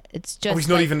 It's just. Oh, he's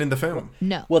not even in the film.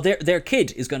 No. Well, their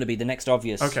kid is going to be the next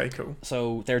obvious. Okay, cool.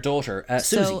 So their daughter,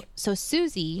 Susie. So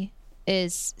Susie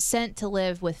is sent to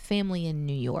live with family in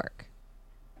New York.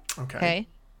 Okay.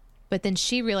 But then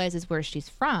she realizes where she's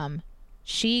from.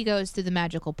 She goes through the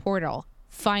magical portal,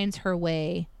 finds her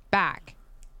way back,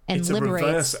 and it's a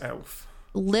reverse elf.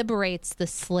 Liberates the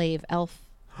slave elf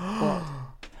world.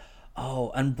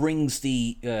 Oh, and brings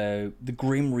the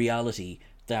grim reality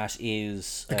that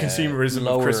is the consumerism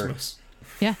of Christmas.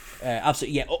 Yeah.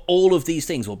 Absolutely, yeah. All of these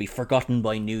things will be forgotten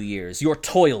by New Year's. Your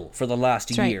toil for the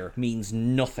last right. year means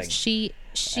nothing. She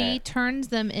turns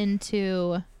them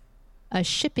into a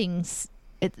shipping.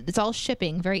 It's all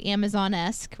shipping, very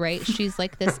Amazon-esque, right? She's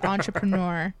like this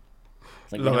entrepreneur.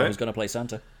 It's like we Love know it. who's going to play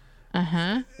Santa.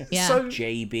 Yeah. So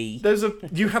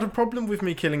JB. you had a problem with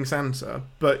me killing Santa,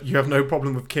 but you have no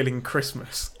problem with killing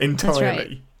Christmas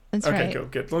entirely. That's okay, right. cool,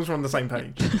 good. As long as we're on the same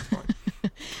page. It's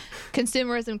fine.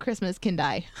 Consumerism, Christmas can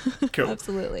die. Cool.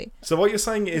 Absolutely. So what you're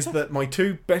saying is that my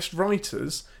two best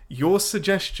writers, your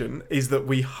suggestion is that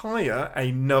we hire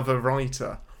another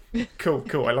writer. Cool,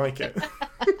 I like it.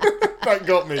 That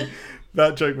got me.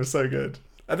 That joke was so good.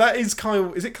 And that is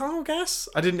Kyle. Is it Kyle Gass?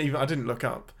 I didn't look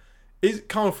up. Is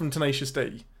Kyle from Tenacious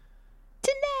D?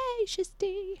 Tenacious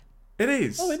D. It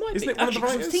is. Oh, it might Isn't be. it one of the Actually, 'cause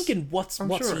I writers? was thinking, what's sure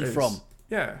he it is. from?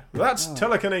 Yeah, that's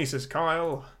telekinesis,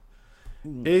 Kyle.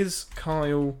 Is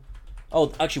Kyle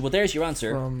Oh, actually, well, there's your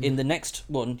answer. From- In the next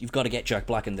one, you've got to get Jack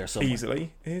Black in there somewhere.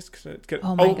 easily?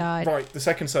 Oh my God. Right, the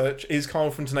second search is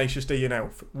Kyle from Tenacious D and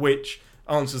Elf, which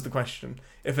answers the question.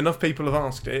 If enough people have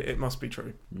asked it, it must be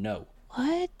true. No.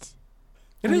 What?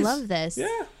 It I is. love this.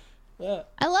 Yeah.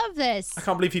 I love this. I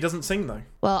can't believe he doesn't sing though.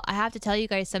 Well, I have to tell you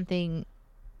guys something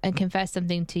and confess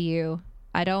something to you.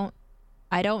 I don't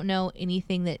know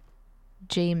anything that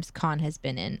James Caan has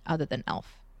been in other than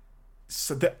Elf.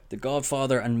 So The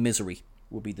Godfather and Misery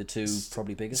will be the two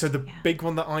probably biggest. So the big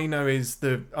one that I know is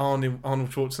the Arnold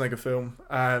Schwarzenegger film,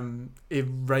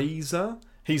 Eraser.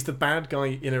 He's the bad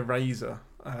guy in Eraser.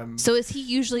 So is he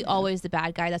usually always the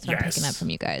bad guy? That's what I'm picking Yes. up from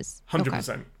you guys.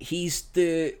 100%. He's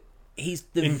the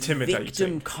Intimidating.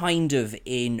 victim kind of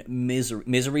in Misery.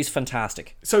 Misery's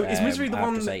fantastic. So is Misery the I have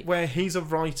to one say. where he's a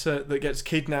writer that gets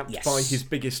kidnapped Yes. by his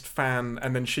biggest fan,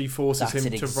 and then she forces That's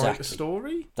him it, to write a exactly.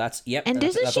 story? That's And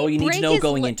doesn't that's she all you need break to know his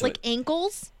going into like it.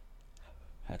 ankles?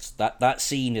 That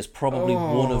scene is probably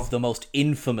one Oh. of the most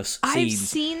infamous I've scenes.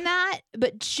 seen that,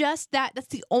 but just that's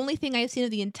the only thing I've seen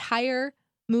of the entire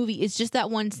movie is just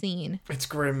that one scene. It's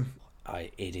grim.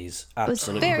 It is It was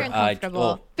absolutely very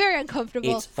uncomfortable. Very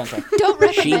uncomfortable. It's fantastic. Don't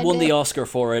recommend She won it. the Oscar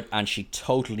for it, and she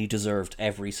totally deserved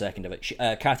every second of it.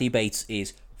 Kathy Bates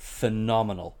is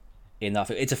phenomenal in that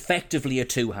film. It's effectively a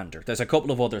two-hander. There's a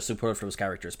couple of other superfluous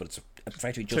characters, but it's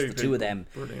effectively just the two of them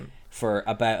Brilliant. for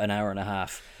about an hour and a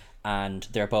half, and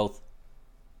they're both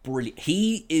brilliant.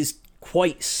 He is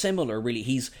quite similar, really.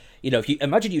 He's, if you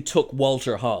imagine you took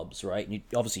Walter Hobbs, right, and you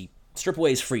obviously strip away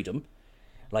his freedom.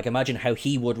 Like, imagine how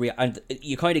he would react. And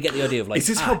you kind of get the idea of, like... Is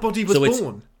this how Buddy was so it's-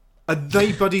 born? Are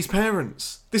they Buddy's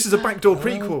parents? This is a backdoor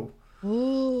prequel.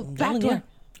 Ooh, Telling backdoor. you.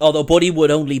 Although Buddy would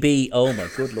only be... Oh, my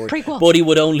good lord. Prequel. Buddy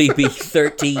would only be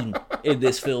 13 in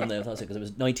this film now. That's it, because it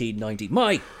was 1990.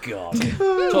 My God.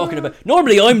 Talking about...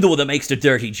 Normally, I'm the one that makes the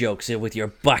dirty jokes with your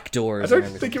back doors. I and don't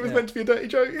everything. think it was meant to be a dirty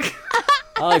joke.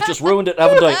 I've just ruined it,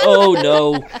 haven't I? Oh,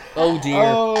 no. Oh, dear.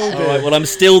 Oh, dear. All right, well, I'm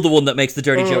still the one that makes the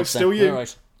dirty Oh, jokes. still then. you. All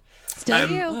right. Still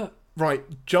you. Right,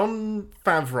 John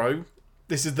Favreau.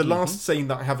 This is the last scene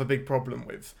that I have a big problem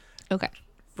with. Okay.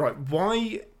 Right,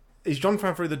 why is John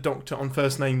Favreau the Doctor on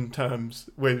first name terms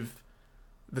with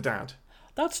the dad?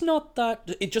 That's not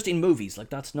that... just in movies, like,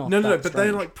 that's not No, that but strange.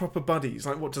 they're like proper buddies.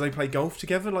 Like, what, do they play golf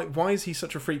together? Like, why is he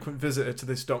such a frequent visitor to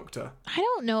this doctor? I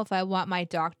don't know if I want my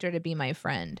doctor to be my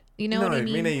friend. You know what I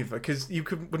mean? me neither, because you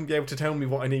wouldn't be able to tell me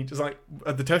what I need. It's like,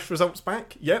 are the test results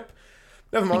back? Yep.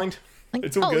 Never mind. Like,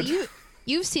 It's all good.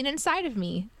 You've seen inside of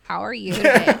me. How are you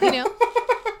today?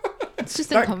 It's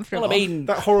just uncomfortable. Well, I mean...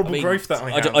 That horrible growth that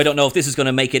I have. I don't know if this is going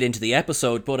to make it into the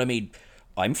episode, but I mean...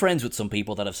 I'm friends with some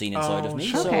people that have seen inside of me,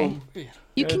 sure. Okay. so...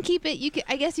 You can keep it.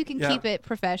 I guess you can Yeah. keep it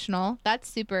professional. That's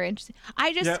super interesting.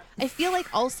 Yeah. I feel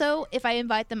like also if I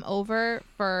invite them over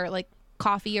for like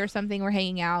coffee or something, we're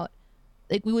hanging out,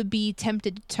 like we would be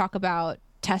tempted to talk about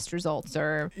test results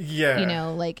or, Yeah.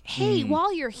 like, hey,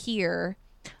 while you're here,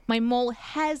 my mole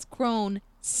has grown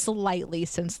slightly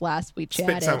since last we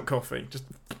chatted. Spits out coffee.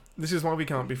 This is why we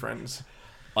can't be friends.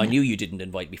 I knew you didn't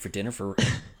invite me for dinner for...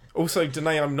 Also,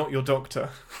 Danae, I'm not your doctor.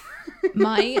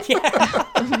 My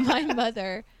my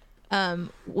mother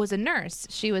was a nurse.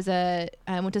 She was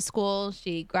went to school.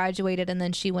 She graduated, and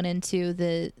then she went into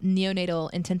the neonatal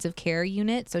intensive care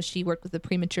unit. So she worked with the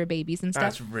premature babies and stuff.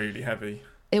 That's really heavy.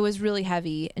 It was really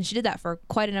heavy, and she did that for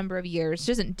quite a number of years. She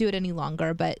doesn't do it any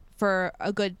longer, but for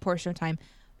a good portion of time.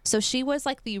 So she was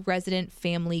like the resident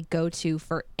family go-to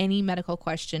for any medical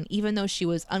question, even though she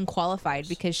was unqualified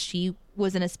because she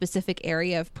was in a specific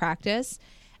area of practice.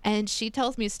 And she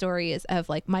tells me stories of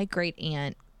like my great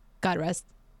aunt, God rest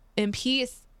in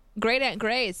peace, great Aunt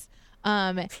Grace.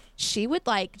 she would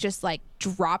like just like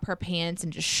drop her pants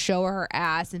and just show her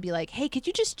ass and be like, "Hey, could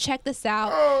you just check this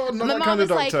out?" Oh, not My that mom kind of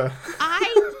was like, doctor.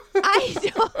 I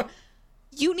don't.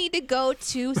 You need to go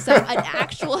to an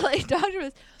actual like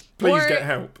doctor. Please get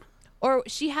help. Or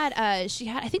she had I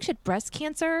think she had breast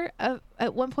cancer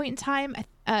at one point in time.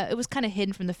 It was kind of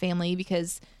hidden from the family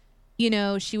because, you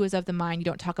know, she was of the mind you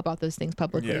don't talk about those things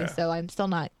publicly. Yeah. So I'm still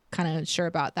not kind of sure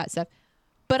about that stuff.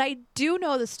 But I do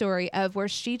know the story of where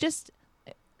she just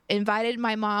invited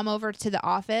my mom over to the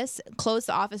office, closed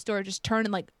the office door, just turned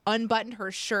and like unbuttoned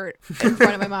her shirt in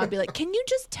front of my mom and be like, "Can you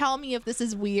just tell me if this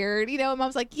is weird?" You know, and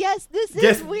mom's like, "Yes, this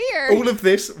is weird." All of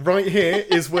this right here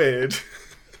is weird.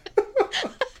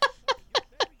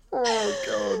 Oh,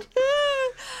 God.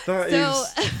 That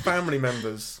is family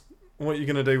members. What are you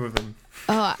going to do with them?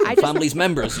 Oh, I just, Family's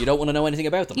members. You don't want to know anything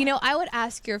about them. you know, I would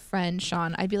ask your friend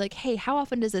Sean. I'd be like, "Hey, how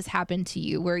often does this happen to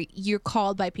you? Where you're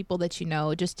called by people that you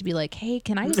know, just to be like, hey,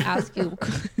 can I just ask you?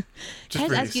 Just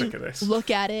really sick of this. Look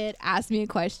at it, ask me a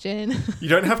question." You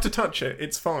don't have to touch it.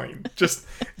 It's fine. Just,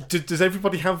 does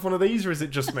everybody have one of these, or is it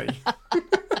just me?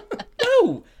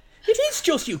 No, it is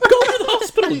just you. Go to the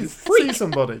hospital, you See freak.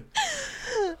 somebody.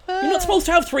 You're not supposed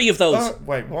to have 3 of those.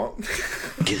 Wait, what?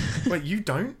 Wait, you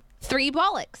don't? 3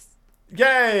 bollocks.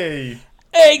 Yay!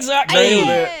 Exactly. Nailed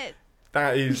Yeah. it.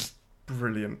 That is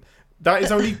brilliant. That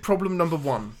is only problem number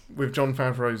 1 with Jon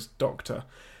Favreau's Doctor.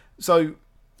 So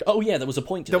Oh yeah, there was a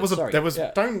point to this. Sorry.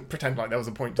 Yeah. Don't pretend like there was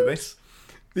a point to this.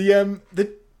 He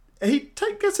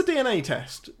gets a DNA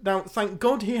test. Now, thank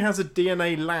God he has a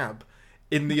DNA lab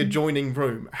in the adjoining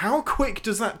room. How quick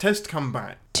does that test come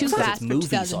back? Too Because fast it's for movie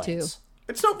 2002. science.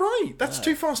 It's not right. That's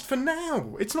too fast for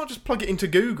now. It's not just plug it into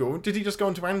Google. Did he just go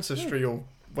into Ancestry or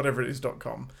whatever it is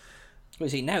 .com? Well,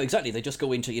 see, now exactly, they just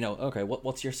go into, you know, okay,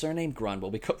 what's your surname? Grand.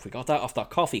 Well, we got that off that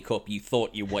coffee cup you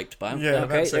thought you wiped down. Yeah, okay,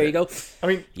 that's there it. you go. I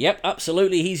mean, Yep,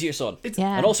 absolutely, he's your son.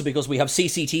 Yeah. And also because we have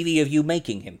CCTV of you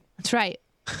making him. That's right.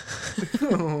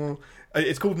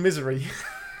 it's called Misery.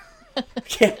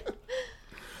 Yeah.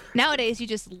 Nowadays, you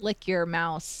just lick your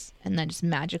mouse and then just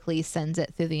magically sends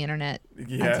it through the internet.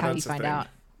 Yeah, That's how you the find thing. out.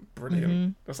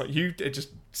 Brilliant. That's like it just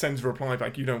sends a reply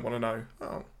back. You don't want to know.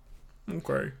 Oh,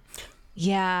 okay.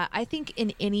 Yeah, I think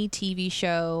in any TV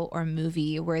show or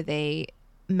movie where they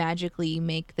magically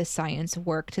make the science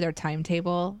work to their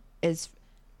timetable is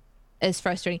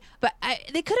frustrating. But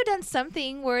they could have done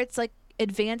something where it's like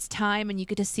advanced time and you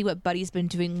get to see what Buddy's been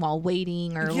doing while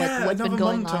waiting, or like what's been another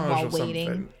going on montage while or waiting.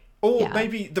 something. Or Yeah.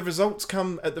 maybe the results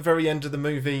come at the very end of the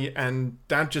movie and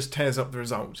Dad just tears up the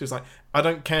results. He's like, I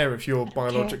don't care if you're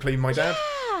biologically my dad.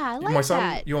 Yeah, I like my son,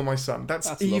 that. you're my son.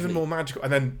 That's even lovely. more magical.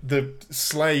 And then the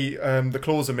sleigh, the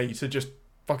clauser meter just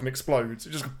fucking explodes. It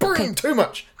just goes, boom, too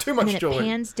much And then joy.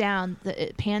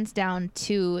 it pans down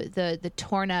to the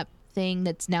torn up thing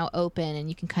that's now open, and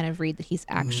you can kind of read that he's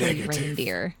actually Negative.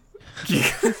 reindeer.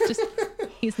 It's just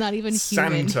he's not even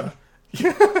human. Santa.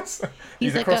 Yes.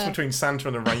 He's a like cross a- between Santa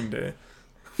and a reindeer.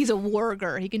 He's a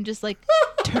warger. He can just like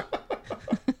turn.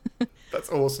 That's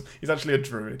awesome. He's actually a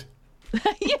druid.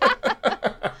 Yeah.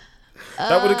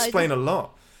 That would explain a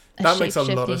lot. That makes a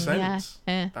lot of shape-shifting, yeah. sense.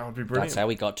 Eh, That would be brilliant. That's how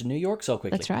we got to New York so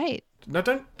quickly. that's right. No,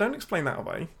 don't explain that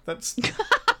away. That's a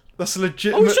I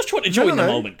legitimate. was just trying to join the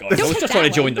moment, guys. I Don't was take just trying to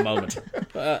that join way. the moment.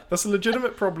 That's a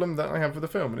legitimate problem that I have with the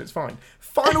film, and it's fine.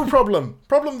 Final problem.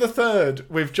 Problem the third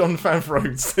with Jon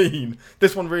Favreau's scene.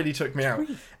 This one really took me out.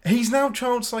 He's now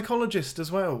child psychologist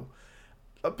as well,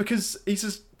 because he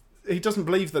doesn't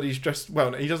believe that he's dressed.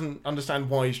 Well, he doesn't understand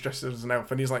why he's dressed as an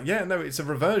elf, and he's like, yeah, no, it's a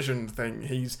reversion thing.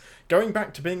 He's going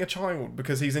back to being a child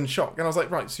because he's in shock. And I was like,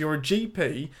 right, so you're a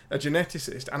GP, a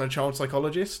geneticist, and a child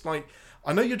psychologist. Like,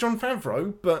 I know you're Jon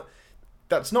Favreau, but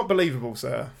that's not believable,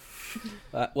 sir.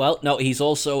 Well, no, he's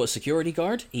also a security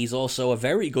guard. He's also a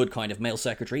very good kind of male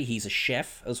secretary. He's a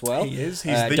chef as well. He is.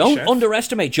 He's the don't chef.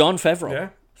 underestimate Jon Favreau. Yeah.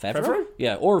 Favreau? Favreau?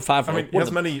 Yeah, or Favreau. I mean, he one has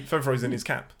of them. many Favreaus in his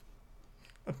cap.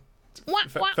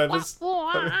 Feathers.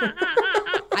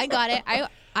 I got it.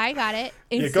 I got it.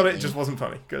 Yeah, Instantly. got it. Just wasn't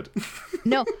funny. Good.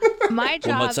 No, my One might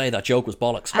job. say that joke was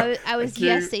bollocks. I was Thank you.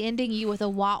 yes-anding you with a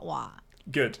wah-wah.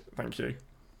 Good. Thank you.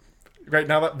 Great.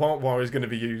 Now that wah is going to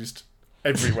be used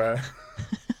everywhere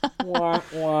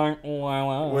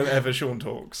whenever Sean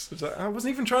talks. It's like, I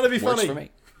wasn't even trying to be Works funny. for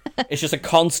me. It's just a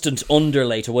constant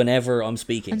underlay to whenever I'm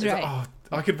speaking. That's right. Oh,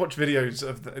 I could watch videos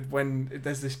of when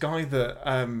there's this guy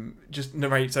that just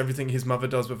narrates everything his mother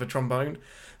does with a trombone.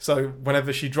 So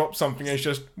whenever she drops something, it's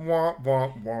just wah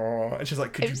wah wah, and she's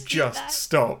like, "Could you I've seen just that.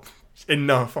 stop?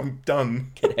 enough. I'm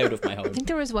done. Get out of my I home. think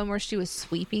there was one where she was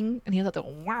sweeping, and he was like,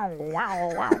 wow,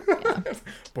 wow, wow. Yeah.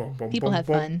 Bum, bum, People bum, have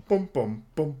bum, fun. Bum, bum,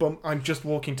 bum, bum. I'm just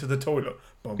walking to the toilet.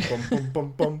 Bum, bum, bum,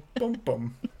 bum, bum, bum,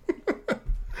 bum.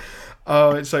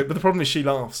 But the problem is she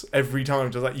laughs every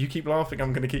time. Just like, you keep laughing,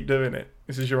 I'm going to keep doing it.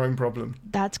 This is your own problem.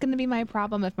 That's going to be my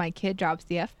problem if my kid drops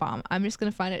the F-bomb. I'm just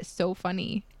going to find it so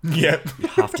funny. Yep. You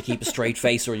have to keep a straight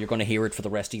face, or you're going to hear it for the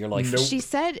rest of your life. Nope. She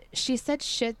said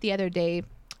shit the other day,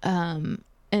 and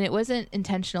it wasn't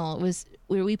intentional. It was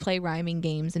where we play rhyming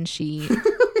games, and she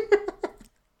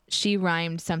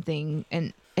rhymed something,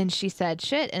 and she said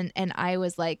shit, and I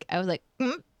was like,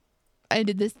 I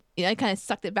did this. I kind of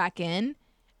sucked it back in,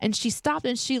 and she stopped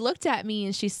and she looked at me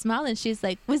and she smiled and she's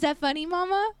like, "Was that funny,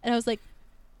 Mama?" And I was like,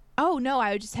 "Oh no,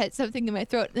 I just had something in my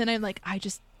throat." And then I'm like, I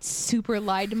just super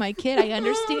lied to my kid. I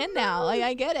understand now. Like,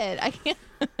 I get it. I can't.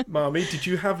 Mommy, did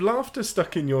you have laughter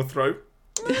stuck in your throat?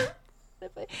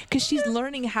 Because she's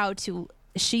learning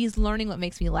she's learning what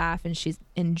makes me laugh, and she's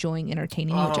enjoying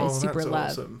entertaining me, which I super that's love.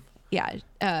 awesome. Yeah.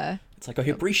 It's like, I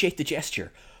appreciate the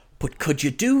gesture, but could you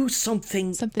do something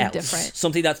else? Different?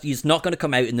 Something that is not going to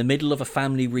come out in the middle of a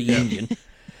family reunion.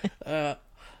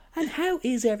 And how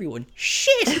is everyone?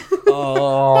 Shit!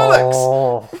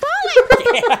 Bollocks!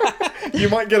 You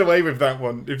might get away with that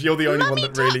one if you're the only one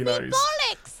that really knows.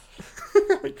 Bollocks!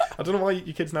 I don't know why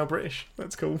your kid's now British.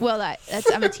 That's cool. Well,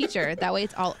 that's I'm a teacher. That way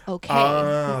it's all okay.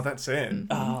 That's it.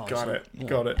 Oh, Got so- it.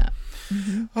 Got it.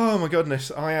 Oh my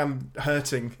goodness, I am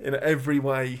hurting in every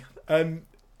way.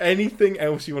 Anything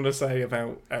else you want to say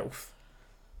about Elf?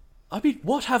 I mean,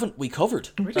 what haven't we covered?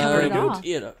 We covered it all.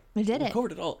 You know, We did it.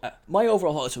 covered it all. My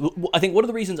overall thoughts, I think one of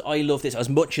the reasons I love this as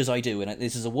much as I do, and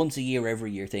this is a once a year,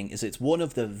 every year thing, is it's one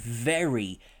of the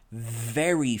very,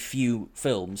 very few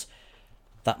films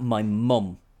that my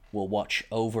mum will watch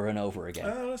over and over again.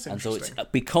 Oh, that's and so it's interesting.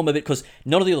 become a bit, because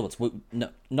none of the other ones,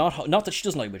 not that she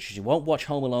doesn't like it, but she won't watch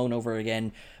Home Alone over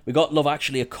again. We got Love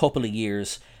Actually a couple of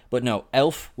years, but no,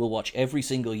 Elf will watch every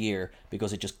single year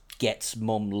because it just gets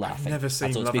mum laughing. never seen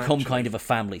and so it's Love become Actually. kind of a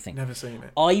family thing. Never seen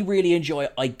it. I really enjoy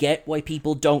it. I get why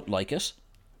people don't like it.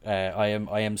 I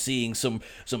am seeing some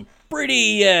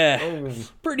pretty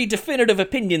pretty definitive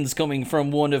opinions coming from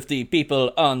one of the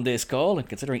people on this call, and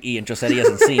considering Ian just said he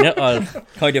hasn't seen it, I'll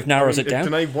kind of narrows it If down.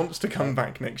 Danae wants to come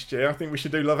back next year, I think we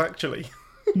should do Love Actually.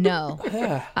 No. You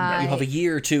have a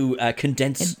year to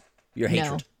condense your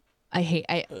hatred.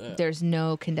 No. There's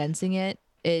no condensing it.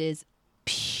 It is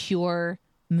pure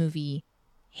movie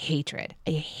hatred.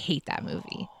 I hate that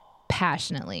movie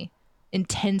passionately,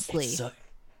 intensely.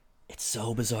 It's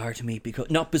so bizarre to me, because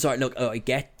not bizarre. Look, I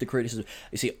get the criticism.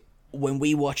 You see, when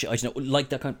we watch it, I just know, like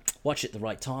that kind of, watch it at the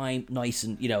right time, nice,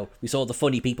 and we saw the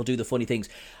funny people do the funny things,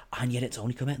 and yet it's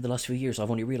only come out in the last few years. I've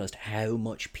only realised how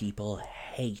much people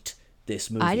hate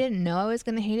this movie. I didn't know I was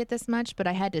going to hate it this much, but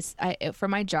I had to. For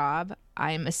my job,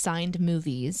 I'm assigned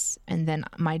movies, and then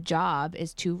my job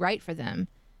is to write for them.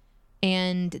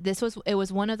 And it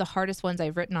was one of the hardest ones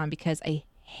I've written on, because I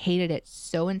hated it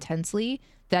so intensely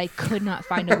that I could not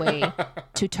find a way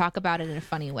to talk about it in a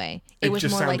funny way. It was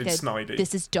just more like sounded snidey.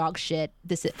 this is dog shit.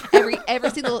 This is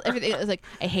everything. It was like,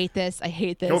 I hate this. I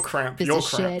hate this. You're crap. This You're is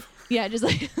crap. shit. Yeah, just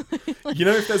like You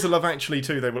know, if there's a Love Actually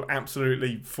 2, they will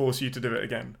absolutely force you to do it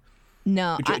again.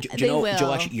 no. Do They you will.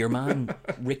 know, actually, your man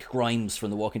Rick Grimes from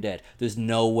The Walking Dead, there's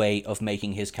no way of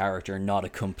making his character not a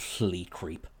complete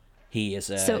creep. He is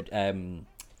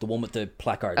the one with the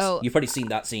placards. Oh, You've probably seen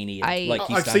that scene, Ian. I- Like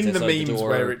he I've stands seen the outside memes door.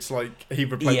 where it's like he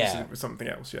replaces Yeah. it with something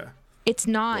else, yeah. It's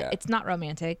not. Yeah. It's not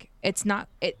romantic. It's not.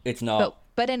 It's not.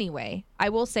 But anyway, I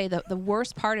will say that the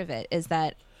worst part of it is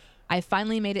that I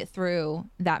finally made it through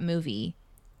that movie,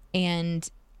 and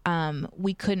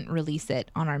we couldn't release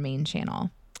it on our main channel,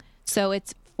 so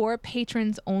it's for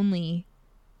patrons only.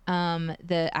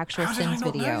 The actual How did I Sins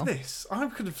not video. know this? I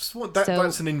could have sworn So-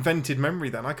 that's an invented memory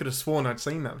then. I could have sworn I'd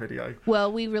seen that video. Well,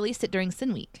 we released it during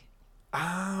Sin Week,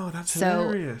 Oh, that's so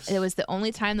hilarious. it was the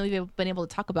only time that we've been able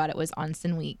to talk about it was on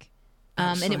Sin Week.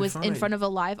 That's And so it was funny. in front of a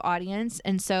live audience,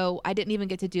 and so I didn't even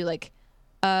get to do like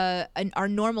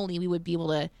normally we would be able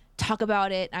to talk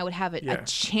about it. I would have a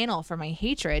channel for my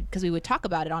hatred, because we would talk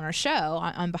about it on our show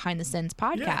on Behind the Sins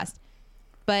podcast.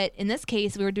 But in this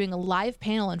case, we were doing a live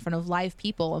panel in front of live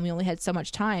people, and we only had so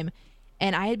much time.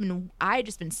 And I had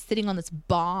just been sitting on this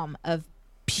bomb of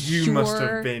pure. You must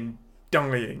have been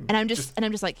dying. And I'm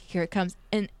just like, here it comes.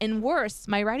 And worse,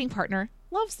 my writing partner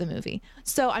loves the movie,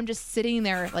 so I'm just sitting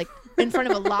there like in front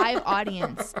of a live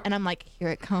audience, and I'm like, here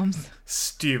it comes.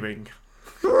 stewing.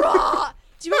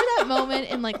 Do you remember that moment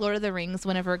in like Lord of the Rings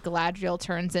whenever Galadriel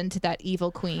turns into that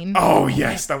evil queen? Oh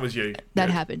yes, that was you. That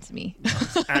Good. happened to me.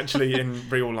 Actually in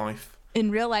real life.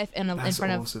 in real life and in That's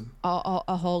front awesome. of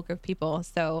a whole group of people.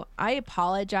 So I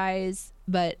apologize,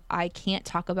 but I can't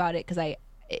talk about it because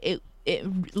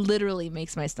it literally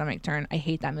makes my stomach turn. I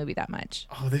hate that movie that much.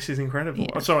 Oh, this is incredible. Yeah.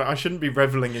 I'm sorry, I shouldn't be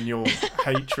reveling in your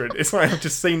hatred. It's like I've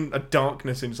just seen a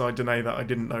darkness inside Danae that I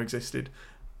didn't know existed.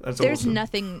 That's There's awesome.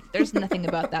 nothing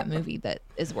about that movie that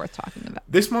is worth talking about.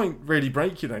 This might really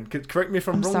break you then. Correct me if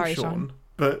I'm wrong, sorry, Sean, Sean.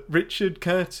 but Richard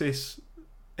Curtis,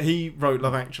 he wrote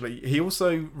Love Actually. He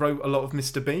also wrote a lot of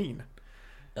Mr. Bean.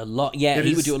 A lot, yeah. It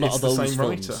He is- would do a lot it's of the those same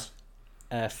films.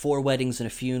 writer. 4 Weddings and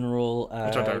a Funeral.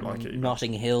 Which I don't like either.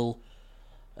 Notting Hill.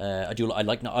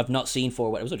 I've not seen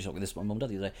 4 Weddings. I was only talking to this with my mum the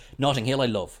other day. Notting Hill, I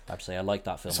love. I have to say, I like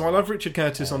that film. So I love Richard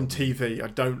Curtis on TV. I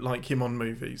don't like him on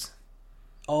movies.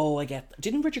 Oh, I get.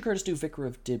 Didn't Richard Curtis do Vicar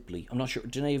of Dibley? I'm not sure.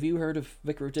 Danae, have you heard of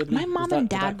Vicar of Dibley? My mom and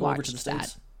did dad go over to watched the that.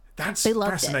 States? That's They loved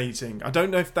it. fascinating. I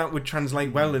don't know if that would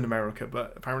translate well in America,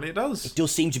 but apparently it does. It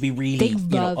does seem to be really, They you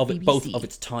know, love of it, both BBC. of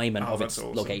its time and Oh, of that's its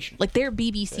awesome. location. Like they're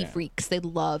BBC freaks. They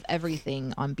love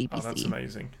everything on BBC. Oh, that's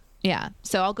amazing. Yeah.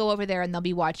 So I'll go over there and they'll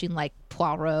be watching like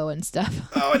Poirot and stuff.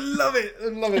 Oh, I love it. I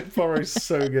love it. Poirot's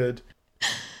so good.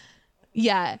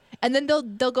 Yeah. And then they'll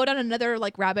go down another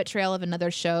like rabbit trail of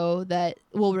another show that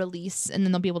will release and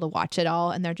then they'll be able to watch it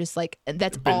all and they're just like and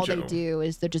that's Binge all it they all. do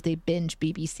is they binge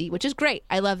BBC, which is great.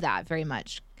 I love that very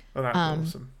much. Oh, that's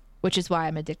awesome. Which is why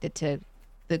I'm addicted to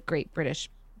the Great British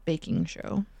Baking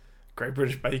Show. Great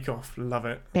British Bake Off. Love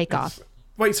it. Bake Off.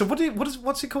 Wait, so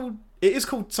what's it called? It is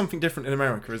called something different in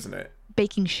America, isn't it?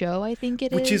 Baking Show, I think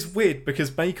it is. Which is weird because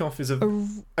Bake Off is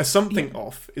a something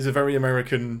off is a very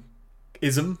American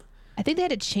ism. I think they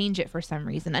had to change it for some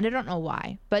reason, and I don't know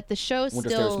why. But the show's I wonder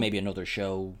if there was still. maybe another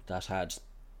show that had.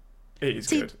 It is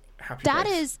See, good. Happy That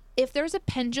days. is, if there's a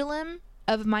pendulum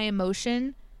of my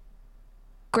emotion,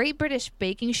 Great British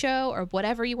Baking Show, or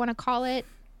whatever you want to call it,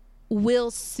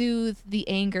 will soothe the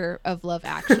anger of Love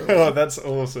Actually. Oh, that's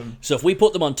awesome. So if we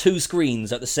put them on 2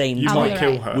 screens at the same You I'll might be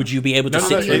kill right. her. would you be able to No,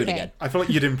 sit no, through it okay. again? I feel like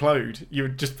you'd implode. You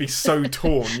would just be so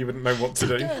torn. You wouldn't know what to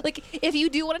do. Like, if you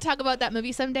do want to talk about that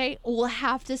movie someday, we'll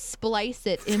have to splice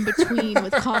it in between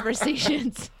with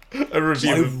conversations. A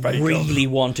review I of Bake Off. really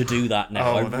want to do that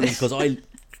now. Oh, that's- Because I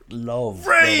love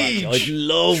Rage! Love Actually. I'd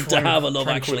love to have a Love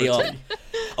Actually on. Tranquility.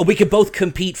 And we could both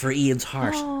compete for Ian's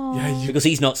heart. Yeah, Because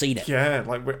he's not seen it. yeah.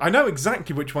 Like I know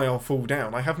exactly which way I'll fall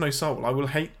down. I have no soul. I will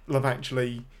hate Love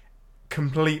Actually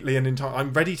completely and entirely.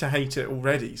 I'm ready to hate it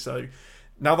already. So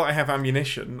now that I have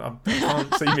ammunition, I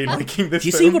can't see me liking this. Do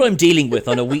you film. see what I'm dealing with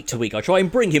on a week to week? I try and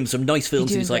bring him some nice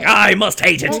films and doing he's like, great. I must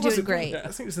hate it. You're What was doing it? great. I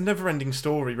think it was The Never-Ending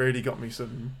Story. Really got me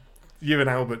some. You and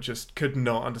Albert just could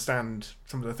not understand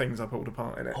some of the things I pulled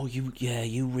apart in it. Oh,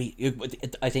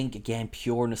 I think, again,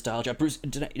 pure nostalgia.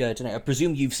 I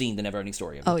presume you've seen The Never-Ending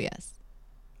Story. Oh, yes.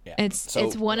 Yeah. It's So,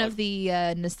 one of the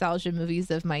nostalgia movies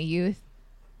of my youth.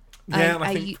 Yeah, and I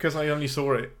I- think because I only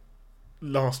saw it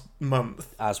last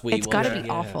month, As we It's will. got to Yeah. be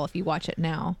awful if you watch it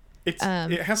now. it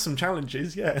has some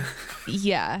challenges. Yeah.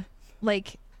 Yeah,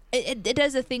 like it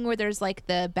does a thing where there's like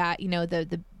the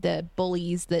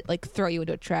bullies that like throw you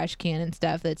into a trash can and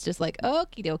stuff. That's just like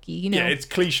okie dokie, you know. Yeah, it's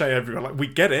cliche everywhere. Like, we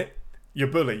get it. You're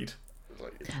bullied.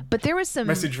 But there was some.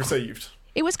 Message received.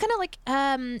 It was kind of like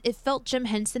it felt Jim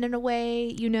Henson in a way,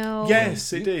 you know.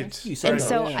 Yes, it did. You said And that,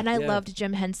 so, yeah, and I yeah. loved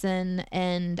Jim Henson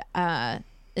and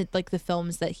like the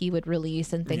films that he would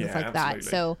release and things Yeah, like that. absolutely.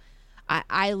 So,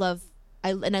 I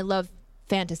love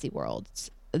fantasy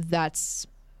worlds. That's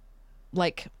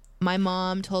like my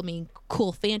mom told me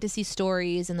cool fantasy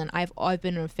stories, and then I've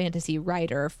been a fantasy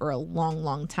writer for a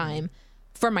long time.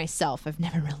 For myself, I've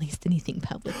never released anything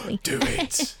publicly. Do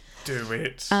it. Do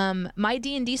it. My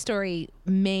D&D story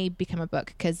may become a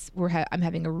book because I'm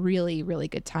having a really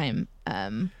good time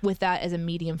with that as a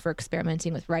medium for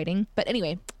experimenting with writing. But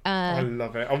anyway, I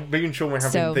love it. Me and Sean were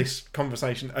having so- this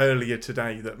conversation earlier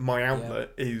today that my outlet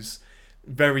is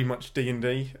very much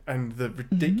D&D, and the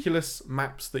ridiculous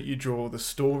maps that you draw, the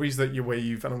stories that you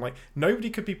weave, and I'm like, nobody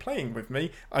could be playing with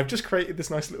me. I've just created this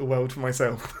nice little world for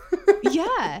myself.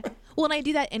 yeah. Well, and I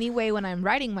do that anyway when I'm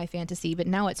writing my fantasy, but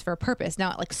now it's for a purpose.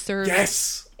 Now it like serves.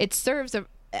 Yes. It serves a.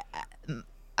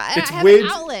 I It's have weird.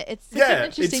 an outlet. It's such an Yeah,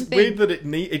 interesting it's thing. weird that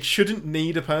it shouldn't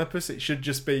need a purpose. It should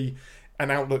just be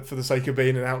an outlet for the sake of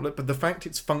being an outlet. But the fact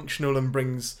it's functional and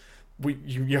brings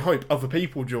you hope other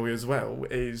people joy as well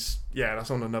is that's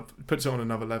on another, puts it on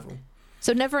another level.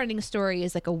 So Neverending Story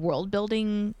is like a world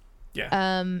building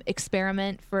Yeah.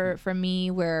 experiment for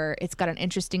me, where it's got an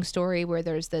interesting story where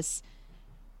there's this,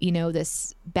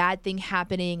 this bad thing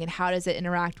happening, and how does it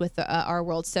interact with our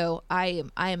world. So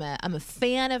I'm a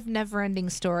fan of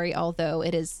Neverending Story, although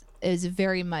it is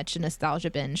very much a nostalgia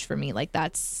binge for me. Like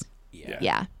that's Yeah.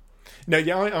 yeah. No,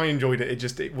 yeah, I enjoyed it.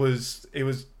 It was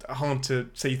hard to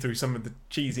see through some of the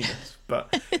cheesiness, but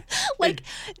It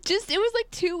was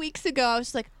like 2 weeks ago. I was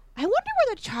just like, I wonder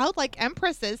where the childlike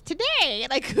empress is today,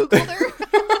 and I googled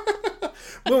her.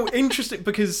 well, interesting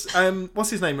because what's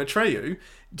his name, Atreyu?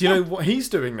 Do you know what he's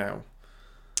doing now?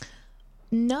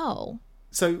 No.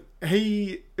 So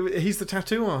he's the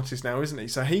tattoo artist now, isn't he?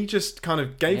 So he just kind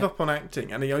of gave up on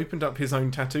acting and he opened up his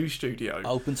own tattoo studio.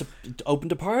 Opened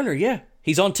a parlor, yeah.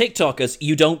 He's on TikTok as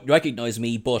 "You don't recognize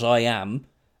me, but I am,"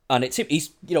 and it's him. He's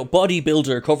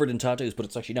bodybuilder covered in tattoos, but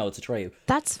it's actually it's Atreyu.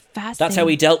 That's fascinating. That's how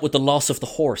he dealt with the loss of the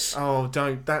horse. Oh,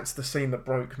 don't! That's the scene that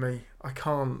broke me. I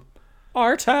can't.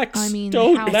 Artax, I mean,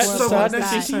 don't how let horrible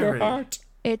sadness is that? into your heart.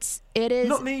 It is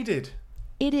Not needed.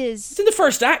 It is It's in the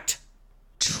first act.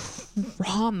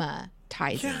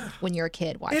 traumatizing when you're a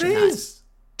kid watching It that. is.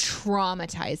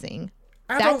 Traumatizing.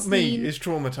 Adult That me scene- is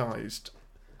traumatized.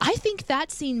 I think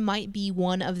that scene might be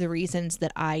one of the reasons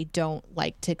that I don't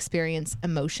like to experience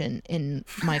emotion in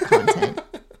my content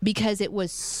because it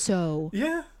was so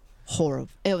Yeah. horrible.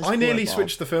 It was I nearly horrible.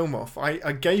 switched the film off. I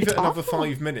gave It's it another awful.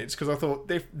 5 minutes because I thought,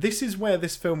 if this is where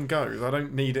this film goes, I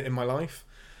don't need it in my life.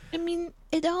 I mean,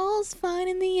 it all's fine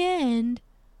in the end,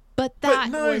 but But that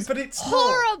no, was but it's not.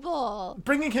 horrible.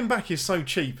 Bringing him back is so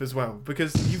cheap as well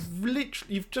because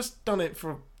you've just done it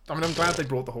for. I mean, I'm glad they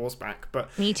brought the horse back, but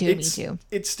Me too.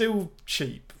 It's still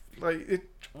cheap. Like it.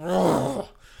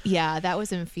 Yeah, that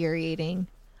was infuriating.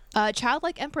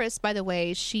 Childlike Empress, by the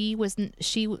way, she was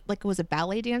a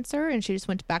ballet dancer, and she just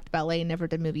went back to ballet and never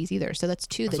did movies either. So that's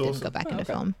two that That's didn't awesome. go back Oh, into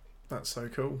okay. film. That's so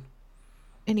cool.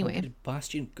 Anyway, Did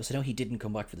Bastion, because I know he didn't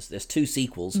come back for this. There's 2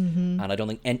 sequels, and I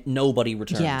don't think nobody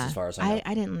returns yeah, as far as I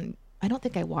know. I don't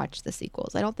think I watched the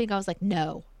sequels. I don't think I was like,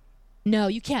 no,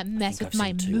 you can't mess I think with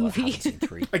I've my seen 2, I movie. haven't seen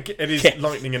 3. It is Yeah.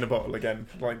 lightning in a bottle again.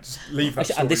 Like, just leave that.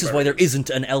 And this is story why where there it is.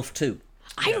 isn't an Elf 2.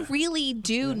 I really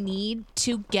do need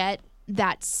to get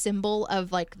that symbol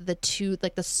of like the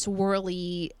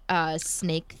swirly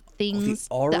snake things.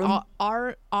 Aurum?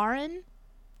 Aran?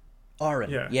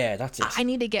 Oren. Yeah, that's it. I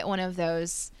need to get one of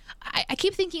those. I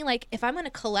keep thinking like if I'm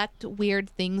gonna collect weird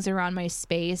things around my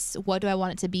space, what do I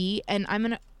want it to be? And I'm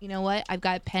gonna, you know what? I've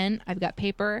got a pen, I've got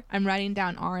paper. I'm writing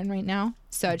down Aran right now.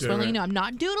 So I just want to let you know I'm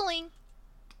not doodling.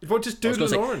 Well, just I was doodle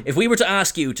gonna an say, orange. if we were to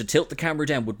ask you to tilt the camera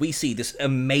down, would we see this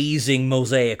amazing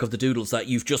mosaic of the doodles that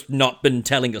you've just not been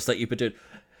telling us that you've been doing?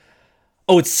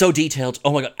 Oh, it's so detailed.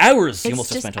 Oh my god, hours you It's must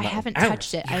have just spent on I that. haven't Hours.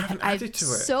 touched it. haven't I've added to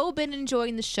it. so been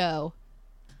enjoying the show.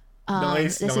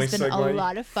 Nice This has been a segue.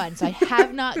 lot of fun. So I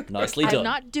have not Nicely I've done.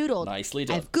 not doodled. Nicely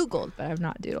done. I've Googled, but I've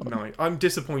not doodled. No, I'm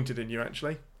disappointed in you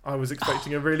actually. I was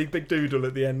expecting a really big doodle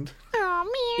at the end.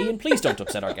 Oh man. Ian, please don't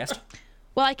upset our guest.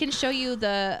 Well, I can show you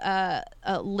the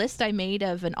list I made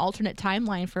of an alternate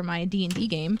timeline for my D&D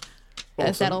game. If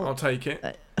Awesome, that'll- I'll take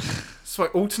it. So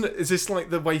alternate, is this like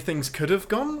the way things could have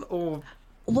gone, or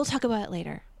We'll talk about it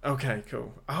later. okay,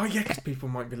 cool. Oh yeah, because people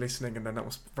might be listening, and then that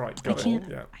was right. Got I can't.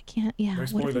 it. Yeah, I can't. Yeah. No What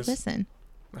if you spoilers. listen?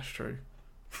 that's true.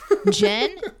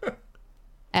 Jen,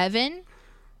 Evan,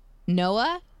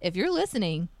 Noah, if you're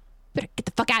listening, better get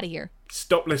the fuck out of here.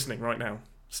 Stop listening right now.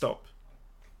 Stop.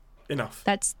 Enough.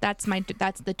 That's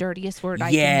the dirtiest word I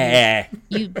Yeah. can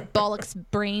use. You bollocks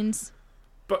brains.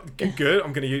 But good.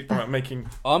 I'm going to use. Right, I'm making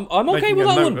I'm okay making with a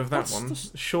that note one. of that That's- one.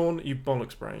 that's- Sean, you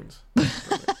bollocks brains.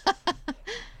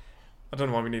 I don't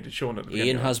know why we needed Sean at the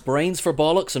beginning. Ian has brains for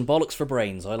bollocks and bollocks for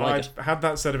brains. I like I've it. had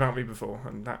that said about me before,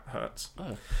 and that hurts.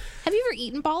 Have you ever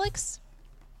eaten bollocks?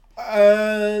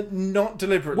 Not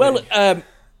deliberately. Well,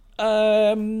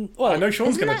 I know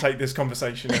Sean's Isn't going to that- take this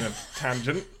conversation in a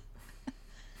tangent.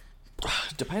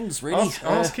 depends really.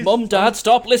 Ask his- Mum, Dad,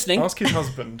 stop listening. Ask his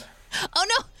husband. Oh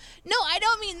no, I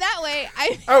don't mean that way.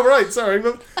 Oh right, sorry.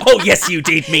 Well, Oh yes, you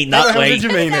did mean how the that hell way. did you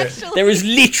mean it? Actually, There is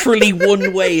literally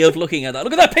one way of looking at that.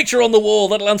 Look at that picture on the wall.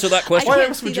 That'll answer that I question. Why can't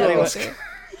else see would you that ask? either.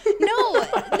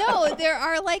 No, there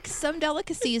are like some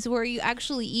delicacies where you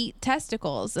actually eat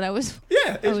testicles, and I was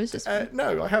Yeah. I was just-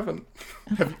 no, I haven't.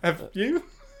 Have you?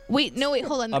 wait,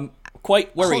 hold on. I'm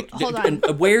quite worried. Hold on.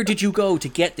 And where did you go to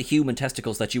get the human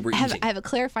testicles that you were I have eating? a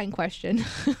clarifying question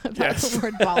about Yes. the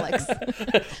word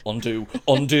bollocks.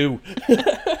 Undo.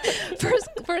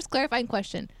 First clarifying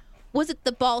question: was it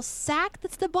the ball sack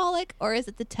that's the bollock, or is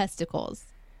it the testicles?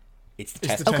 It's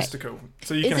the It's the testicle. testicle.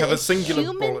 So you Is can it have a singular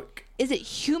human? bollock. Is it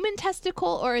human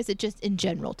testicle, or is it just in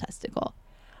general testicle?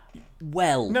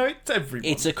 Well, No, it's everyone.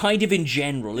 it's a kind of in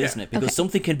general, isn't it? Because Okay.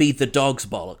 something can be the dog's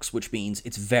bollocks, which means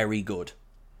it's very good.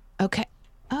 Okay.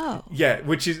 Oh. Yeah,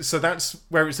 which is so that's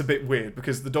where it's a bit weird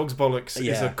because the dog's bollocks is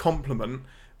Yeah. a compliment,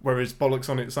 whereas bollocks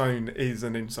on its own is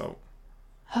an insult.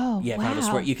 Oh, Yeah, wow. kind of a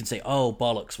swear. You can say, "Oh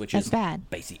bollocks," which That's is bad.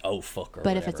 basically "Oh fuck" or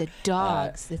But whatever. if it's a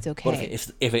dog's, it's But okay.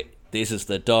 if it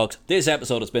this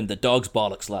episode has been the dog's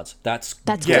bollocks, lads. That's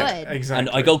That's Yeah, good. exactly. And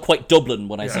I go quite Dublin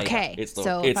when I say Okay, that. It's the,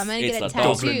 so it's, if I'm gonna it's get a the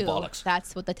dog's tattoo, bollocks.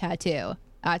 that's what the tattoo.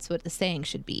 That's what the saying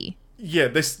should be. Yeah,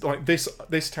 this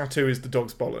tattoo is the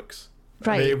dog's bollocks. I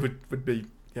mean, Right. it would be,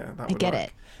 yeah, that I would get work.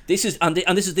 it. This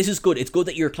is good. It's good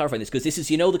that you're clarifying this because this is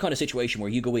the kind of situation where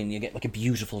you go in and you get like a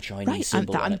beautiful Chinese Right,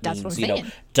 symbol and it that's means what I'm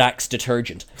saying. Dax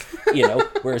detergent,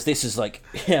 whereas this is like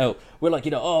we're like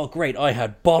oh great, I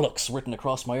had bollocks written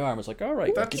across my arm. It's like all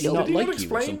right, That's, did you not do you like want to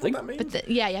you or explain something? what that means? But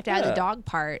you have to add the Yeah. dog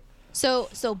part. So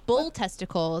bull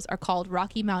testicles are called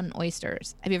Rocky Mountain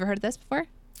oysters. Have you ever heard of this before?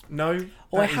 No.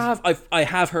 Oh, I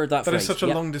have heard that That phrase. is such a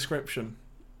yeah. long description.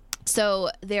 So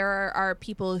there are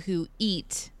people who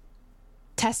eat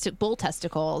bull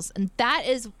testicles, and that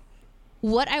is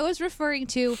what I was referring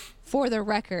to for the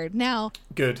record. Now,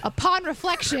 Good. upon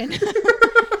reflection,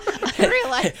 I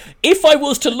realized If I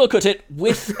was to look at it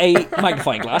with a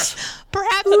magnifying glass,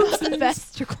 perhaps it was the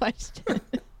best question.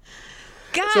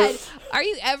 God, are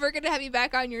you ever going to have me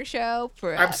back on your show?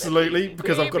 For Absolutely,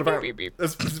 because I've got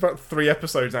there's about 3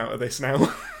 episodes out of this now.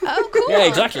 Oh, cool. yeah,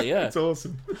 exactly, yeah. It's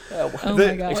awesome. Oh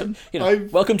my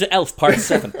God. Welcome to Elf Part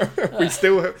 7. We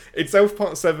still have, it's Elf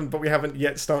Part 7, but we haven't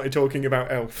yet started talking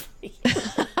about Elf.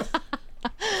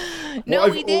 No,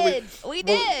 What we I've did.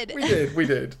 always- We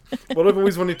did. What I've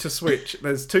always wanted to switch,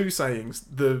 there's 2 sayings,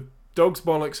 the dog's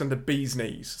bollocks and the bee's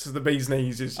knees. So the bee's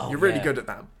knees is, you're really yeah. good at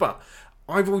that. But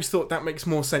I've always thought that makes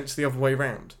more sense the other way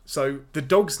around. So the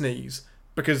dog's knees,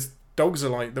 because dogs are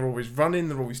like, they're always running,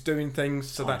 they're always doing things,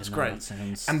 so that's don't know, great. that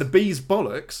sounds- And the bee's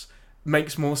bollocks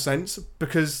makes more sense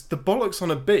because the bollocks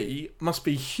on a bee must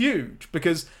be huge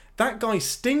because that guy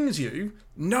stings you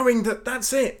knowing that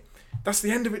that's it. That's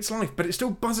the end of its life, but it still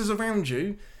buzzes around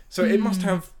you, so it must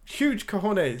have huge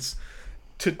cojones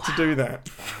to do that.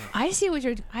 I see what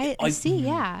you're. I see.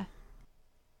 Yeah.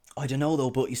 I don't know though,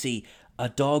 but you see, a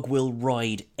dog will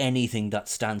ride anything that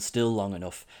stands still long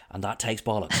enough, and that takes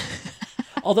bollocks.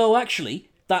 Although actually,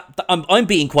 I'm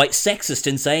being quite sexist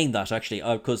in saying that actually,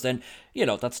 because then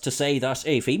that's to say that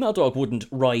a female dog wouldn't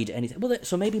ride anything. Well,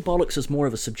 so maybe bollocks is more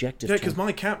of a subjective. Yeah, term. because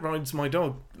my cat rides my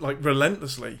dog like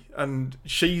relentlessly, and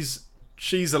she's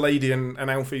a lady and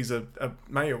Alfie's a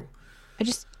male. I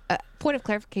just point of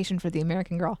clarification for the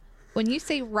American girl. When you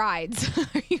say rides,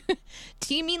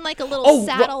 do you mean like a little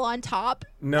saddle on top?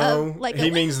 No, like he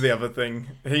means the other thing.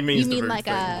 He means You the mean root like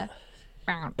thing. a?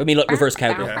 I mean, like reverse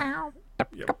cowgirl. Yeah.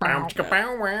 Yeah. Bow, chicka,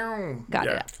 bow, wow. Got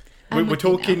Yeah. it. We're I'm with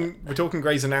you now. we're talking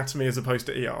Grey's Anatomy as opposed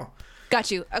to ER. Got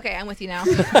you. Okay, I'm with you now.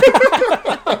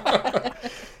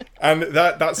 And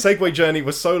that Segway journey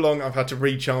was so long, I've had to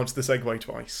recharge the Segway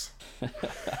twice.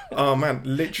 Oh man,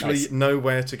 literally Nice.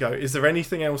 nowhere to go. Is there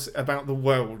anything else about the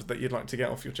world that you'd like to get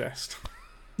off your chest?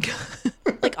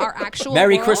 Like our actual.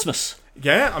 Merry world? Christmas.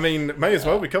 Yeah, I mean, may as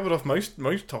well. We covered off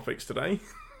most topics today.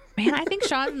 Man, I think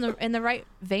Sean's in the right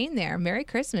vein there. Merry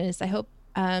Christmas. I hope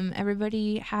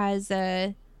everybody has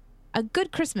a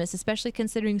good Christmas, especially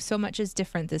considering so much is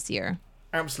different this year.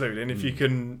 Absolutely, and if you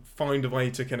can find a way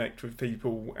to connect with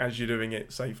people as you're doing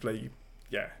it safely,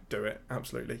 yeah, do it.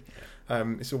 Absolutely.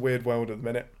 It's a weird world at the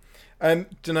minute.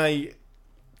 Danae,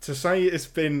 to say it's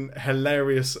been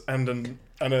hilarious and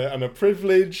a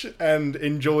privilege and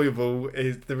enjoyable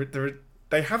is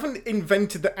they haven't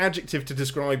invented the adjective to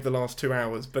describe the last 2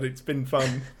 hours, but it's been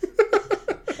fun.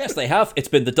 Yes, they have. It's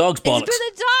been the dog's bollocks. It's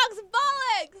been the dog's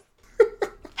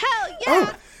bollocks. Hell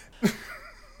yeah.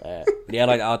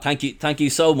 Yeah, thank you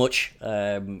so much.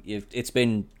 It's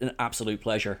been an absolute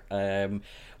pleasure.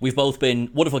 We've both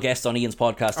been wonderful guests on Ian's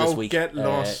podcast this week. Get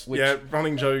lost. which- Yeah,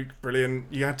 running joke, brilliant.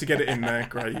 You had to get it in there,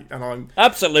 great. And I'm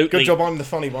Absolutely. good job. I'm the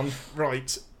funny one,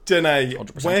 right? Danae,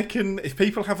 100%. where can, if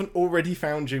people haven't already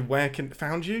found you, where can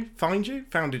founded you?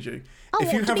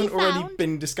 If you want to be haven't already found?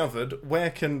 been discovered,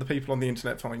 where can the people on the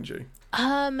internet find you?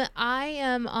 I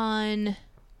am on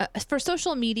for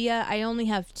social media. I only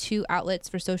have 2 outlets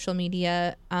for social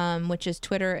media, which is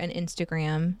Twitter and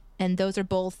Instagram, and those are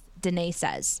both Danae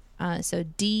Says. So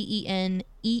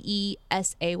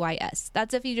DENEESAYS.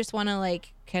 That's if you just want to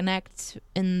like connect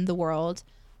in the world.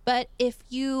 But if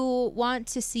you want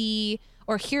to see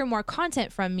or hear more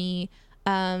content from me,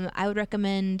 I would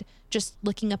recommend just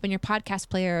looking up in your podcast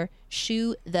player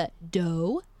Shoe the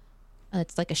Doe.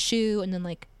 It's like a shoe and then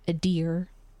like a deer.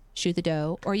 Shoe the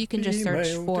Doe. Or you can just search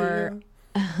Female for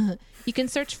deer. you can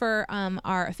search for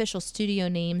our official studio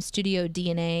name, Studio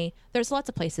DNA. There's lots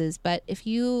of places, but if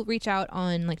you reach out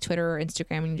on like Twitter or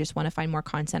Instagram and you just want to find more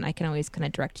content, I can always kind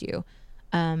of direct you.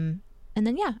 And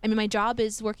then yeah, I mean my job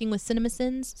is working with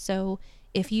CinemaSins, so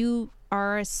if you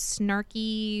are a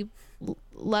snarky,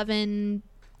 loving,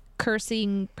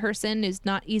 cursing person who's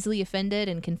not easily offended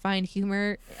and can find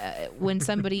humor when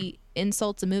somebody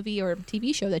insults a movie or a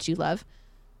TV show that you love,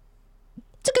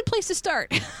 it's a good place to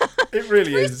start. It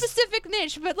really Very is. specific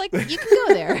niche, but like you can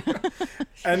go there.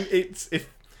 And it's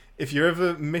if you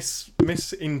ever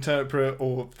misinterpret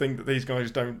or think that these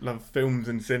guys don't love films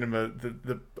and cinema,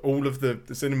 all of the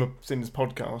Cinema Sins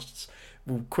podcasts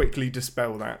will quickly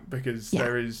dispel that, because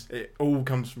it all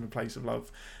comes from a place of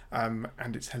love,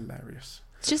 and it's hilarious.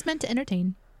 It's just meant to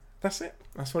entertain. That's it.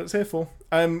 That's what it's here for.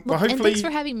 Well, hopefully, and thanks for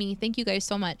having me. Thank you guys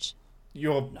so much.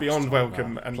 You're beyond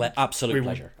welcome. And Absolute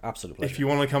pleasure. Absolute pleasure. If you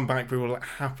want to come back, we will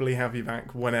happily have you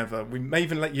back whenever. We may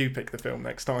even let you pick the film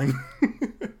next time.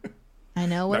 I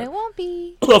know what it won't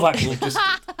be. Love Actually.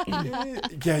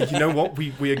 Yeah, you know what?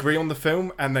 We agree on the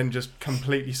film and then just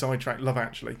completely sidetrack Love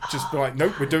Actually. Just be like,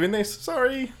 nope, we're doing this.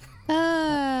 Sorry.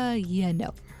 Yeah,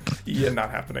 no. Yeah,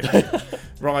 not happening.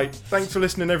 Right. Thanks for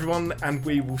listening, everyone, and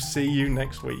we will see you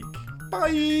next week.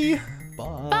 Bye.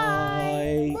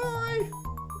 Bye. Bye.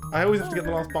 I always have to get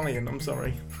the last bye in. I'm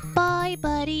sorry. Bye,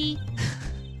 buddy.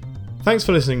 Thanks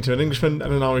for listening to An Englishman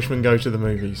and an Irishman Go to the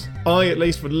Movies. I, at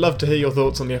least, would love to hear your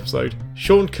thoughts on the episode.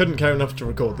 Sean couldn't care enough to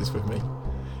record this with me.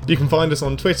 You can find us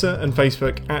on Twitter and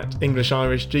Facebook at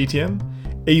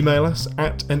EnglishIrishGTM, email us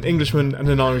at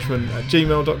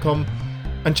anenglishmanandanirishman@gmail.com,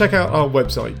 and check out our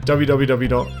website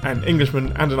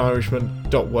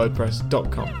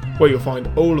www.anenglishmanandanirishman.wordpress.com, where you'll find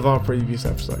all of our previous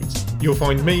episodes. You'll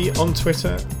find me on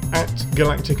Twitter at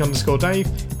galactic_Dave,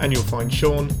 and you'll find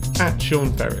Sean at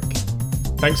Sean Ferrick.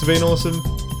 Thanks for being awesome,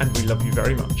 and we love you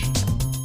very much.